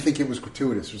where I didn't think it was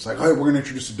gratuitous. It was like, hey, we're going to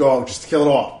introduce a dog just to kill it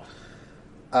off.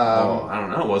 Oh, I don't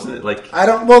know, wasn't it? Like, I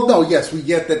don't. Well, no. Yes, we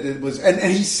get that it was, and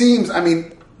he seems. I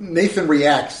mean, Nathan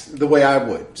reacts the way I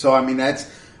would. So I mean, that's.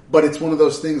 But it's one of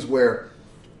those things where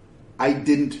I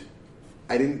didn't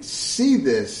see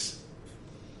this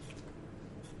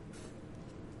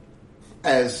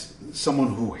as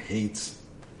someone who hates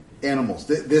animals.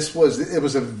 It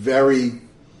was a very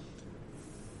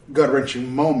gut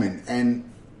wrenching moment, and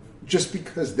just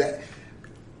because that.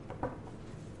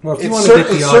 Well, if you It, want ser- to get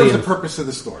it the serves audience, the purpose of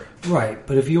the story. right?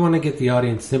 But if you want to get the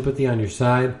audience sympathy on your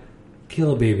side,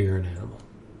 kill a baby or an animal.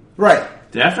 Right.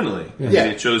 definitely. Yeah. I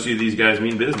mean, it shows you these guys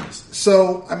mean business.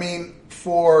 So, I mean,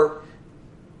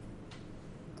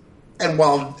 and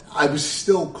while I was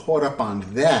still caught up on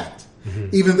that,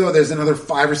 even though there's another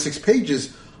 5 or 6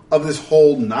 pages of this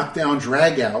whole knockdown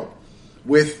drag out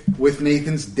with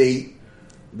Nathan's date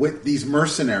with these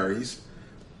mercenaries,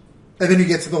 and then you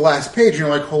get to the last page and you're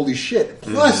like, holy shit.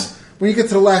 Plus, when you get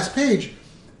to the last page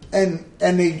and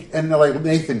they're like,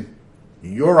 Nathan,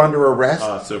 you're under arrest.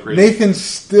 Oh, it's so crazy. Nathan's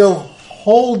still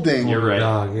holding You're right.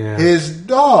 Dog, yeah. his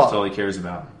dog. That's all he cares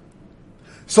about.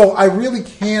 So I really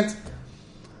can't.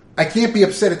 I can't be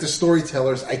upset at the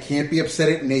storytellers. I can't be upset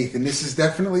at Nathan. This is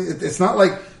definitely. It's not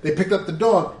like they picked up the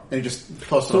dog and he just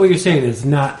tossed it So off. what you're saying is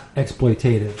not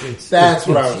exploitative. That's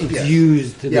what I was. It's yes.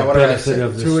 used to the what did I benefit say?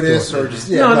 of the Gratuitous story. or just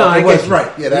no, I it was get you.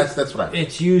 right. Yeah, that's what I.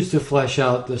 It's used to flesh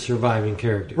out the surviving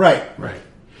character. Right. Right.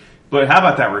 But how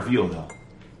about that reveal, though?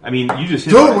 I mean, you just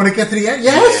hit Dude, on when it gets to the end,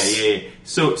 yes. Yeah.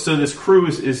 So this crew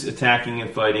is attacking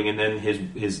and fighting, and then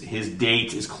his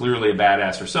date is clearly a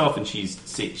badass herself, and she's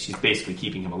basically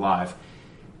keeping him alive.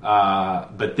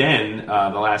 But then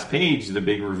the last page, the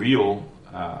big reveal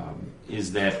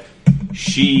is that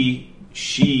she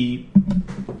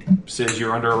says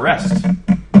you're under arrest.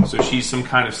 So she's some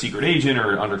kind of secret agent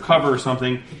or undercover or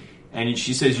something. And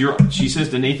she says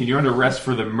to Nathan, you're under arrest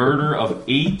for the murder of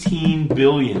 18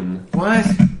 billion. What?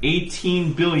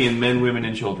 18 billion men, women,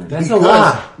 and children. That's a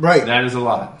lot. Right. That is a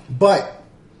lot. But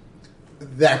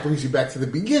that brings you back to the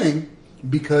beginning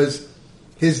because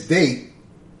his date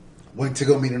went to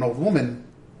go meet an old woman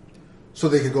so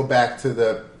they could go back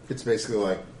to it's basically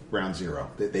like ground zero.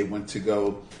 They went to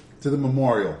go to the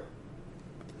memorial.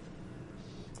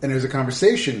 And there's a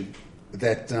conversation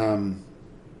that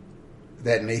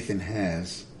Nathan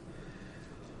has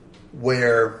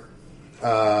where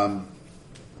why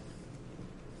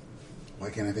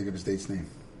can't I think of his date's name?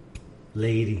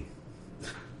 Lady.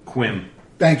 Quim.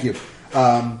 Thank you. Is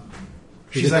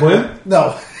She's it like, Quim?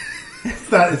 no,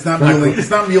 it's not. It's not Mewling. It's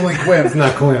not Mewling Quim. It's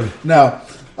not Quim. No.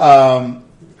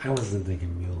 I wasn't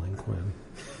thinking Mule and Quim.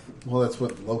 Well, that's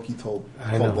what Loki told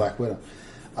I know. Black Widow.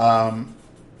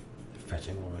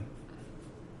 Fetching woman.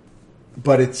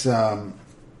 But it's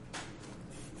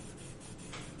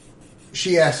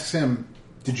she asks him,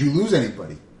 "Did you lose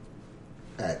anybody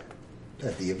at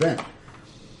the event?"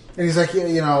 And he's like,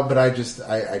 "Yeah, but I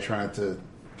try not to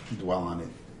dwell on it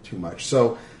too much."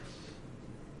 So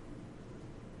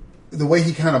the way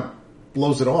he kind of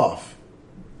blows it off,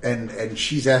 and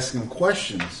she's asking him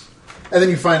questions, and then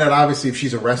you find out obviously if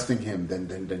she's arresting him,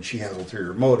 then she has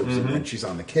ulterior motives, and she's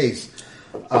on the case.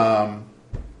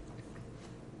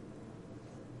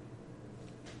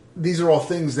 These are all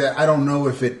things that I don't know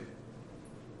if there's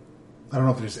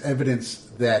evidence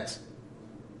that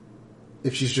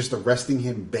if she's just arresting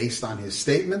him based on his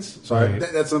statements. So Right.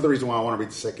 that's another reason why I want to read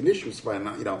the second issue. Is find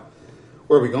out,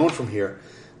 where are we going from here?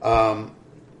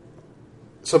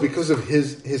 So because of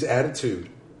his attitude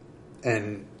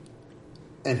and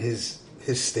his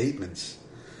statements,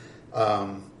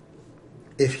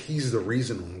 if he's the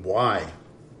reason why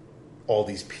all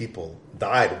these people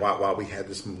died while we had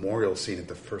this memorial scene at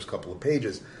the first couple of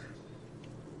pages,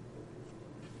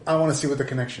 I want to see what the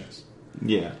connection is.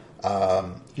 Yeah.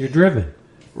 You're driven.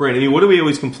 Right. I mean, what do we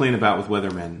always complain about with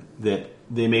weathermen? That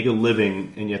they make a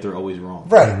living and yet they're always wrong.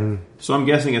 Right. So I'm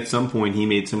guessing at some point he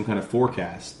made some kind of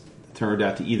forecast that turned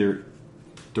out to either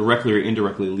directly or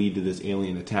indirectly lead to this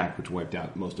alien attack, which wiped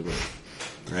out most of Earth.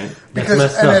 Right? Because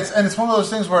messed up. it's one of those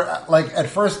things where, like, at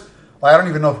first, I don't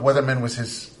even know if weatherman was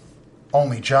his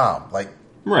only job. Like,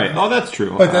 Right. Oh, that's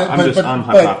true. but I'm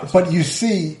hypothesizing. but you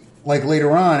see, like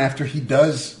later on, after he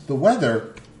does the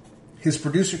weather, his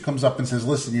producer comes up and says,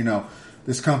 "Listen, you know,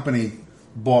 this company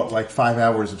bought like 5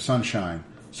 hours of sunshine,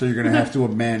 so you're going to have to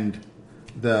amend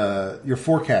your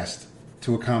forecast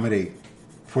to accommodate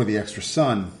for the extra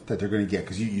sun that they're going to get,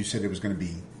 because you said it was going to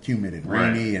be humid and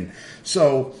rainy, Right. and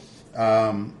so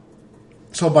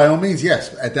by all means,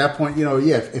 yes. At that point, you know,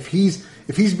 yeah, if he's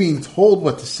being told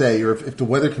what to say, or if the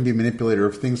weather can be manipulated, or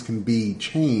if things can be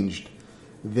changed,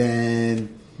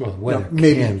 then Well, the weather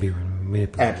maybe can be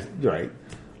manipulated. right.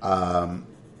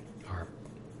 Or-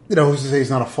 You know, who's to say he's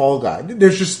not a fall guy?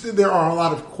 There are a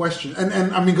lot of questions, and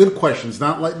I mean good questions,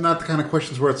 not the kind of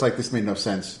questions where it's like, this made no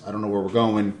sense, I don't know where we're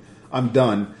going, I'm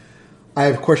done. I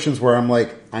have questions where I'm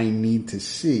like, I need to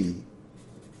see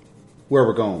where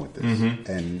we're going with this,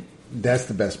 and that's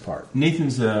the best part.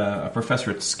 Nathan's a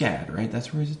professor at SCAD, right?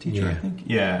 That's where he's a teacher, I Yeah. think.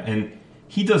 Yeah, and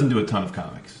he doesn't do a ton of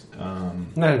comics.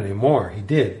 Not anymore. He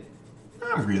did.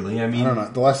 Not really. I mean, I don't know.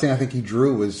 The last thing I think he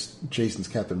drew was Jason's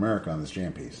Captain America on this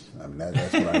Jam piece. I mean,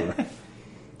 that's what I read.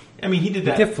 I mean, he did He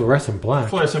that. did fluorescent black.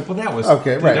 Fluorescent, well, that was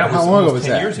Okay, right. That was How long ago almost was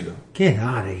 10 that? years ago. Get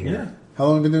out of here. Yeah, How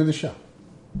long have you been doing the show?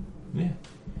 yeah.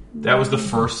 That was the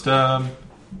first. No,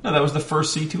 that was the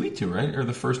first C2E2, right? Or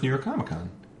the first New York Comic Con.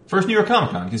 First New York Comic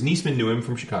Con, because Niesman knew him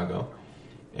from Chicago,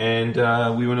 and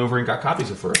we went over and got copies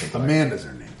of Fluorescent Black. Amanda's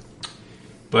her name.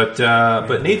 But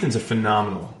Nathan's a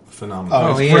phenomenal.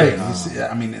 Oh, he it's great. is.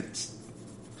 I mean,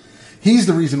 he's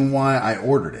the reason why I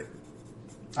ordered it.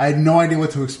 I had no idea what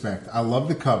to expect. I love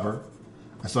the cover.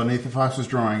 I saw Nathan Fox was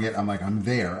drawing it. I'm like, I'm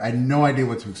there. I had no idea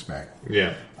what to expect.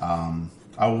 Yeah.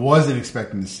 I wasn't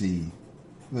expecting to see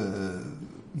the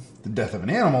death of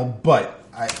an animal, but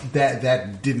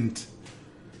that didn't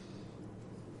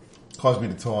cause me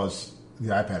to toss the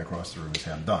iPad across the room and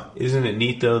say, I'm done. Isn't it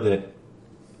neat though that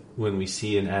when we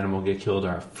see an animal get killed,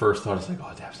 our first thought is like,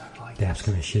 "Oh, Dab's not gonna like that." Dab's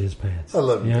gonna shit his pants. I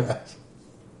love you Yeah. guys.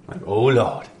 Like, oh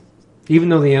Lord. Even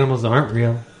though the animals aren't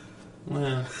real.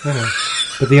 Well, I know.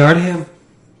 But they are to him.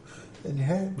 And you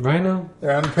have, Right now.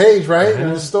 they're on the page, right? In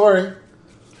Yeah. the story.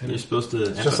 you're supposed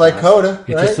to. Just like Coda,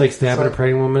 It's right? just like stabbing It's a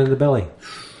pregnant woman in the belly.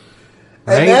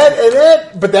 And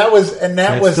Right? that was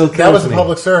still a kills me.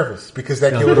 public service, because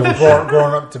that kid No, would have bullshit.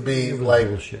 grown up to be It was like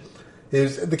bullshit.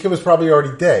 the kid was probably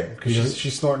already dead because Yeah.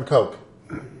 she's snorting coke.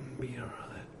 You don't know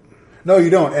that. No,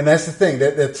 you don't, and that's the thing.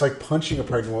 That's like punching a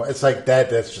pregnant woman. It's like that.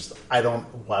 That's just I don't.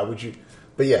 Why would you?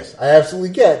 But yes, I absolutely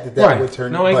get that Right. would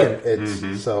turn. No, I but get it.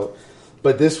 It's so.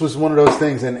 But this was one of those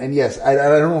things, and yes, I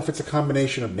don't know if it's a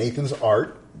combination of Nathan's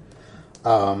art,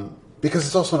 because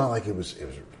it's also not like it was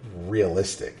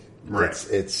realistic. Right.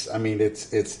 It's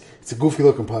a goofy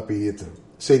looking puppy.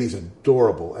 Sadie's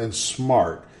adorable and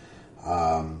smart.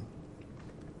 And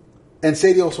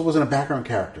Sadie also wasn't a background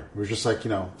character. It was just like,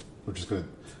 we're just going to.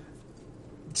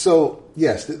 So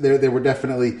yes, there were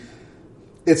definitely.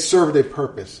 It served a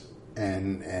purpose,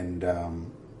 and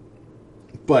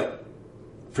but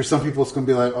for some people it's going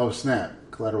to be like, oh snap,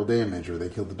 collateral damage, or they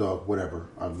killed the dog, whatever.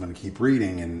 I'm going to keep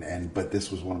reading, but this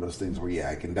was one of those things where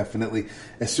I can definitely.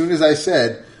 As soon as I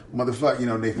said, motherfucker,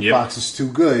 Nathan Yep. Fox is too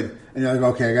good, and you're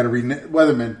like, okay, I got to read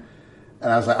Weatherman, and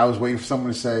I was waiting for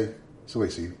someone to say, so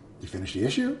wait, so you finished the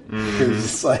issue? Because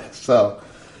it's like so.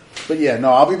 But yeah,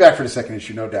 no, I'll be back for the second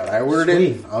issue, no doubt. I ordered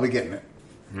it. Sweet. I'll be getting it.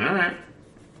 All right.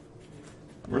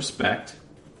 Respect.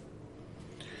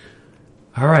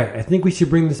 All right, I think we should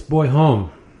bring this boy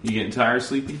home. You getting tired,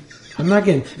 Sleepy? I'm not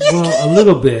getting a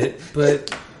little bit,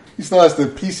 but He still has to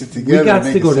piece it together. we got and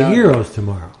to make go it to sound Heroes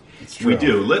tomorrow. It's We true.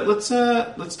 do. Let's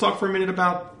talk for a minute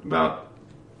about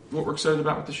what we're excited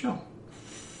about with the show.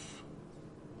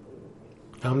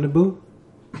 Omniboo,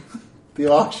 The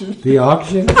auction. the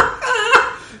auction,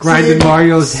 grinding Seeing-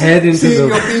 Mario's head into seeing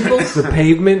your people? the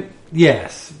pavement.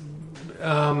 Yes.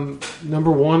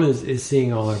 Number one is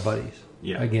seeing all our buddies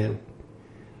again.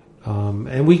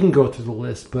 And we can go through the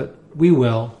list, but we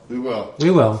will. We will. We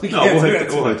will. No, we'll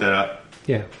hit that up.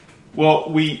 Yeah.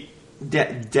 Well,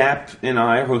 Dap and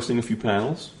I are hosting a few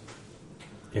panels.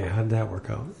 Yeah, how'd that work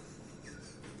out?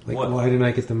 Like, What? why didn't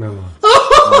I get the memo?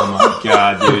 Oh my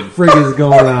god, dude! Frig is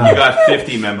going on? You got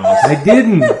 50 memos. I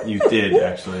didn't. You did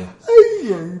actually.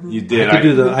 You did.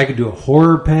 I could do a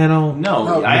horror panel. No,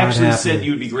 No, I not actually happening. said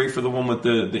you would be great for the one with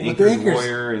the With anchor the anchors.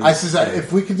 lawyer. And, I said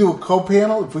if we could do a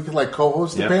co-panel, if we could like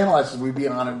co-host the Yep. panel, I said we'd be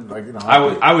on it like in a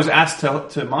I was asked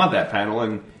to mod that panel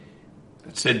and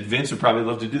said Vince would probably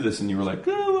love to do this, and you were like,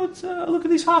 "Oh, let's look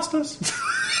at these hostas."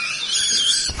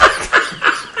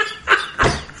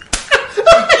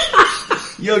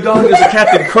 Yo, dog, there's a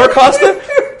Captain Kirk hosta,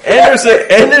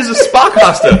 and there's a Spock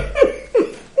hosta.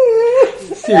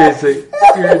 Seriously,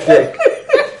 you're a dick.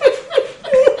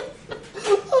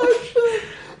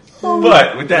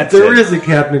 But with that There said, is a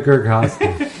Captain Kirk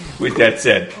hostage. with that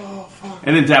said,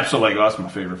 and then Dap's like, "Oh, that's my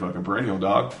favorite fucking perennial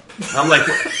dog." I'm like,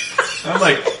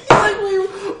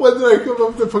 When did I come up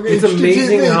with the fucking It's HGTV?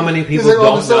 amazing how many people It's like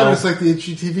all of a don't sudden know. it's like the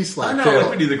HGTV I Slack know, channel.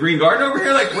 like we do the Green Garden over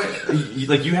here. Like,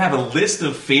 what, you have a list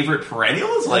of favorite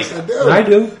perennials? Like, I do. I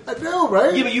do. I do,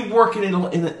 right? yeah, but you work in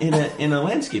a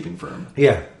landscaping firm.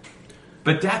 Yeah.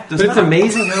 But Dap does But it's not.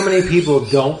 amazing how many people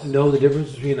don't know the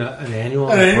difference between an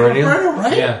annual and An a annual perennial. perennial,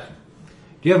 right? Yeah.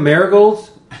 Do you have marigolds?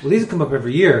 Well, these come up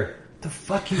every year. What the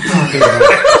fuck are you talking about?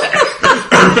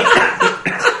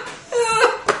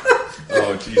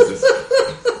 Oh Jesus!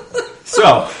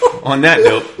 So, on that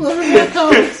note,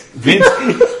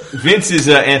 Vince is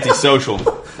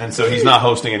antisocial, and so he's not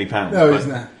hosting any panels. No, but- he's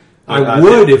not. I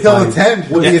would if He'll I attend.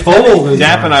 He'll was be told. attending. in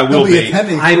Dap and I time. will He'll be be.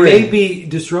 attending. I free. may be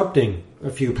disrupting a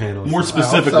few panels. More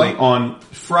specifically, so. on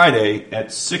Friday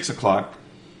at 6 o'clock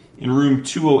in room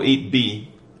 208B,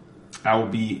 I will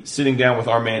be sitting down with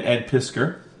our man Ed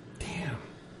Pisker. Damn.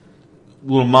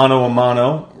 Little mano a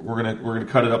mano. We're gonna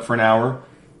cut it up for an hour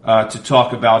to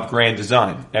talk about Grand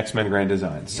Design, X-Men Grand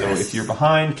Design. So if you're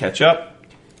behind, catch up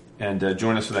and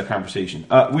join us for that conversation.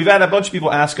 We've had a bunch of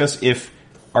people ask us if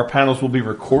our panels will be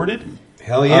recorded.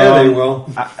 Hell yeah, they Um, will.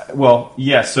 Well,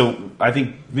 yeah, so I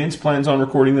think Vince plans on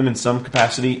recording them in some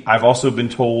capacity. I've also been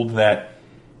told that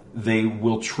they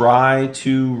will try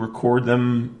to record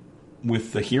them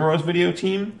with the Heroes video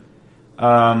team.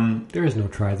 There is no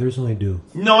try. There's only do.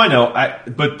 No, I know.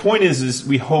 But point is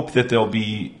we hope that they'll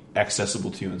be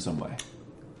accessible to you in some way.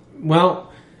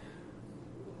 Well,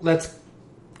 let's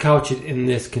couch it in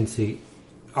this conceit.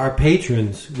 Our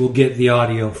patrons will get the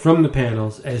audio from the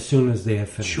panels as soon as they have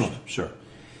finished. Sure.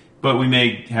 But we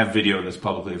may have video that's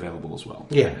publicly available as well.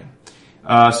 Yeah.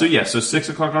 So 6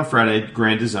 o'clock on Friday,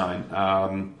 Grand Design.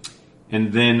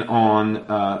 And then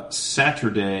on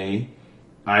Saturday,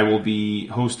 I will be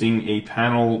hosting a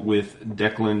panel with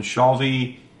Declan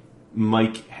Shalvey,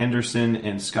 Mike Henderson,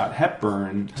 and Scott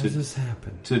Hepburn How does this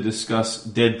happen? to discuss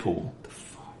Deadpool.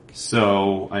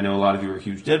 So I know a lot of you are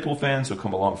huge Deadpool fans, so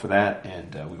come along for that,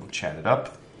 and we will chat it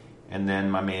up. And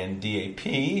then my man DAP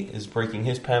is breaking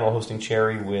his panel hosting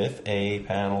Cherry with a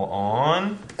panel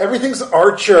on... Everything's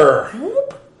Archer.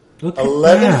 Look at that.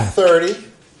 11:30.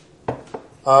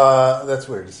 That's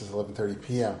weird. This is 11:30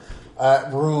 p.m.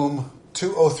 Room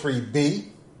 203B.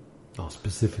 Oh,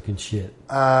 specific and shit.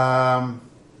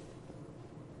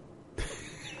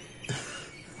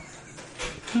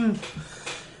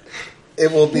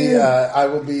 It will be. I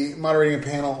will be moderating a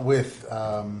panel with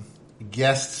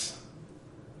guests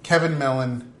Kevin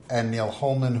Mellon and Neil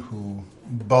Holman, who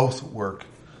both work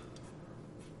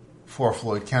for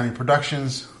Floyd County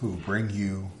Productions, who bring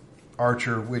you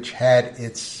Archer, which had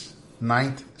its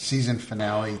 9th season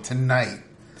finale tonight,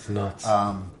 It's nuts.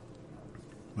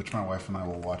 which my wife and I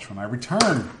will watch when I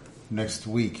return next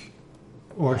week.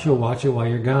 Or she'll watch it while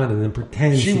you're gone and then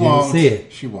pretend she, She didn't won't see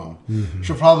it. She won't.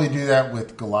 She'll probably do that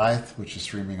with Goliath, which is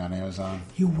streaming on Amazon.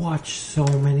 You watch so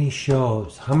many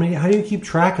shows. How do you keep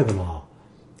track of them all?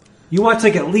 You watch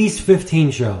like at least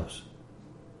 15 shows.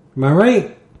 Am I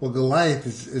right? Well, Goliath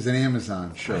is an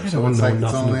Amazon show, I so don't it's know like it's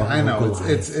nothing only. about I know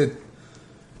Goliath.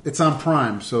 it's on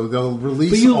Prime, so they'll But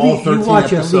release you, all 13 you watch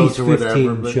at episodes least or whatever.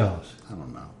 15 But shows. I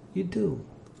don't know. You do.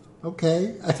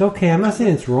 Okay, It's okay. I'm not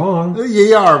saying it's wrong.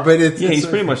 you are, but it's Yeah, it's he's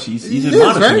pretty much... He's It is,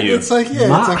 admonishing right? you. It's like yeah,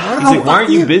 Ma- it's like He's like, why aren't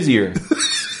you busier?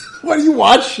 Why do you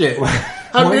watch shit?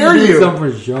 How Why dare are you doing you?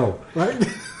 something for a show? Right?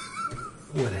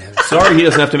 Whatever. Sorry he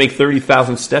doesn't have to make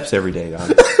 30,000 steps every day, dog.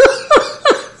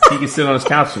 He can sit on his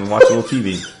couch and watch a little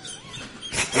TV.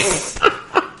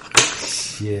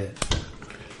 Shit.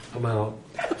 I'm out.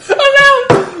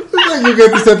 You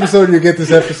get this episode. You get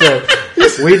this episode.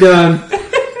 We done.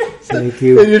 Thank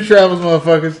you. In your travels,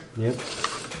 motherfuckers. Yep.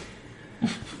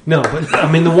 No, but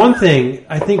I mean, the one thing,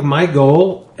 I think my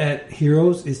goal at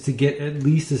Heroes is to get at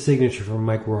least a signature from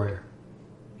Mike Royer.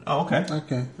 Oh, okay.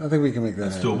 Okay, I think we can make that.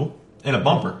 It's happen. doable. And a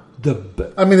bumper.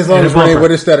 I mean, as long as Ray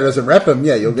Whitestead doesn't rep him,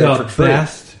 yeah, you'll get it for free. The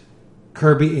best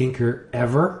Kirby inker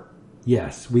ever.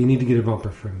 Yes, we need to get a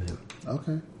bumper from him.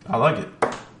 Okay. I like it.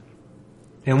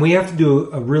 And we have to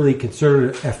do a really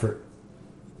concerted effort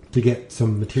to get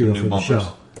some material Some for new the show.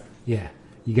 bumpers. Yeah,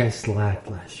 you guys slacked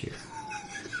last year.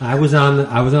 I was on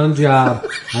the job.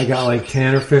 I got like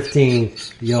 10 or 15.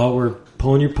 Y'all were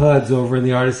pulling your puds over in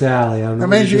the Artist Alley. I don't know How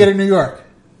many did you get in New York?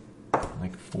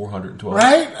 Like 412.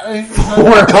 Right?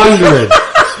 400.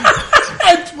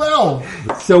 At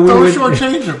 12. So we Don't would,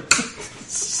 shortchange him.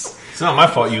 It's not my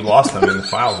fault you lost them in the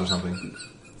files or something.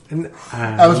 and,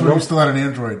 That was when we still had an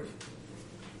Android.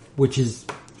 which is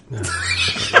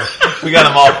We got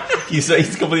him off. He's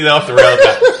completely off the rails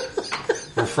now.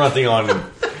 We're fronting on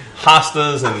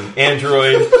Hostas and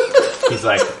Android. He's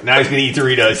like, now he's going to eat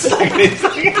Doritos.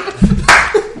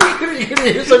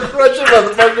 Here's a crushing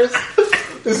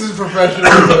motherfuckers. This is professional.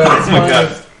 Oh my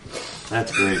God.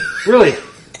 That's great. really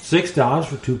 $6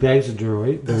 for 2 bags of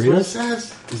Doritos. That's what it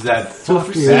says. Is that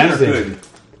Fucking bad or amazing. good?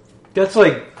 That's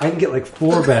like I can get like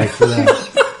 4 bags for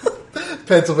that.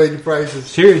 Pennsylvania prices.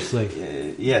 Seriously.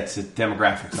 Yeah, it's a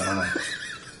demographics. I don't know.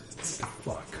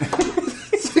 Fuck.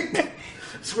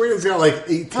 Sweden's got like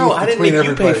 18. Bro, I didn't make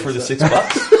you pay for the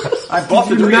 $6. I bought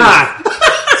the Do Doritos. not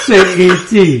say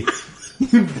 18.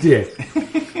 You dick.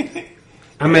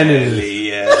 I'm ending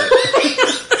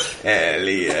this.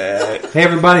 Elliot. Hey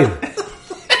everybody.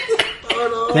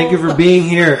 Thank you for being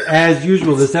here. As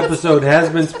usual, this episode has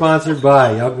been sponsored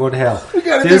by Y'all Go to Hell. We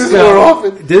gotta do this more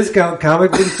often. Discount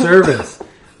Comic Book Service,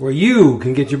 where you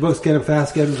can get your books, get them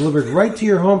fast, get them delivered right to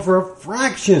your home for a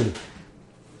fraction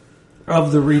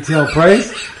of the retail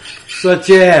price. Such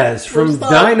as from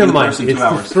Dynamite, Person, it's 2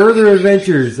 hours. the Further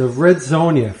Adventures of Red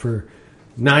Sonja for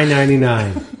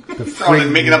 $9.99. Probably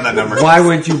making up that number. Why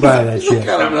wouldn't you buy that shit?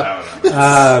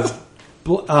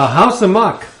 House of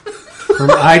Muck from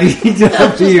IDW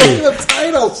The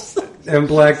titles. and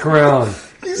Black Crown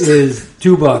is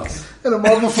 $2. And a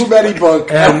Marvel Fumetti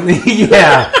book. And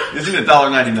yeah, Isn't it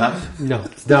 $1.99? no,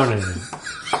 it's down in it.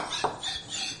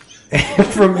 And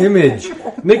from Image,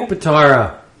 Mick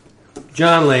Patara,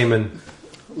 John Lehman,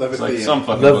 It's like some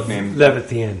fucking book name.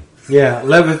 Levithian. Yeah,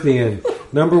 Levithian.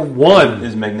 Number 1.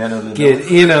 Is Magneto the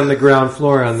Get in on the ground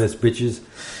floor on this, bitches.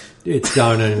 It's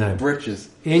 $1.99. Britches.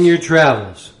 In your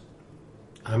travels,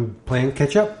 I'm playing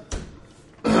catch up.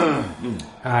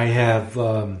 I have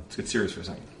Let's get serious for a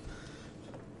second.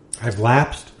 I've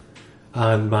lapsed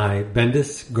on my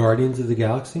Bendis Guardians of the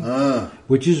Galaxy,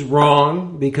 which is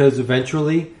wrong because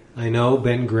eventually I know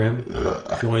Ben Grimm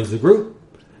joins the group,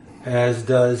 as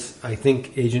does I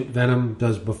think Agent Venom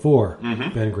does before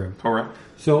Ben Grimm. Correct.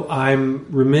 So I'm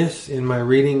remiss in my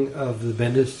reading of the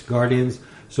Bendis Guardians.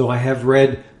 So I have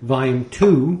read Volume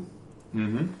 2,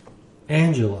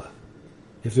 Angela.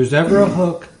 If there's ever a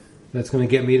hook that's going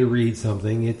to get me to read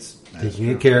something, it's taking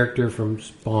a character from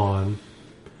Spawn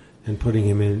and putting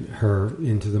him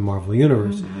into the Marvel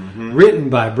Universe. Written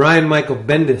by Brian Michael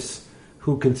Bendis,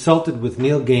 who consulted with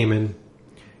Neil Gaiman.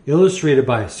 Illustrated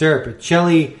by Sarah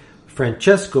Pichelli,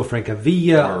 Francesco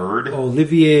Francavilla, Word.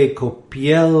 Olivier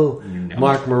Copiel,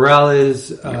 Mark Morales,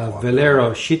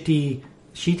 Valero Shitty,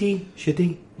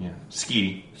 Yeah.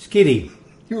 Ski. Skitty.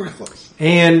 You were close.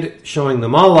 And showing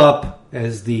them all up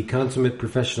as the consummate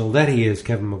professional that he is,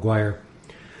 Kevin Maguire.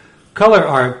 Color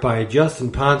art by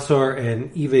Justin Ponsor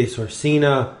and Yves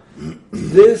Orsina.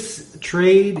 This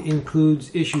trade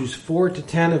includes issues 4 to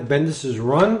 10 of Bendis'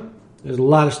 run. There's a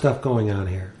lot of stuff going on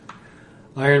here.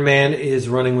 Iron Man is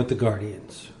running with the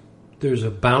Guardians. There's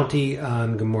a bounty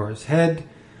on Gamora's head.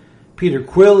 Peter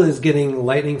Quill is getting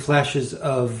lightning flashes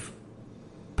of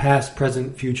past,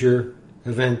 present, future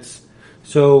events.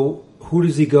 So who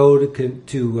does he go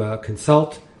to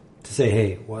consult to say,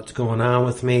 hey, what's going on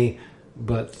with me?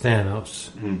 But Thanos.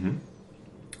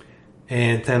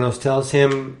 And Thanos tells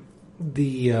him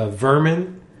the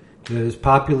vermin that is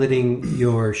populating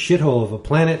your shithole of a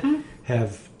planet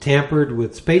have tampered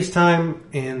with space-time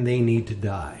and they need to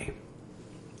die.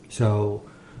 So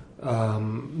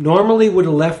normally would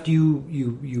have left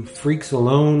you freaks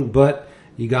alone, but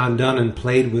you got done and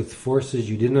played with forces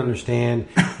you didn't understand.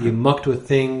 You mucked with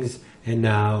things, and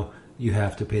now you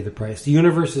have to pay the price. The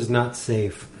universe is not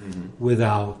safe with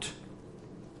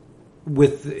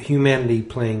humanity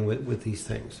playing with these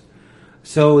things.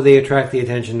 So they attract the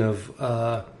attention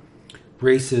of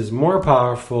races more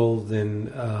powerful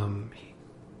than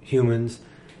humans,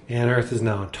 and Earth is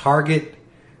now a target.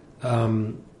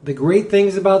 The great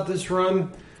things about this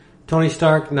run, Tony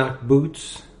Stark knocked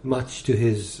boots, much to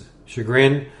his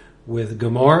chagrin, with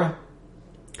Gamora.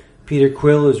 Peter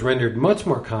Quill is rendered much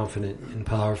more confident and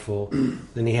powerful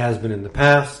than he has been in the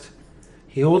past.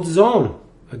 He holds his own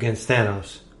against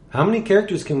Thanos. How many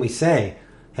characters can we say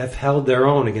have held their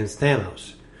own against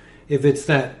Thanos? If it's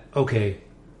that, okay,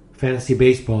 fantasy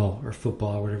baseball or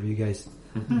football or whatever you guys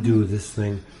do this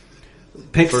thing.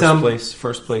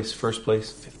 First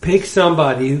place. Pick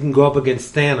somebody who can go up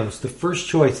against Thanos. The first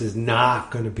choice is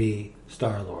not going to be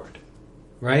Star-Lord,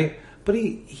 right? But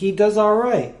he does all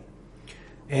right.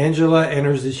 Angela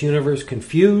enters this universe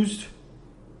confused.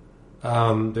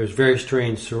 There's very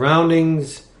strange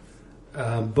surroundings.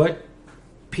 But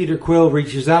Peter Quill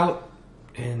reaches out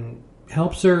and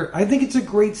helps her. I think it's a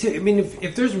great series. I mean,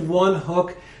 if there's one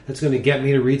hook that's going to get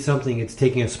me to read something, it's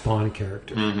taking a Spawn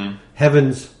character.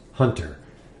 Heaven's Hunter,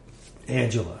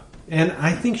 Angela. And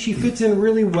I think she fits in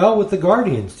really well with the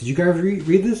Guardians. Did you guys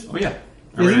read this? Oh, yeah.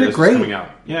 Isn't it great? Coming out.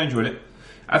 Yeah, I enjoyed it.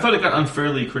 I thought it got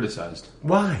unfairly criticized.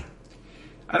 Why?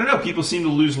 I don't know. People seem to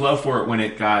lose love for it when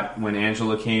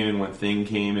Angela came and when Thing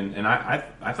came, and I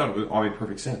thought it all made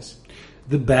perfect sense.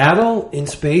 The battle in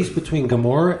space between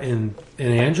Gamora and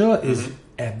Angela is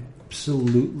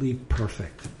absolutely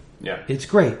perfect. Yeah. It's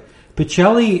great.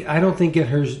 Pacelli, I don't think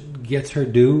gets her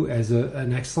due as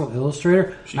an excellent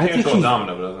illustrator. She can't draw a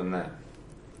domino, but other than that.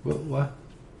 What?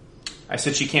 I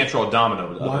said she can't draw a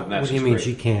domino, but other than that, what do you mean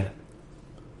she can't?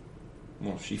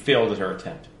 Well, she failed at her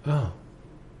attempt. Oh.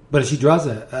 But she draws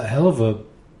a hell of a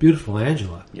beautiful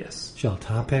Angela. Yes. She's all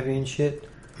top heavy and shit.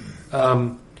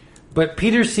 But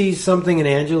Peter sees something in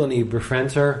Angela and he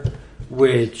befriends her,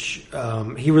 which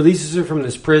he releases her from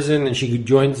this prison and she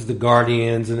joins the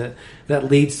Guardians, and that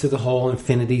leads to the whole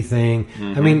Infinity thing.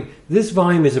 I mean, this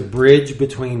volume is a bridge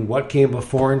between what came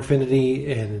before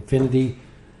Infinity and Infinity.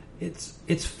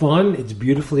 It's fun. It's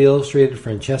beautifully illustrated.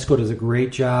 Francesco does a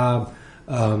great job.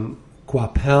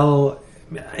 Coipel,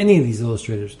 any of these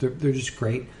illustrators, they're just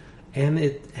great. And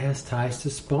it has ties to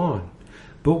Spawn.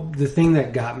 But the thing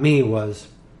that got me was,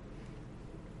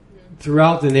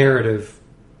 throughout the narrative,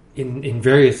 in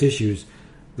various issues,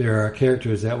 there are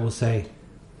characters that will say,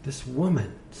 this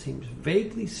woman seems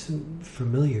vaguely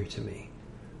familiar to me.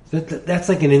 That's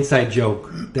like an inside joke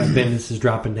that Bendis is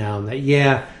dropping down. That,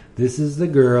 yeah, this is the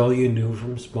girl you knew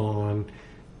from Spawn.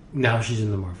 Now she's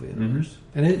in the Marvel Universe.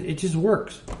 And it just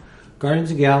works.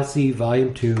 Guardians of the Galaxy,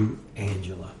 Volume 2,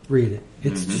 Angela. Read it.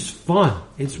 It's just fun.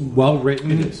 It's well written.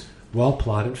 It is. Well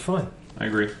plotted fun. I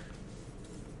agree.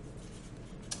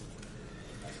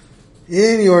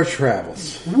 In your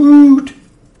travels. Woot!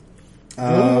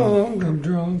 I'm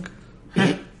drunk.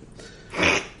 I'm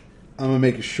going to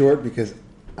make it short because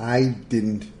I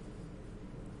didn't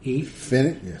Eat?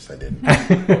 finish. Yes, I didn't.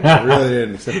 I really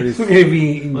didn't. Except for these, We're going to be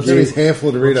eating these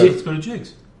handful to read Let's up. go to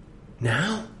Jigs.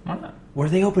 now? Why not? What are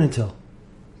they open until?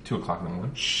 2 o'clock in the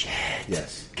morning. Shit.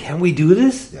 Yes. Can we do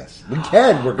this? Yes. We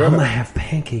can. We're I'm going going to to. have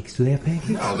pancakes. Do they have pancakes?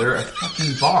 No, they're a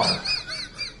fucking bar.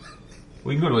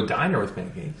 We can go to a diner with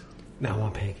pancakes. No, I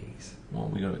want pancakes. Well,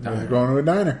 we go to a We're diner. going to a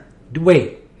diner.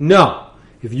 Wait. No.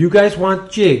 If you guys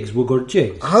want jigs, we'll go to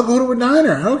jigs. I'll go to a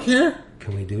diner. I don't care.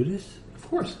 Can we do this? Of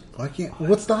course. Why can't?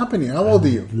 What's stopping you? How old are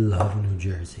you? Love New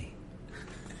Jersey.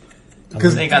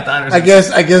 Because They got diners. I guess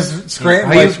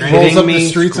Scranton Are you like, rolls up the kidding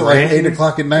streets me? at like Scranton? 8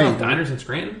 o'clock at No, night. diners in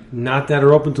Scranton. Not that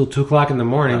are open till 2 o'clock in the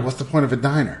morning. What's the point of a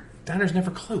diner? Diners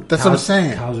never close. That's what I'm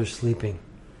saying, Cows are sleeping.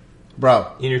 bro.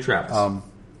 In your travels.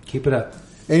 Keep it up.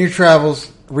 In your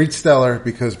travels, read Stellar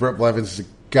because Brett Blevins is a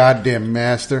goddamn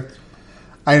master.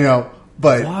 I know,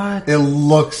 but What? it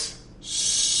looks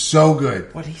so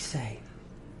good. What'd he say?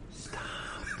 Stop.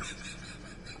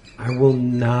 I will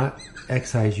not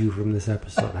excise you from this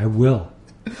episode. I will.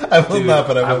 I will Dude, not,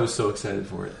 but I I will. was so excited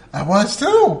for it. I was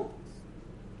too.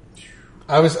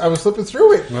 I was flipping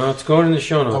through it. Well, it's going in the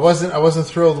show notes. I wasn't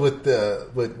thrilled with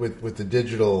the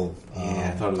digital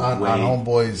Yeah, I thought it was on way,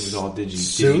 Homeboy's it was all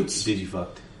suits. digi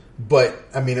fucked. But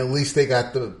I mean, at least they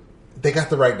got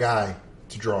the right guy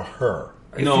to draw her.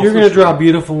 If No, you're for going to sure. draw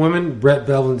beautiful women, Brett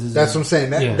Blevins is. That's what I'm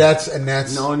saying. Yeah. That's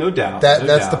No doubt. that's no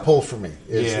the doubt. pull for me.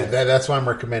 Yeah. That's why I'm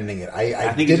recommending it.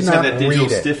 I think it did just not had that digital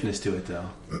read it. stiffness to it, though.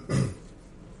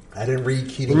 I didn't read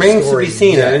Keating's Remains to story be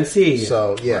seen. I yet. didn't see it yet.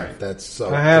 So yeah, Right. that's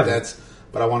so. I haven't. That's.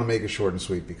 But I want to make it short and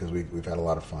sweet because we've had a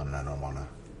lot of fun, and I don't want to.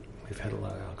 We've had a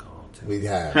lot of alcohol, too. We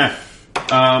have.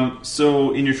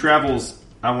 So, in your travels,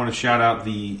 I want to shout out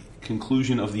the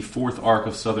conclusion of the 4th arc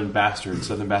of Southern Bastards,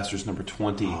 Southern Bastards number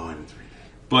 20.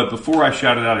 But before I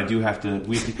shout it out, I do have to.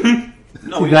 We have to.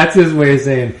 No, That's his way of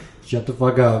saying, shut the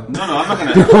fuck up. no, I'm not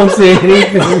going to. Don't say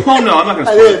anything. Oh no, I'm not going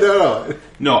to. I did. No.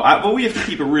 No, but we have to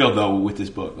keep it real though with this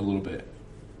book a little bit.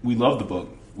 We love the book.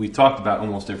 We talked about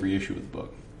almost every issue of the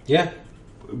book, Yeah.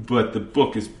 but the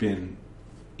book has been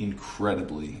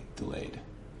incredibly delayed.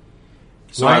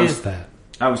 So Why is that?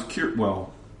 I was curious.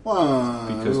 Well, Well,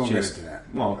 we because won't get Jason. into that.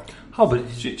 Well, Oh, but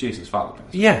Jason's father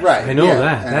passed. yeah, Right, I know yeah,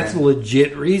 that. That's a and-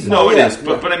 legit reason. No, it Yeah, is.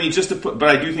 But I mean, just to put. But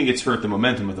I do think it's hurt the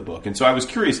momentum of the book, and so I was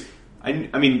curious. I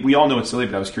mean, we all know it's delayed,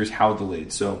 but I was curious how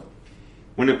delayed. So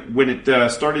when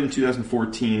it started in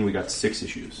 2014, we got 6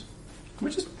 issues,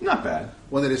 which is not bad.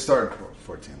 When did it start?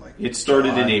 14, like It started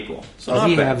in July? April, so Does not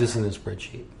he bad. have this in the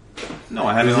spreadsheet? No,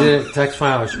 I had Is it on. it a text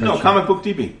file or spreadsheet? No, Comic Book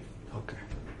DB. Okay.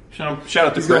 Shout out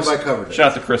to He's going Chris. by cover dates. Shout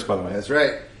out to Chris, by the way. That's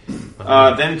right.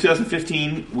 Then in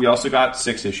 2015, we also got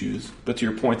 6 issues. But to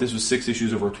your point, this was 6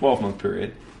 issues over a 12-month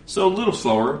period. So a little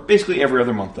slower. Basically every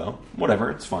other month, though.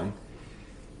 Whatever, it's fine.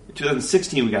 In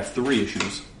 2016, we got 3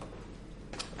 issues.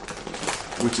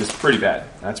 Which is pretty bad.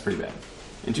 That's pretty bad.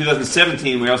 In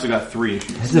 2017, we also got 3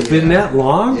 issues. Has it been that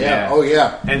long? Yeah. Oh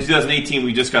yeah. And in 2018,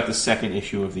 we just got the 2nd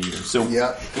issue of the year. So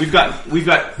Yeah. we've got.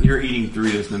 You're eating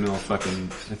Doritos in the middle of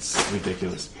fucking. It's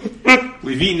ridiculous.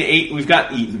 We've eaten 8. We've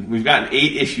gotten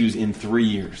 8 issues in 3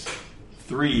 years.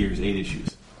 3 years, 8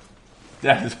 issues.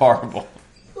 That is horrible.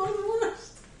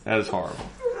 That is horrible.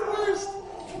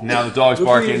 Now the dog's Look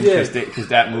what barking you did. because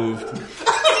that moved.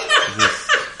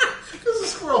 There's a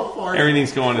squirrel farting.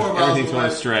 Everything's going 4 miles away.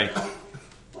 astray.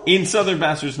 In Southern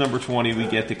Bastards number 20, we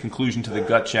get the conclusion to the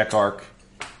gut check arc.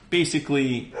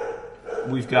 Basically,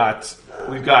 we've got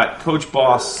Coach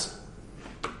Boss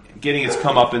getting his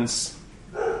comeuppance,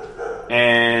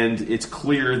 and it's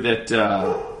clear that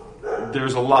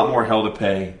there's a lot more hell to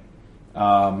pay.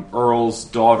 Earl's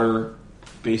daughter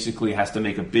basically has to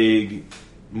make a big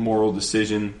moral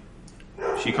decision.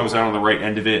 She comes out on the right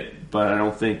end of it, but I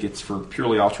don't think it's for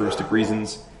purely altruistic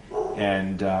reasons.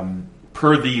 And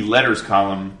per the letters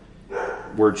column,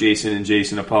 where Jason and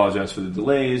Jason apologized for the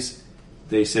delays,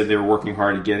 they said they were working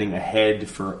hard at getting ahead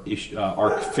for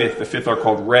arc 5th, the 5th arc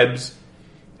called Rebs.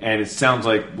 And it sounds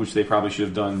like, which they probably should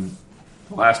have done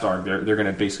the last arc, they're going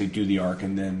to basically do the arc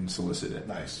and then solicit it.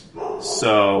 Nice.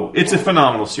 So it's a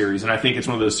phenomenal series, and I think it's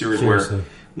one of those series Seriously.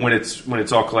 where when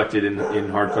it's all collected in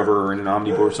hardcover or in an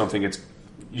omnibook or something,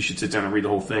 you should sit down and read the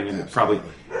whole thing. And probably,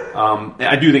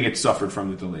 I do think it suffered from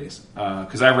the delays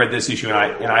because I read this issue and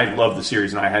I love the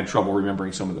series and I had trouble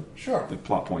remembering some of the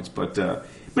plot points. But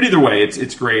either way,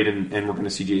 it's great, and we're going to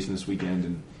see Jason this weekend.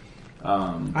 And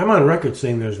I'm on record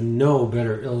saying there's no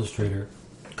better illustrator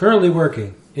currently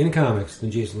working in comics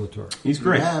than Jason Latour. he's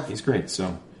great. Yeah. He's great.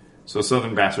 So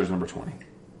Southern Bastards number 20.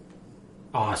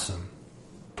 Awesome.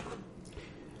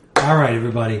 All right,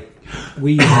 everybody.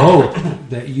 We hope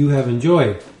that you have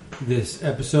enjoyed this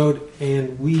episode,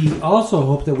 and we also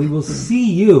hope that we will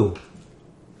see you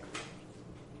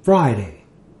Friday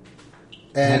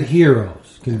at And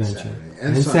Heroes Convention. Saturday.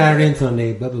 And And Saturday and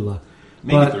Sunday, blah, blah, blah.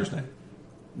 Maybe But- Thursday.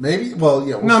 maybe. Well,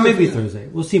 yeah. We'll No, see maybe if- Thursday.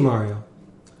 We'll see Mario.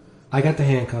 I got the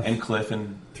handcuffs. And Cliff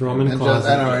and Throw him in the And closet.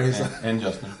 I know, right? He's and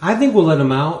Justin. I think we'll let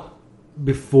him out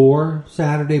before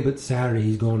Saturday, but Saturday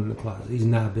he's going in the closet. He's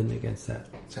not been against that.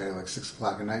 Saturday, like 6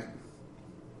 o'clock at night.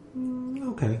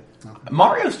 Okay.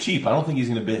 Mario's cheap. I don't think he's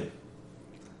going to bid.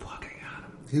 Fuck, I got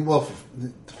him. He will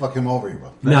to fuck him over. He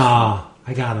will. Nah,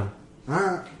 I got him. All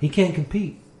right. He can't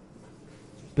compete.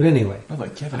 But anyway, I'm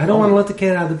like Kevin I don't want to Nolan. let the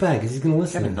cat out of the bag because he's going to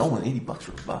listen. Kevin Nolan, $80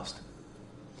 for a bust.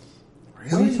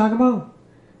 What are you talking about?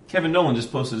 Kevin Nolan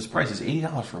just posted his price is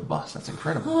 $80 for a bust. That's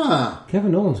incredible. Huh.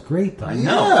 Kevin Nolan's great, though. I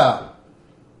know. Yeah.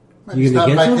 Might You be gonna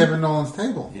stopping get by some? Kevin Nolan's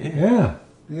table. Yeah. Yeah.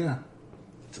 Yeah.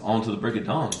 It's on to the break of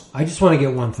dawn. I just want to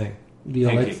get one thing. The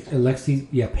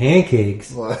Pancakes.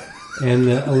 pancakes. What? And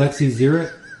the Alexi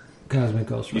Zurich Cosmic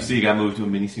Ghost You Rider. see he got moved to a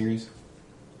miniseries?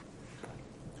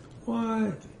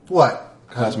 What? What?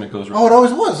 Cosmic Ghost Oh, Rider. it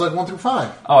always was, like 1 through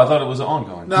 5. Oh, I thought it was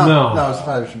ongoing. No, No. no, it's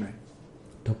 5 issue me.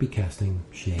 Don't be casting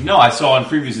shade. No, I saw on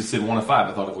previews it said 1 of 5.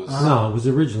 I thought it was. No, it was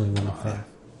originally 1 of 5.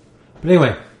 But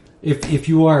anyway, if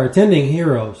you are attending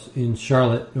Heroes in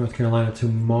Charlotte, North Carolina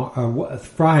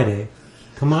Friday,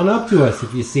 come on up to us.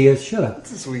 If you see us, shut up.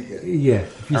 This weekend. Yeah,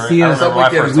 if you I see remember us, when I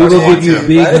first we saw will it. give you too,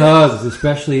 big right? hugs,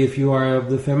 especially if you are of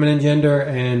the feminine gender.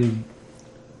 And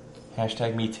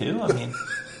Hashtag me too? I mean,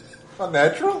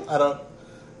 Unnatural? I don't.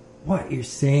 what, you're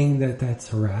saying that that's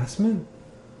harassment?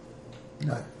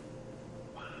 No.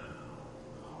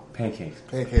 pancakes.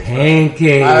 Pancakes.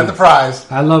 Pancakes. I have the prize.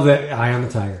 I love it. Eye on the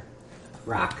Tiger.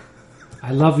 Rock.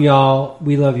 I love y'all.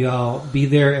 We love y'all. Be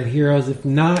there at Heroes. If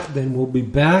not, then we'll be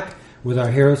back with our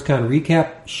HeroesCon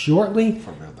recap shortly.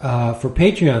 For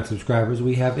Patreon subscribers,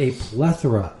 we have a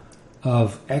plethora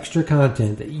of extra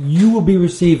content that you will be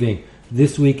receiving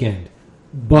this weekend.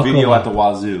 Buckle Video up. at the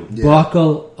wazoo. Yeah.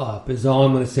 Buckle up is all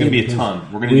I'm going to It's say. going to be a because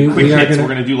ton. We're going to do quick we are hits. gonna- We're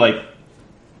going to do like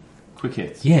quick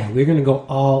hits. Yeah, we're going to go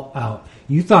all out.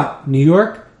 You thought New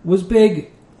York was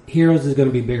big, Heroes is going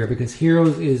to be bigger because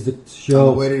Heroes is the On show.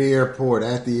 the way to the airport,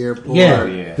 at the airport. Yeah,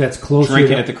 yeah. that's closer.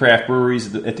 Drinking to, at the craft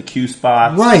breweries, at the Q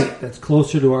spots. right. That's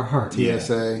closer to our heart.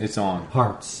 TSA. It's on.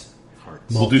 Hearts.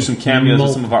 We'll do some cameos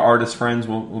with some of our artist friends.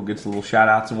 We'll get some little shout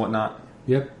outs and whatnot.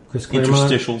 Yep. Chris Claremont,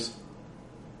 Interstitials.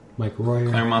 Mike Royer.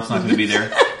 Claremont's not going to be there,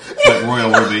 but Royal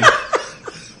will be.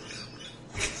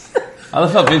 I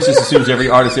love how Vince just assumes every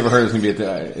artist ever heard is going to be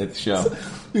at the show.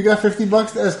 You got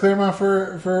 $50 to ask Claremont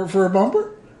for a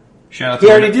bumper? Shout out He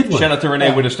to already did one. Shout out to Renee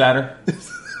Widerstatter.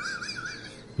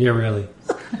 Yeah, really.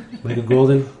 Michael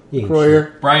Golden. He ain't shit.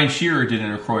 Royer. Brian Shearer did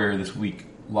an Croyer this week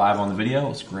live on the video. It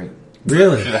was great.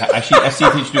 Really? I see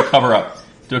if he should do a cover up.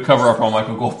 Do a cover up on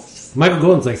Michael Gold. Michael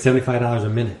Golden's like $75 a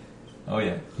minute. Oh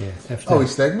yeah. Yeah. F Oh, that.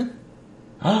 he's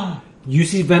Stegman? You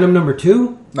see Venom number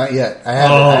 2? Not yet. I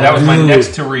haven't. Oh, I That was my Dude.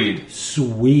 next to read.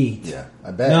 Sweet. Yeah,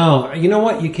 I bet. No, you know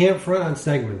what? You can't front on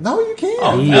Stegman. No, you can't.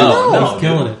 Oh, He no, is. no, He's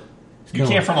killing dude. it. He's You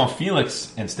killing can't it. front on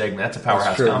Felix and Stegman. That's a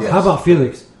powerhouse true, combo. yeah. How about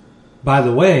Felix? By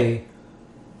the way,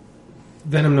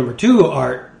 Venom number 2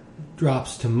 art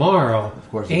drops tomorrow. Of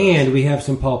course it and we have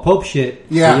some Paul Pope shit.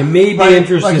 Yeah, that you may be like,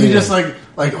 interested like he in. just like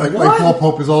What? Paul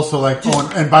Pope is also like.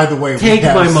 Oh, and by the way, we Take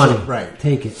have my some- money. right?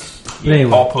 Take it. But Yeah,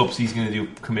 anyway, Paul Pope's. He's going to do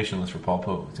commissionless for Paul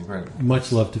Pope. It's incredible.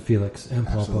 much love to Felix and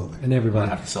Paul Absolutely. Pope and I everybody.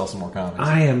 have to sell some more comics.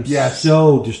 I am Yes.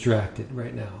 so distracted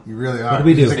right now. You really are. What do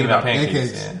we do? Thinking Thinking about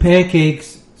pancakes. Yeah.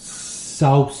 Pancakes,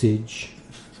 sausage,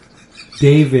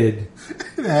 David,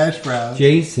 Hash browns.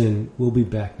 Jason will be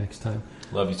back next time.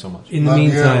 Love you so much. In the Love you.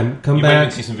 meantime, come You might even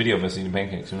back. see some video of us eating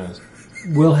pancakes. Who knows?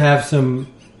 We'll have some.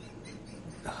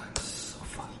 Oh, I'm so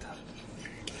fucked up.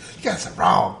 You got some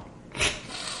wrong.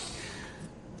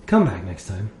 Come back next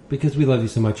time because we love you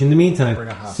so much. In the meantime, Bring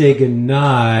a hot say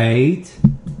goodnight.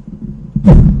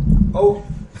 Oh.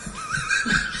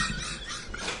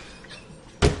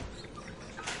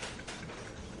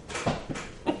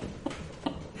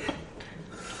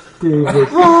 David.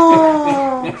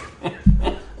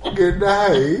 Good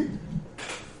night.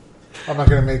 I'm not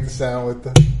going to make the sound with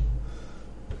the.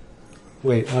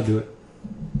 Wait, I'll do it.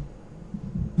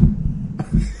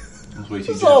 That's way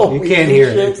too So- You can't hear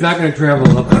it. It's not going to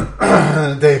travel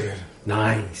up. David.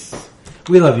 Nice.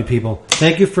 We love you, people.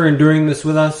 Thank you for enduring this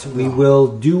with us. We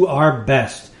will do our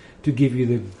best to give you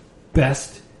the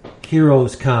best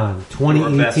Heroes Con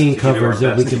 2018 covers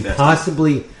that we can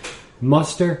possibly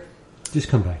muster. Just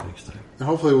come back next time. And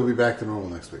hopefully we'll be back to normal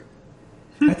next week.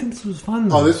 I think this was fun,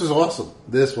 though. Oh, this was awesome.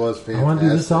 This was fantastic. I want to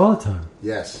do this all the time.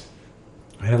 Yes.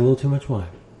 I had a little too much wine.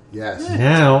 Yes.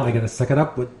 Now I got to suck it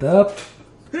up with the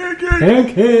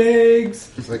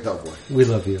pancakes. It's like Hellboy. We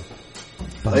love you.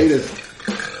 Bye. Later.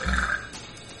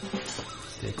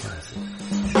 Stay classy.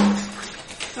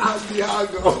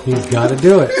 Santiago. He's got to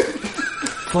do it.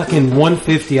 Fucking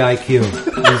 150 IQ.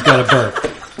 He's got to burp.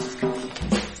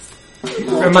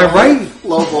 Am I right?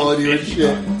 Low quality and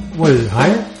shit. What is it,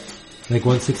 higher? Like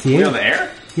 168? We on the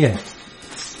air? Yeah.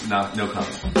 No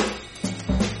comment.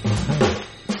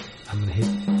 I'm going to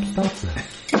hit stops now.